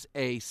is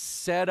a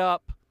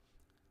setup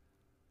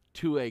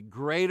to a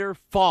greater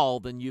fall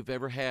than you've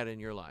ever had in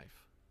your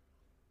life.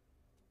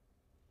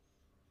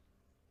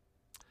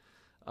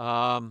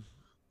 So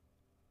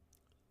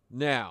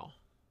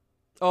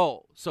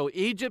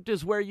Egypt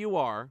is where you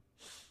are.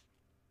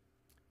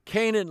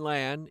 Canaan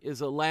land is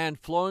a land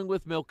flowing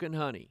with milk and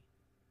honey.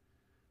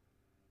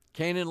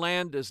 Canaan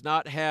land does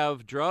not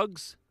have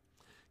drugs.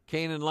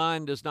 Canaan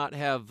land does not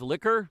have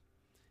liquor.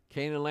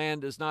 Canaan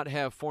land does not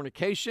have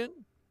fornication.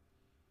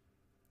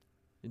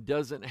 It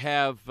doesn't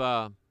have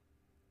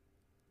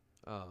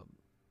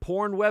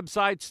porn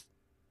websites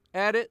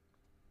at it.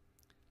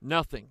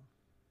 Nothing.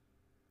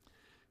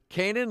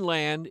 Canaan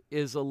land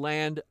is a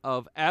land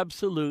of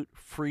absolute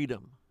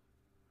freedom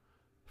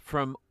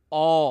from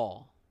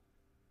all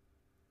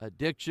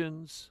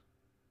addictions,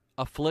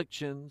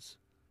 afflictions,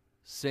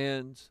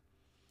 sins.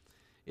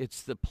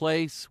 It's the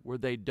place where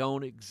they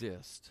don't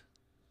exist.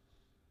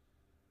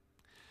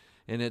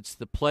 And it's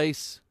the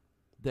place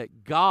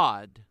that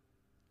God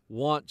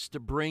wants to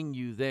bring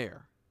you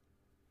there.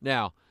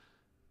 Now,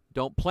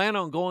 don't plan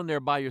on going there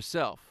by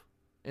yourself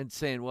and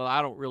saying, well,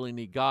 I don't really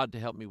need God to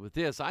help me with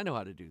this. I know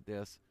how to do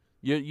this.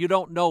 You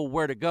don't know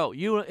where to go.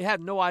 You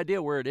have no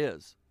idea where it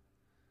is.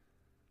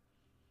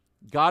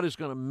 God is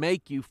going to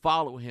make you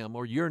follow him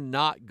or you're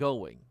not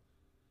going.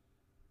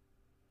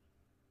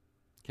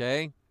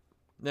 Okay?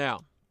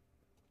 Now,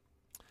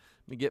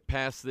 let me get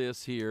past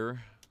this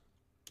here.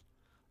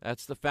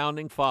 That's the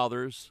founding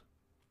fathers.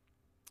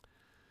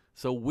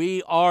 So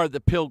we are the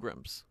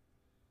pilgrims.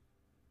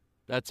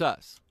 That's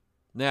us.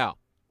 Now,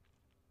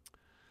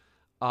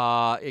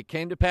 it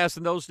came to pass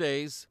in those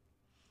days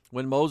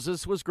when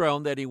Moses was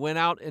grown, that he went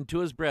out unto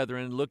his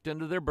brethren and looked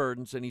into their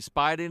burdens, and he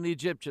spied an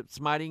Egyptian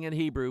smiting an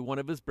Hebrew, one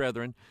of his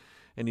brethren.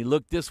 And he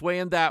looked this way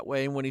and that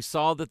way, and when he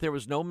saw that there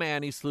was no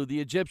man, he slew the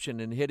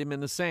Egyptian and hid him in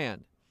the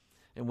sand.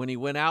 And when he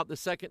went out the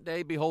second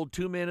day, behold,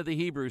 2 men of the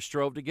Hebrews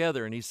strove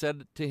together. And he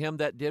said to him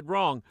that did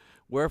wrong,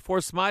 Wherefore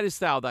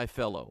smitest thou thy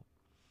fellow?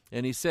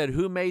 And he said,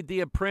 Who made thee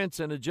a prince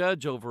and a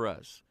judge over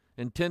us?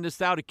 Intendest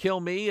thou to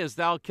kill me as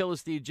thou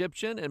killest the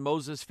Egyptian? And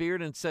Moses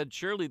feared and said,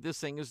 Surely this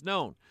thing is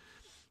known.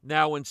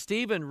 Now, when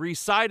Stephen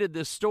recited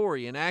this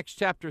story in Acts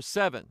chapter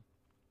 7,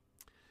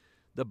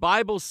 the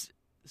Bible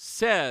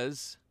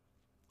says,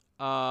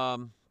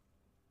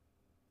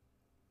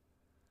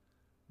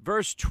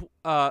 verse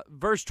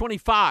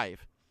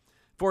 25,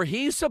 For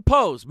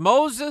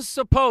Moses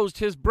supposed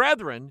his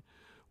brethren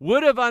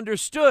would have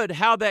understood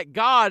how that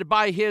God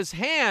by his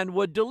hand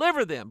would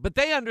deliver them, but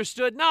they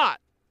understood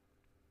not.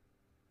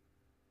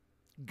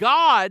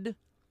 God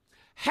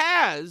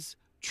has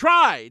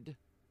tried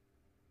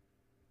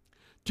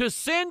to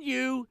send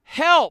you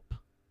help,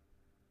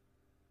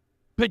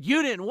 but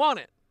you didn't want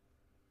it.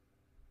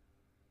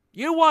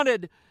 You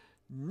wanted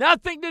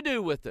nothing to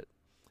do with it.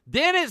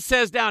 Then it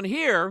says down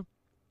here,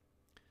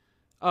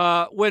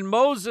 when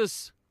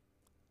Moses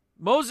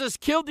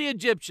killed the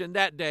Egyptian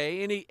that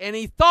day, and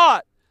he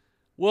thought,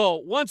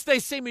 well, once they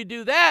see me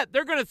do that,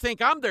 they're going to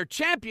think I'm their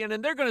champion,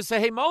 and they're going to say,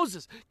 hey,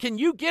 Moses, can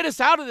you get us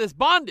out of this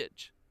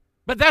bondage?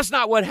 But that's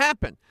not what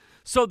happened.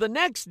 So the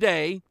next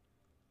day,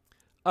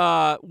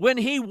 when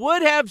he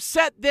would have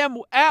set them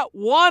at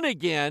one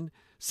again,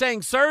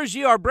 saying, Sirs,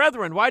 ye are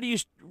brethren, why do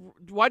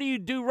you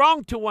do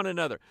wrong to one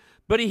another?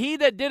 But he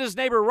that did his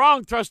neighbor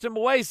wrong thrust him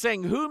away,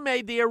 saying, Who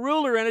made thee a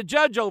ruler and a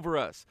judge over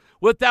us?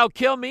 Wilt thou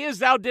kill me as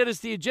thou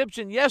didst the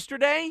Egyptian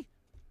yesterday?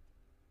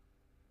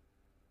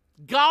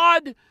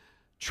 God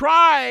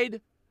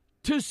tried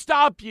to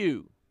stop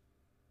you.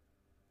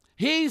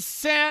 He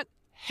sent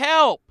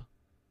help.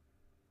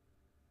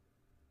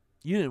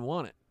 You didn't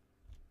want it.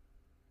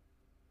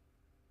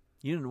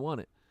 You didn't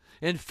want it.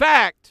 In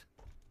fact,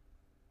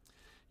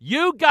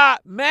 you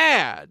got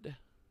mad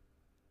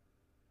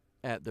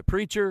at the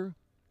preacher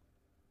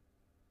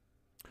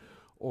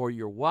or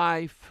your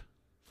wife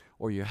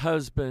or your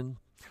husband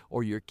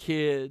or your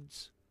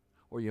kids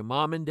or your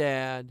mom and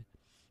dad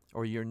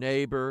or your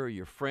neighbor or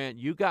your friend.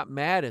 You got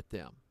mad at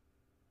them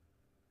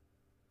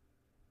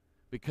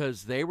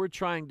because they were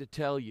trying to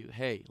tell you,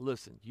 hey,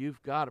 listen,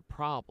 you've got a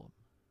problem.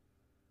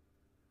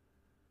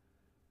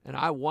 And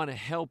I want to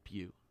help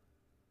you.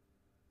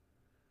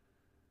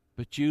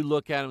 But you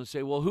look at them and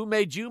say, well, who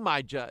made you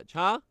my judge,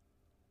 huh?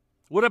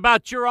 What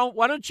about your own?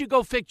 Why don't you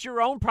go fix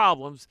your own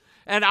problems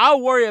and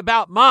I'll worry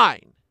about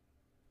mine?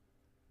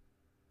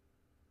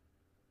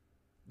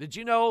 Did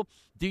you know,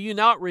 do you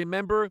not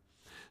remember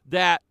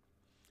that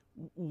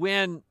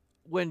when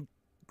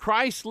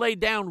Christ laid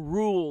down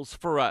rules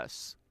for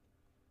us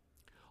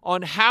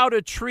on how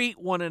to treat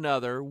one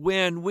another,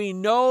 when we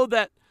know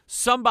that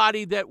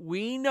somebody that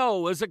we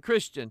know as a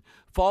Christian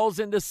falls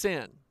into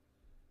sin,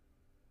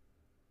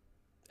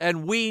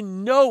 and we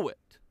know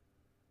it,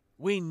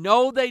 we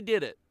know they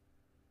did it,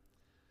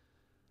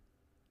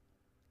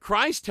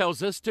 Christ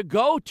tells us to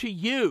go to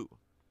you,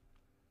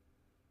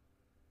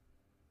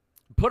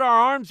 put our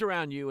arms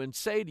around you and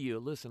say to you,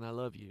 listen, I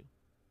love you,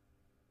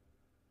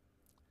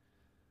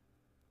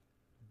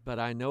 but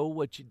I know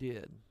what you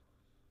did.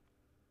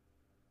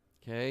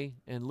 Okay?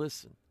 And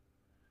listen,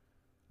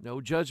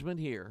 no judgment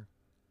here.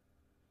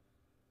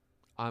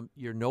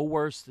 You're no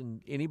worse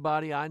than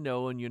anybody I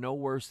know, and you're no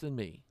worse than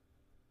me.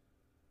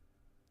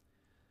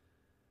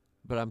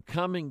 But I'm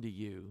coming to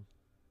you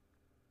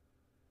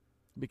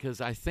because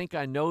I think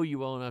I know you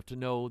well enough to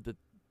know that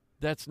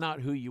that's not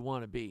who you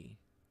want to be.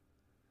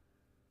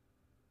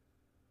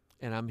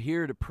 And I'm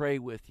here to pray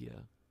with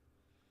you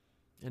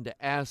and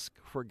to ask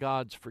for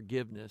God's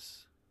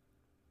forgiveness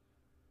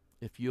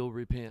if you'll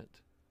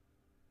repent.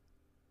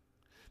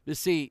 But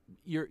see,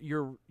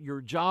 your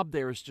job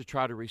there is to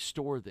try to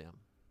restore them,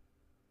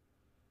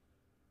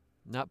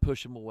 not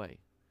push them away.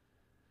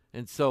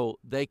 And so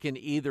they can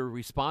either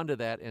respond to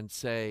that and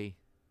say,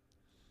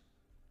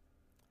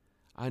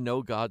 I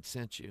know God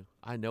sent you.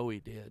 I know He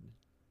did.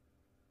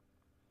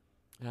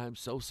 And I'm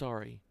so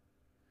sorry.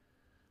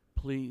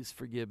 Please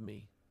forgive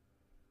me.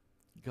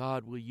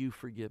 God, will you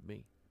forgive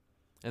me?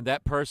 And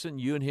that person,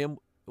 you and him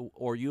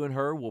or you and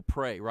her, will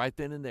pray right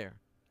then and there.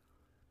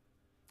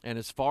 And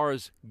as far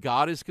as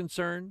God is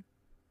concerned,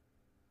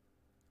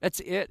 that's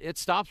it. It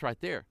stops right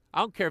there. I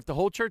don't care if the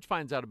whole church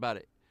finds out about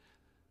it.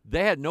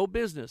 They had no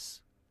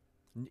business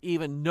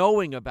even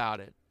knowing about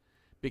it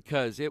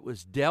because it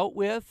was dealt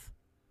with,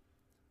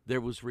 there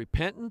was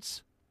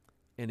repentance,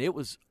 and it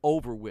was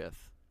over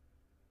with.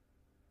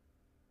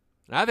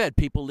 And I've had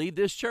people leave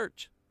this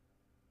church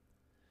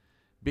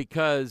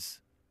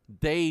because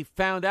they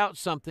found out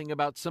something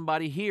about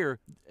somebody here,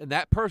 and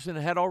that person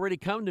had already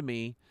come to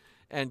me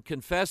and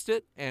confessed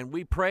it, and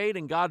we prayed,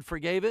 and God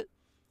forgave it.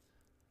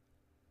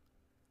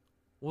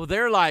 Well,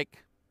 they're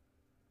like,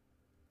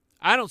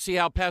 I don't see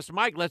how Pastor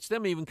Mike lets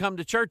them even come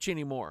to church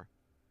anymore.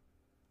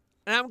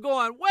 And I'm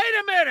going, wait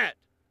a minute.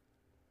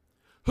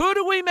 Who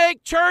do we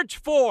make church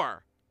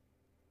for?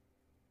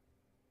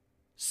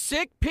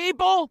 Sick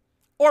people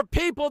or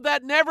people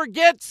that never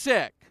get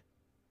sick?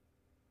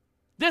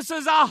 This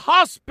is a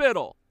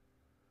hospital.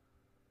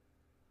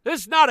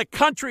 This is not a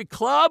country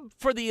club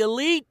for the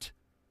elite.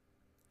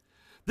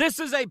 This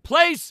is a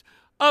place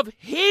of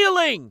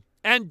healing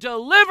and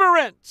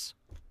deliverance.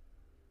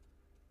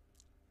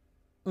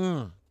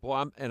 I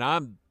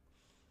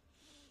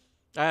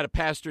had a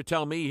pastor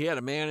tell me he had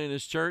a man in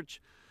his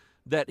church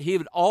that he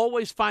would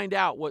always find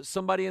out what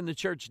somebody in the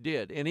church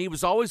did. And he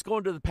was always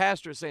going to the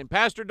pastor saying,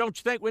 Pastor, don't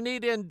you think we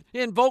need to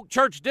invoke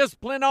church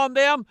discipline on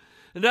them?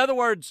 In other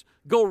words,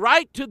 go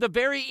right to the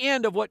very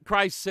end of what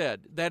Christ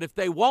said, that if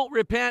they won't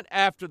repent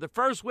after the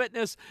first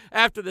witness,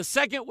 after the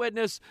second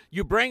witness,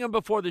 you bring them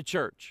before the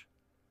church.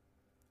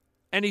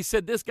 And he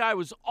said this guy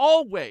was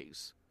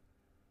always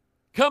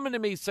coming to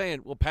me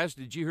saying, well,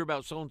 Pastor, did you hear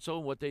about so-and-so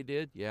and what they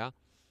did? Yeah.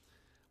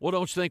 Well,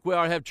 don't you think we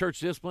ought to have church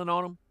discipline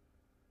on them?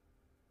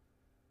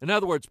 In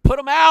other words, put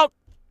them out.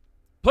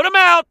 Put them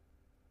out.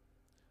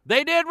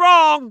 They did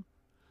wrong.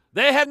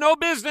 They had no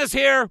business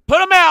here. Put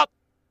them out.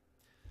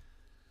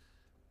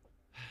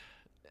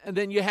 And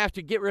then you have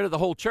to get rid of the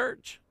whole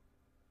church.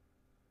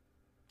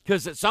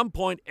 Because at some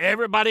point,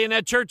 everybody in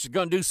that church is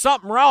going to do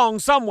something wrong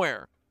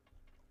somewhere.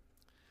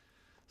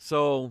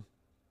 So,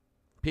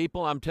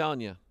 people, I'm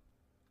telling you,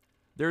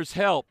 there's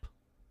help.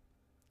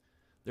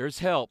 There's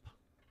help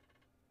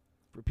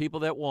for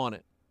people that want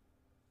it.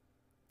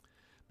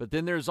 But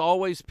then there's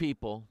always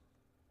people,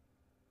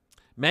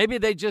 maybe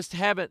they just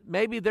haven't,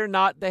 maybe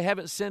they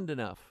haven't sinned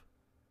enough.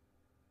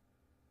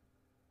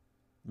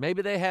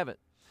 Maybe they haven't.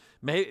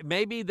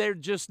 Maybe they're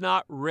just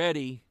not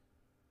ready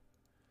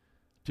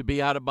to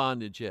be out of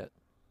bondage yet.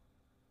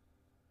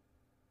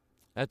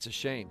 That's a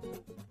shame.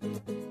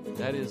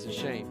 That is a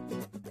shame.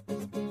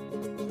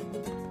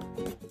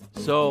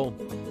 So,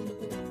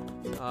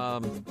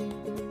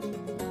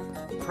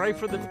 pray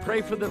for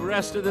the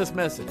rest of this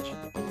message.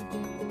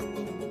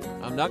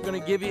 I'm not going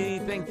to give you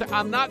anything.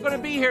 I'm not going to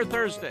be here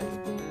Thursday.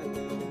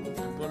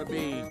 I'm going to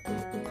be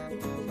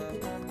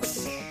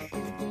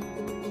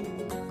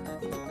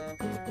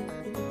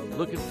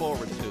looking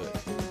forward to it.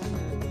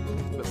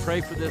 But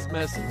pray for this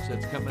message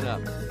that's coming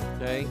up,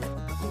 okay?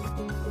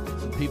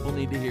 Some people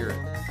need to hear it.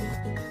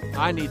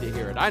 I need to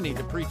hear it. I need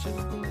to preach it.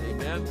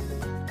 Amen?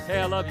 Hey,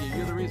 I love you.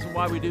 You're the reason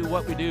why we do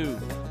what we do.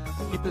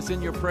 Keep us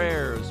in your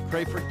prayers.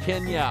 Pray for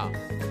Kenya.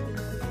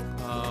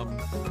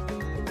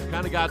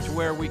 Kind of got to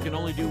where we can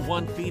only do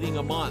one feeding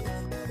a month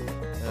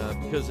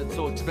because it's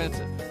so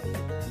expensive.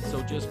 And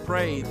so just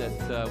pray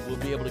that we'll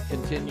be able to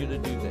continue to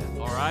do that.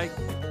 All right?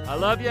 I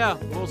love you.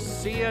 We'll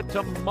see you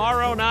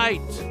tomorrow night.